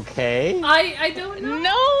 was he okay? I don't know.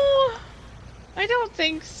 No! I don't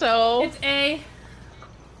think so. It's A.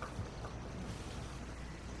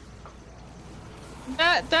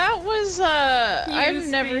 That was, I've You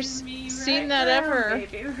never spin me seen right that round, ever.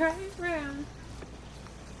 baby, right round.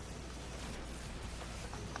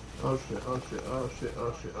 Oh shit, oh shit, oh shit,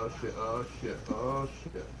 oh shit, oh shit, oh shit, oh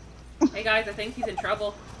shit. Hey guys, I think he's in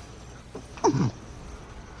trouble. Can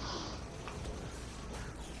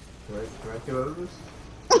I get out of this?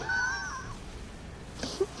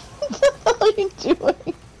 What are you doing?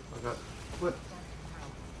 I got flipped.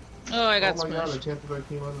 Oh, I got oh my god, I smushed. can't believe I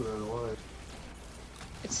came out of there alive.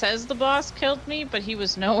 It says the boss killed me, but he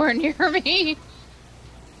was nowhere near me.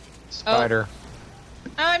 Spider.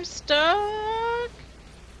 I'm stuck.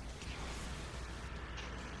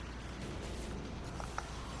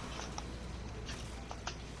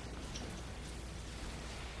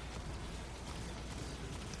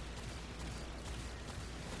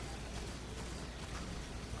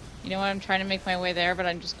 You know what? I'm trying to make my way there, but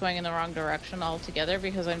I'm just going in the wrong direction altogether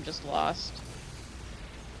because I'm just lost.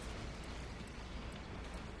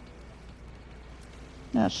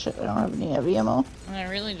 Oh shit, I don't have any heavy ammo. And I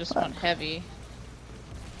really just want heavy.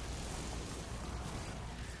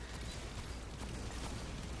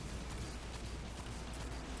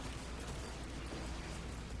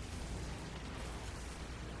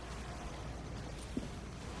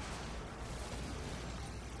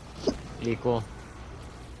 Equal.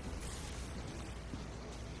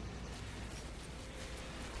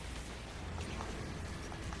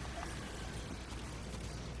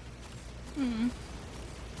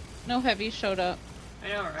 No heavy showed up. I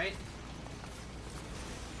know, right?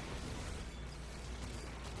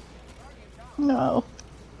 No.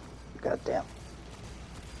 Goddamn.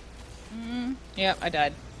 Yep, I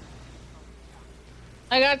died.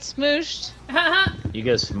 I got smooshed. You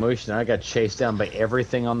get smooshed and I got chased down by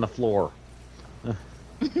everything on the floor.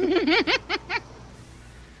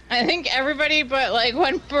 I think everybody but like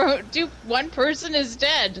one person is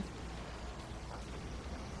dead.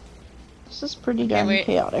 This is pretty darn wait.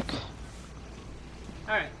 chaotic.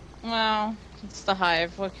 Alright. Well, it's the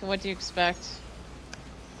hive. What do you expect?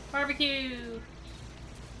 Barbecue!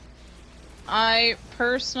 I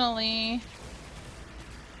personally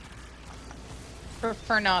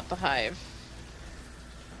prefer not the hive.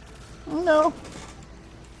 No.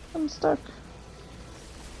 I'm stuck.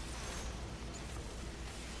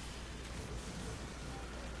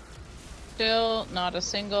 Still not a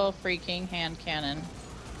single freaking hand cannon.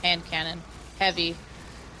 Hand cannon. Heavy.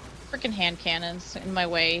 Freaking hand cannons in my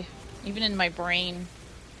way. Even in my brain.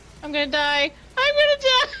 I'm gonna die! I'm gonna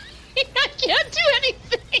die! I can't do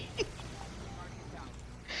anything!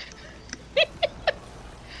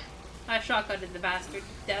 I shotgunned the bastard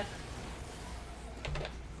to death.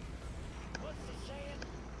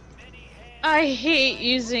 I hate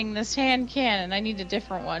using this hand cannon. I need a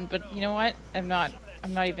different one, but you know what? I'm not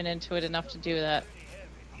even into it enough to do that.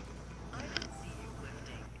 I don't see you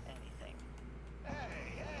lifting anything.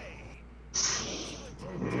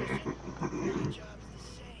 My job's the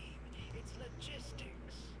same. It's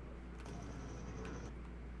logistics.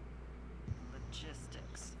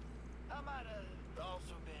 Logistics. I might have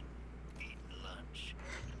also been eating lunch.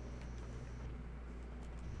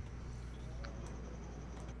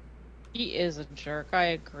 He is a jerk, I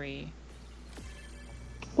agree.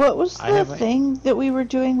 What was I the haven't- thing that we were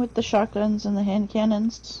doing with the shotguns and the hand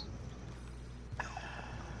cannons?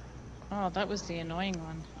 Oh, that was the annoying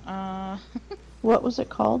one. What was it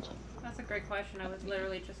called? That's a great question. I was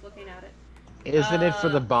literally just looking at it. Isn't it for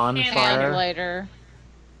the Hand bonfire? Hand lighter.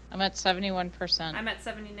 I'm at 71%. I'm at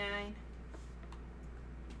 79.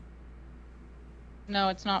 No,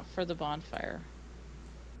 it's not for the bonfire.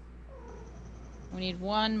 We need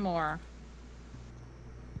one more.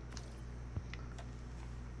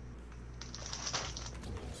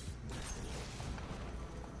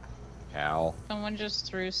 Ow. Someone just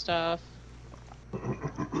threw stuff.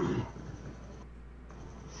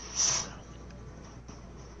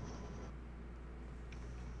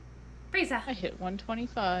 Frieza! I hit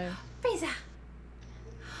 125. Frieza!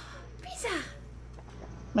 Frieza!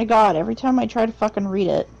 My god, every time I try to fucking read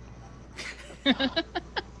it.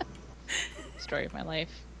 Story of my life.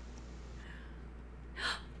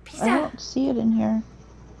 I Frieza! don't see it in here.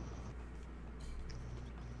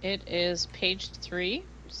 It is page 3,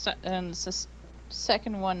 and it's the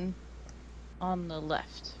second one on the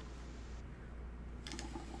left.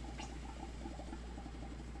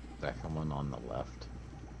 Second one on the left.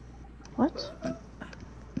 What?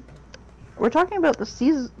 We're talking about the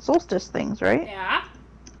solstice things, right? Yeah.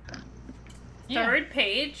 Yeah. Third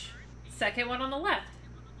page. Second one on the left.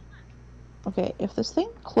 Okay, if this thing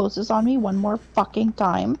closes on me one more fucking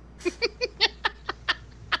time.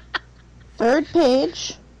 Third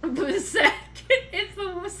page. The second. It's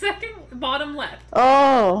the second bottom left.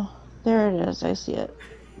 Oh, there it is. I see it.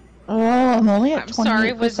 Oh, I'm only at 28%. I'm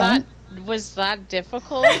sorry, was that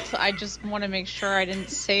difficult? I just want to make sure I didn't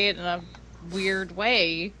say it in a weird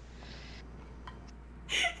way.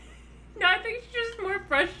 No, I think she's just more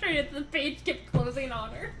frustrated that the page kept closing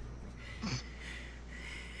on her.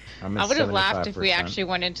 I'm at I would have laughed if we 75%. actually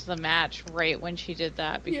went into the match right when she did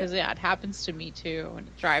that, because yeah, it happens to me too, and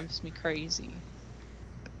it drives me crazy.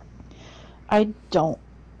 I don't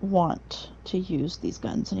want to use these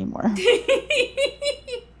guns anymore.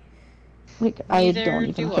 Like, I Neither don't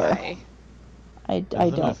even do care. I Isn't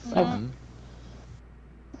it don't. fun?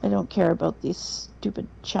 I don't care about these stupid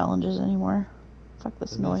challenges anymore. Fuck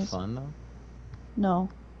this Isn't it noise. fun though? No.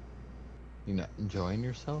 You're not enjoying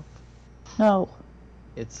yourself? No.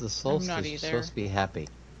 It's the solstice. not You're either. supposed to be happy.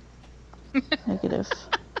 Negative.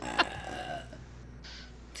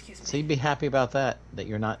 Excuse me. So you'd be happy about that. That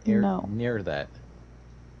you're not No. near that.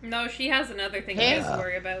 No, she has another thing she Yeah. has to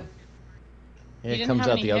worry about. You It didn't comes have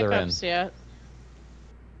out any the other end. hiccups yet.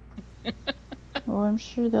 Well, I'm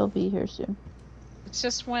sure they'll be here soon. It's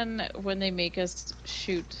just when they make us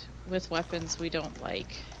shoot with weapons we don't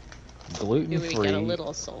like, Gluten do we free get a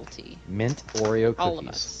little salty. mint Oreo cookies. All of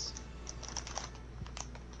us.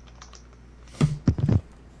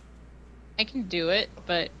 I can do it,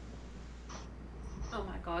 but Oh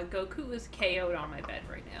my god, Goku is KO'd on my bed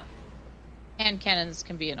right now. hand cannons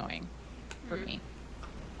can be annoying for me.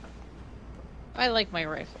 I like my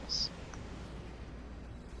rifles.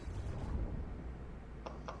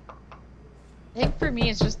 I think for me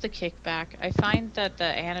it's just the kickback. I find that the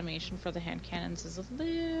animation for the hand cannons is a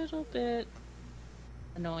little bit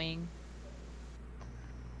annoying.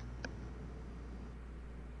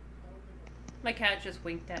 My cat just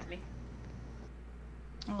winked at me.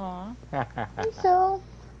 Aww. So,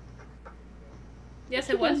 Yes,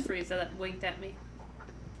 it was Frieza that winked at me.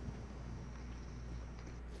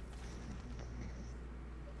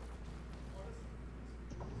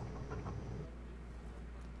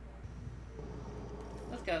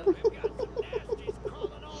 Let's go.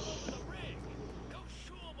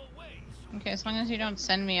 Okay, as long as you don't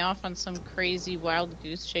send me off on some crazy wild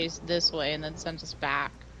goose chase this way and then send us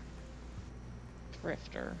back.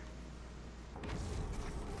 Drifter.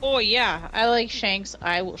 Oh yeah, I like Shanks.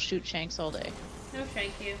 I will shoot Shanks all day. No,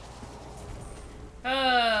 thank you.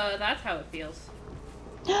 That's how it feels.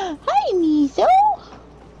 Hi, Miso.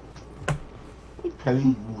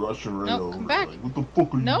 Penny rush around. No, come back. Like, what the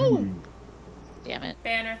fuck are you doing? Damn it.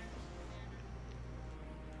 Banner.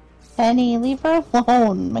 Penny, leave her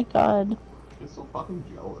alone. My God, She's so fucking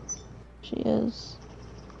jealous. she is.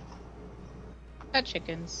 Pet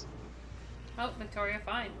chickens. Oh, Victoria,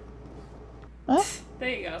 fine. Huh? There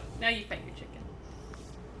you go. Now you pet your chicken.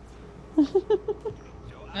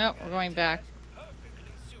 Nope, we're going back.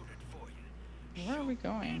 Where are we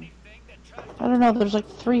going? I don't know. There's like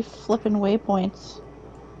 3 flippin' waypoints.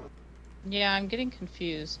 Yeah, I'm getting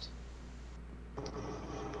confused.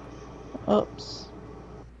 Oops.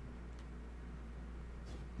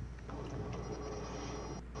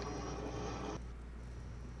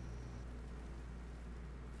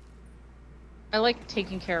 I like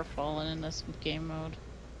taking care of Fallen in this game mode.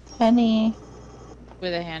 Penny.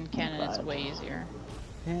 With a hand cannon, it's God. way easier.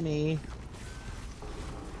 Penny.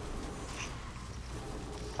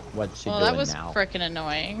 What's she Well, doing that was now? frickin'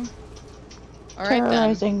 annoying. Alright then.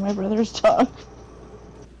 Terrorizing my brother's dog.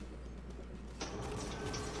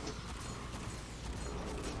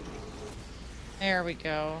 There we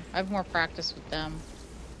go. I have more practice with them.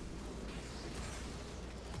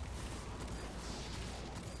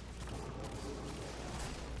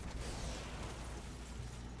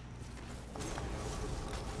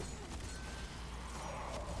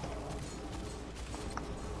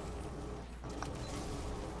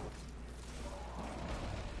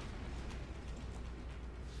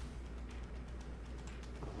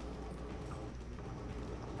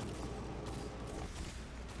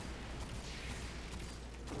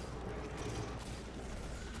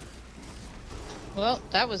 Well,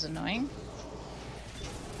 that was annoying.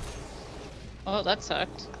 Oh, that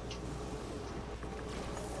sucked.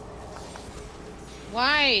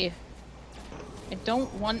 Why? I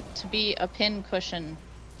don't want to be a pin cushion.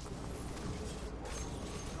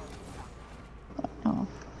 Oh.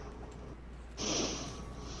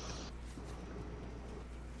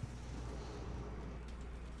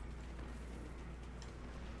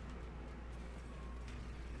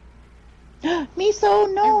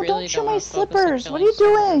 Miso, no, I really don't chew my wanna focus on slippers. What are you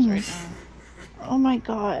killing doing? servers right now. Oh my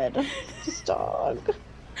God. This dog.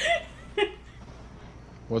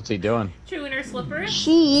 What's he doing? Chewing her slippers.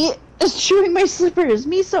 She is chewing my slippers.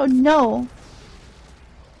 Miso, no.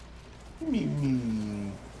 Me,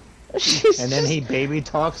 me. She's And then just... he baby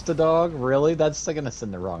talks the dog? Really? That's gonna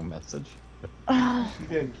send the wrong message. She's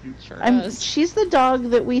getting cute. Sure does. She's the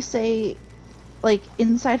dog that we say, like,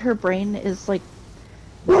 inside her brain is like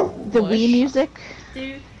the Wii music,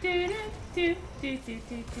 Do, do, do, do, do, do,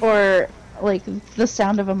 do. or like the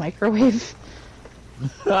sound of a microwave.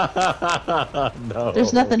 No.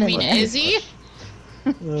 There's nothing You in mean there. Izzy?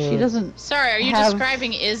 She doesn't. Sorry, are you have-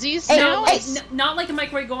 describing Izzy's Hey, No, sounds? like, not like a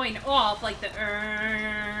microwave going off, like the.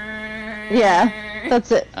 Yeah,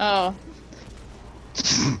 that's it. Oh,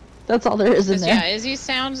 That's all there is in 'cause there. yeah, Izzy's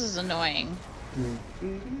sounds is annoying.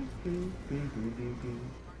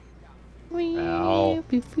 Ow.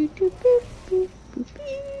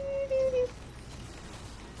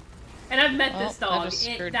 And I've met Well, this that dog. just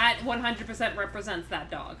screwed- That 100% represents that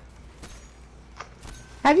dog.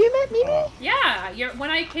 Have you met Mimi? Yeah,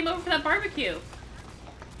 when I came over for that barbecue.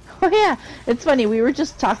 Oh yeah, it's funny. We were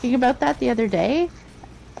just talking about that the other day,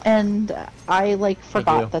 and I like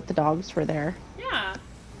forgot that the dogs were there. Yeah.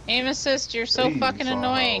 Aim assist, you're so Hey, you fucking saw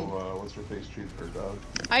annoying. How, what's her face treated her dog?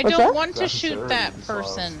 I What's don't that? want to That's shoot her, that you saw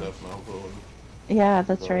person. Steph Malvo and- Yeah,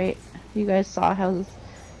 that's right. You guys saw how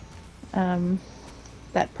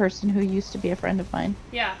that person who used to be a friend of mine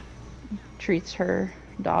Yeah. treats her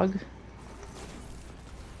dog.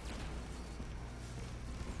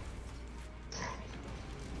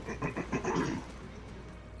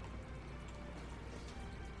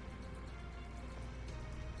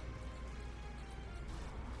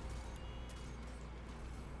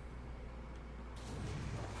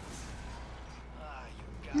 Ah,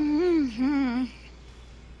 you got Mm-hmm.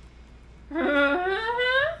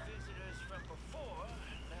 visitors from before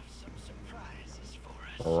left some surprises for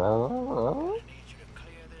us. I need you to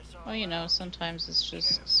clear this all Well, you know, sometimes it's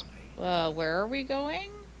just, where are we going?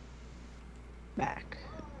 back.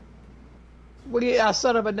 What do you? Ah,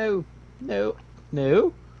 son of a no, no,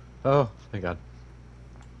 no. Oh, thank God.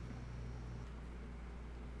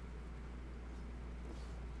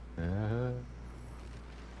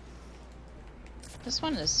 This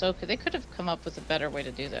one is so good. They could have come up with a better way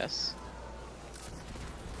to do this.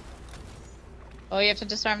 Oh, you have to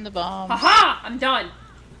disarm the bomb. Haha! I'm done.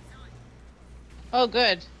 Oh,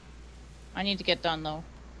 good. I need to get done, though.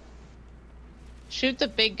 Shoot the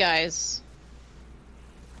big guys.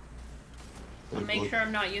 I'll make sure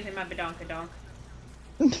I'm not using my badonkadonk.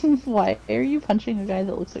 Why are you punching a guy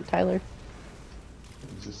that looks like Tyler?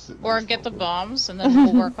 Just sitting Or there get the smoking. bombs, and then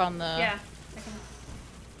we'll work on the... Yeah. I can...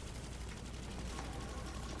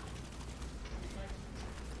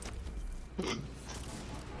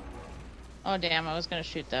 Oh, damn, I was gonna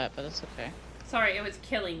shoot that, but it's okay. Sorry, it was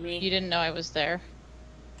killing me. You didn't know I was there.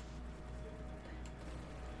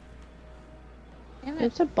 Damn it.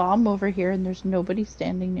 There's a bomb over here and there's nobody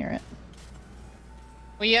standing near it.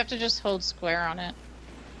 Well, you have to just hold square on it.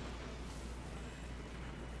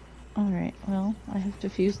 Alright, well, I have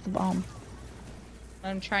defused the bomb.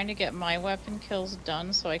 I'm trying to get my weapon kills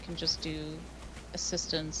done so I can just do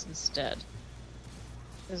assistance instead.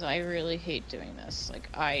 Because I really hate doing this. Like,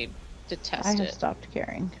 I detest I have it. stopped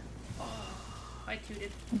caring. I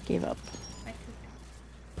tooted. I gave up. I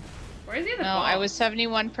tooted. Where's the other No, bomb? I was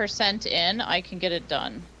 71% in. I can get it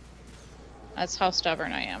done. That's how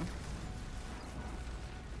stubborn I am.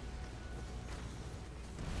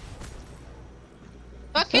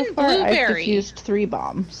 Fucking So far, I've blueberry! defused 3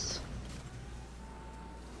 bombs.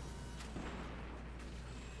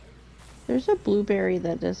 There's a blueberry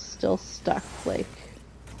that is still stuck, like,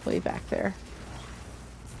 way back there.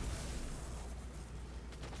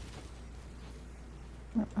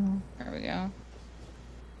 Uh-oh. There we go.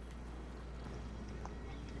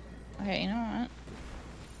 Okay, you know what?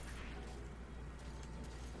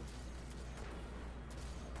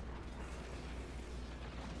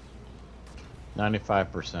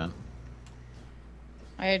 %95%.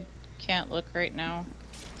 I can't look right now.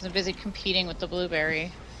 'Cause I'm busy competing with the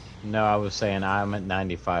blueberry. No, I was saying I'm at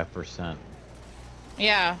 95%.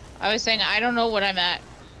 Yeah, I was saying I don't know what I'm at,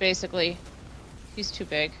 basically. He's too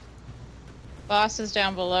big. Boss is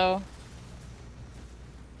down below.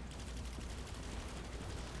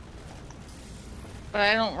 But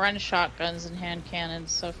I don't run shotguns and hand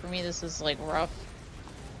cannons, so for me this is like rough.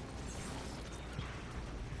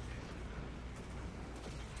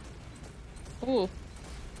 Ooh.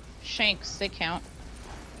 Shanks, they count.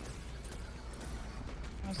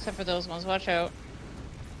 Except for those ones, watch out.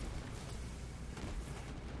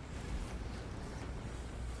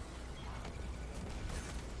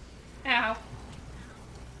 Ow.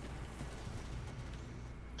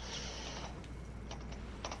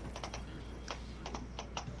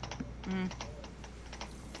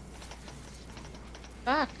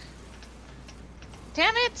 Fuck.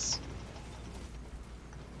 Damn it!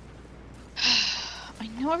 I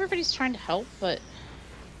know everybody's trying to help, but...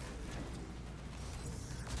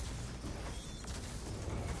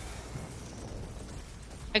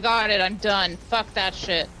 I got it, I'm done. Fuck that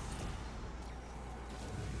shit.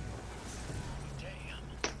 Damn.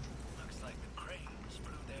 Looks like the cranes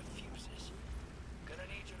blew their fuses. Gonna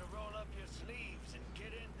need you to roll up your sleeves and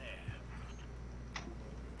get in there.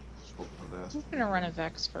 Smoke my last I'm gonna run a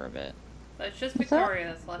Vex for a bit. So it's just What's that? Victoria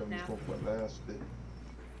that's left now. Smoke my last bit.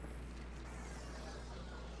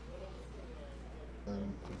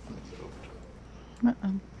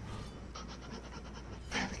 Uh-oh.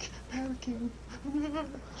 Panicking.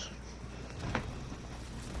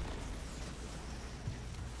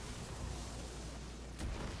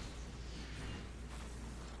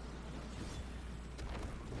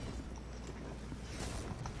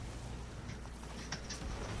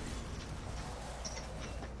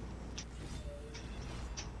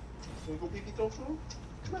 Wanna go pee-pee throw through?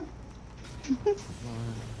 Come on.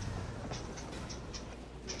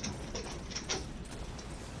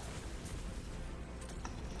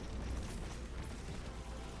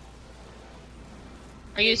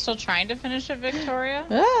 Are you still trying to finish it, Victoria?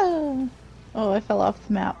 Ah! Oh, I fell off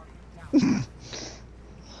the map. Am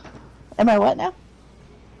I what now?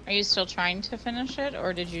 Are you still trying to finish it,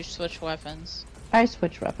 or did you switch weapons? I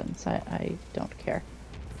switch weapons. I don't care.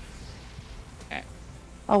 Okay.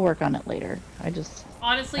 I'll work on it later.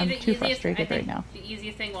 Honestly, I'm the too easiest, I frustrated think right now. the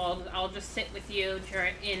easiest thing, I'll just sit with you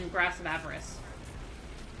in Brass of Avarice.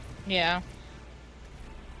 Yeah.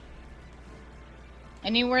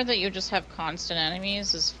 Anywhere that you just have constant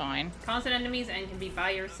enemies is fine. Constant enemies and can be by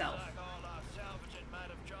yourself. Like all our salvaging might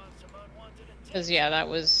have drawn some unwanted attention. Because, yeah, that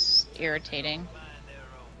was irritating. Mind their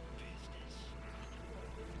own business.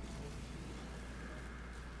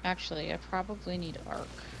 Actually, I probably need arc.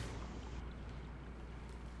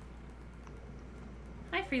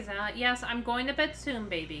 Hi, Frieza. Yes, I'm going to bed soon,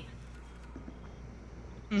 baby.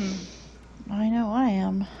 I know I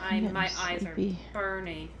am. My getting eyes are sleepy.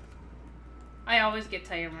 burning. I always get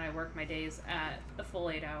tired when I work my days at the full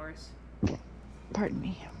 8 hours. Pardon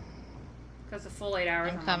me. Because the full 8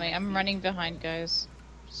 hours I'm on coming. my I'm feet. running behind, guys.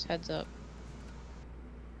 Just heads up.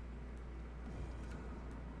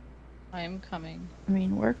 I am coming. I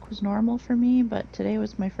mean, work was normal for me, but today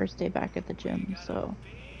was my first day back at the gym, so.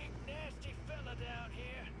 Big nasty fella down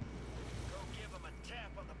here. Go give him a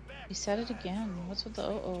tap on the back. He said it again. What's with the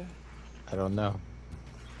oh? I don't know.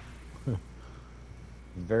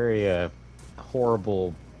 Very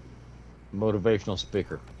horrible motivational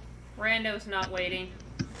speaker. Rando's not waiting.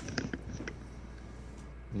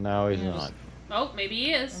 No, he's Yeah, not. Oh, maybe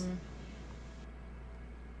he is.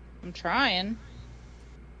 I'm trying.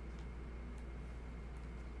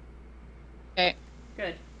 Okay.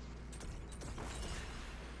 Good.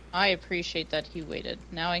 I appreciate that he waited.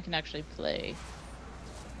 Now I can actually play.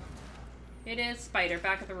 It is Spider,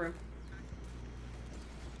 back at the room.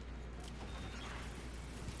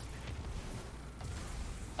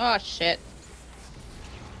 Oh, shit.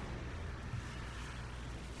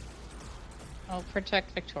 I'll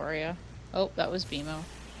protect Victoria. Oh, that was BMO.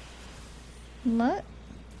 What?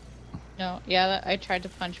 No, yeah, I tried to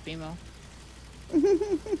punch BMO.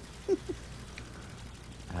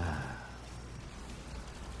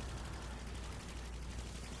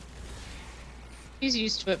 He's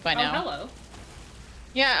used to it by now. Oh, hello.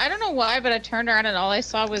 Yeah, I don't know why, but I turned around and all I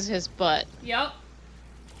saw was his butt. Yup.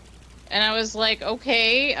 And I was like,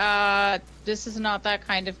 okay, this is not that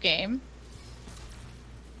kind of game.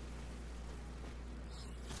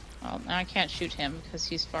 Well, now I can't shoot him because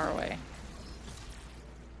he's far away.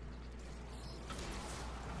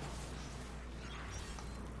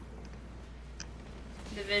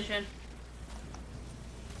 Division.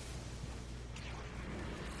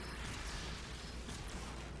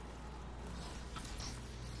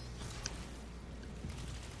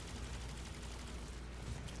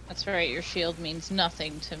 That's right, your shield means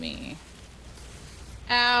nothing to me.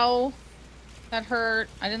 Ow! That hurt.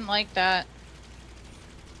 I didn't like that.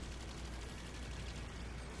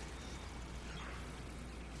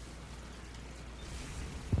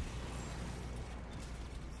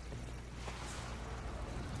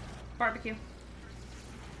 Barbecue.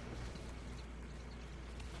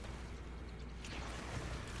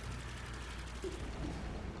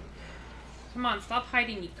 Come on, stop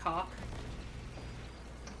hiding, you cock.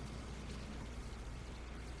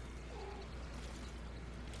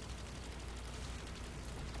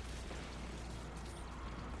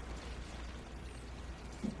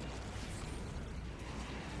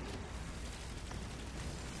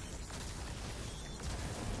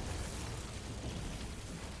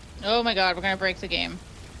 Oh my god, we're gonna break the game.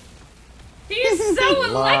 He's so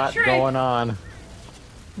A lot electric! going on.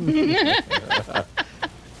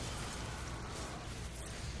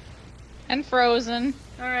 And frozen.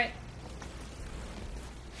 Alright.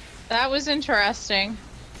 That was interesting.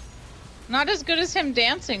 Not as good as him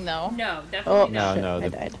dancing, though. No, Oh, definitely No, not. shit, no, I the-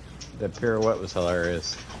 died. The pirouette was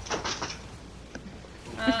hilarious.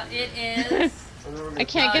 It is... I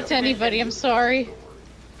can't get to anybody, I'm sorry.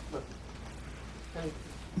 Hey.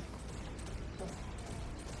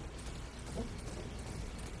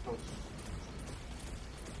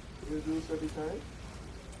 You do this every time?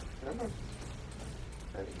 Come on.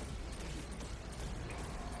 Hey.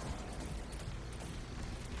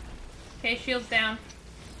 Okay, shields down.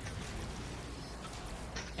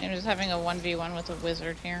 I'm just having a 1v1 with a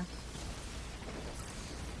wizard here.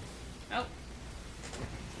 Oh.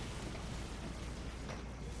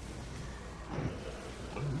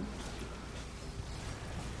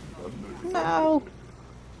 No!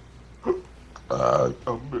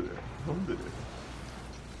 I'm ready.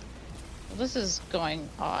 Well, this is going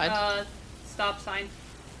odd. Stop sign.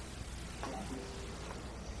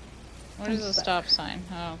 What is the stop sign?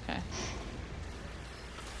 Oh, okay.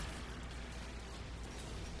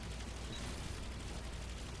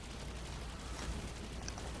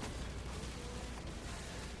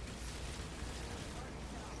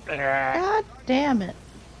 God damn it.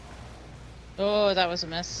 Oh, that was a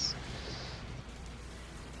miss.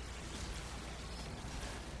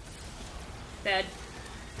 Dead.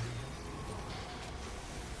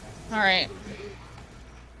 Alright.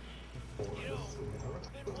 You know,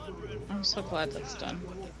 been wondering I'm so glad that's done.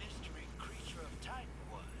 what the mystery creature of Titan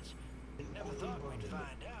was. Never thought we'd find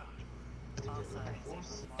out.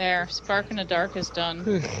 There, Spark in the Dark is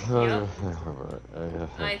done.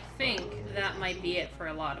 I think that might be it for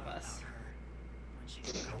a lot of us.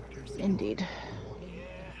 Indeed.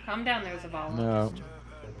 Calm down there, Zavala. No.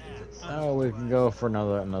 Oh, we can go for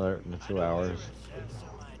another 2 hours.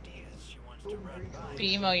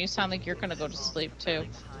 Emo, you sound like you're gonna go to sleep too.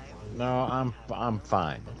 No, I'm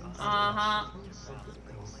fine. Uh-huh.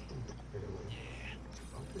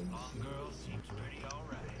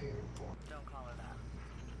 Don't call her that.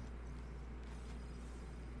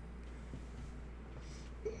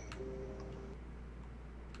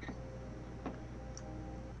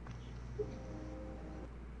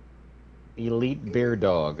 Elite beer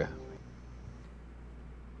dog.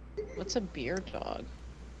 What's a beer dog?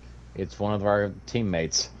 It's one of our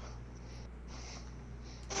teammates.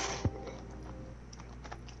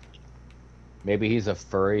 Maybe he's a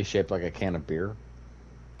furry shaped like a can of beer.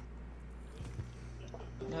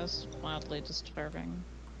 That's mildly disturbing.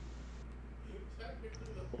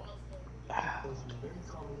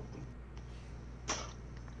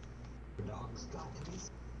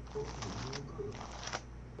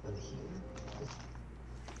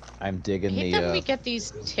 I'm I digging hate the. that we get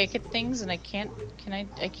these ticket things and I can't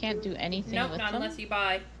do anything Nope, with not them. unless you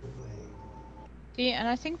buy. See, and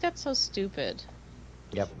I think that's so stupid.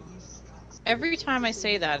 Yep. Every time I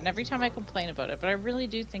say that and every time I complain about it, but I really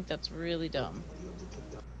do think that's really dumb.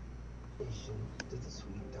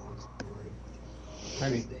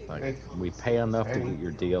 Honey, Like, we pay enough to get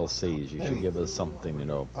your DLCs. You should give us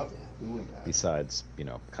something, besides,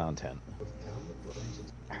 content.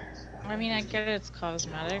 I mean, I get it's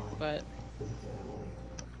cosmetic, but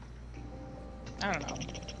I don't know.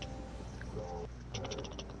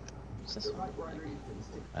 What's this one?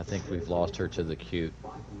 I think we've lost her to the cute.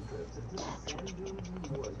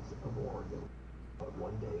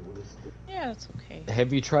 Yeah, that's okay.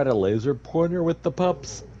 Have you tried a laser pointer with the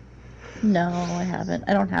pups? No, I haven't.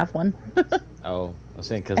 I don't have one. Oh, I was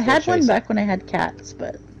saying because I had one back when I had cats,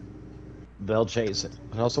 but. They'll chase it.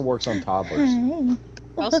 It also works on toddlers. Hey.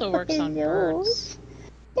 Also works on Hello. birds.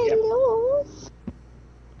 Hello.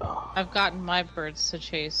 I've gotten my birds to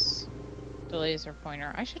chase the laser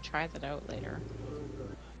pointer. I should try that out later.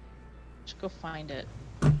 Should go find it.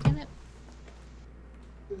 Damn it.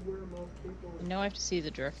 I know I have to see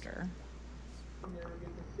the drifter.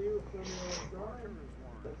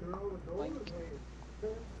 Boink.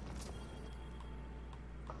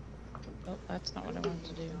 Oh, that's not what I wanted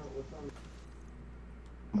to do.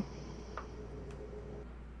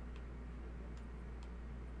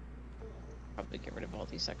 Probably get rid of all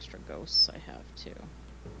these extra ghosts I have too.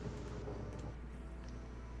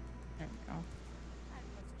 There we go.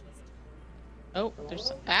 Oh,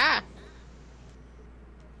 there's ah!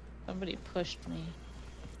 Somebody pushed me.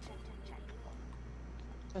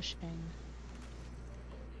 Pushing.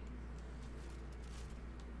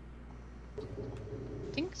 I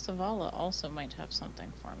think Zavala also might have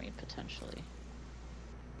something for me potentially.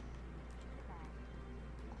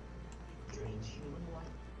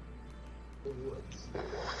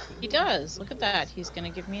 He does. Look at that. He's gonna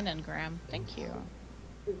give me an engram. Thank you.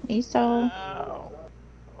 Eso.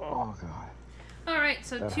 Oh god. Alright,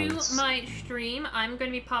 so That to hurts. my stream, I'm going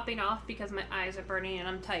to be popping off because my eyes are burning and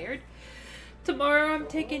I'm tired. Tomorrow I'm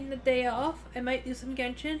taking the day off. I might do some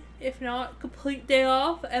Genshin. If not, complete day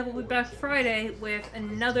off. And we'll be back Friday with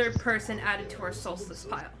another person added to our Solstice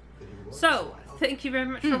pile. So, thank you very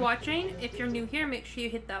much for watching. If you're new here, make sure you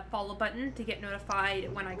hit that follow button to get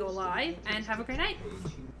notified when I go live. And have a great night.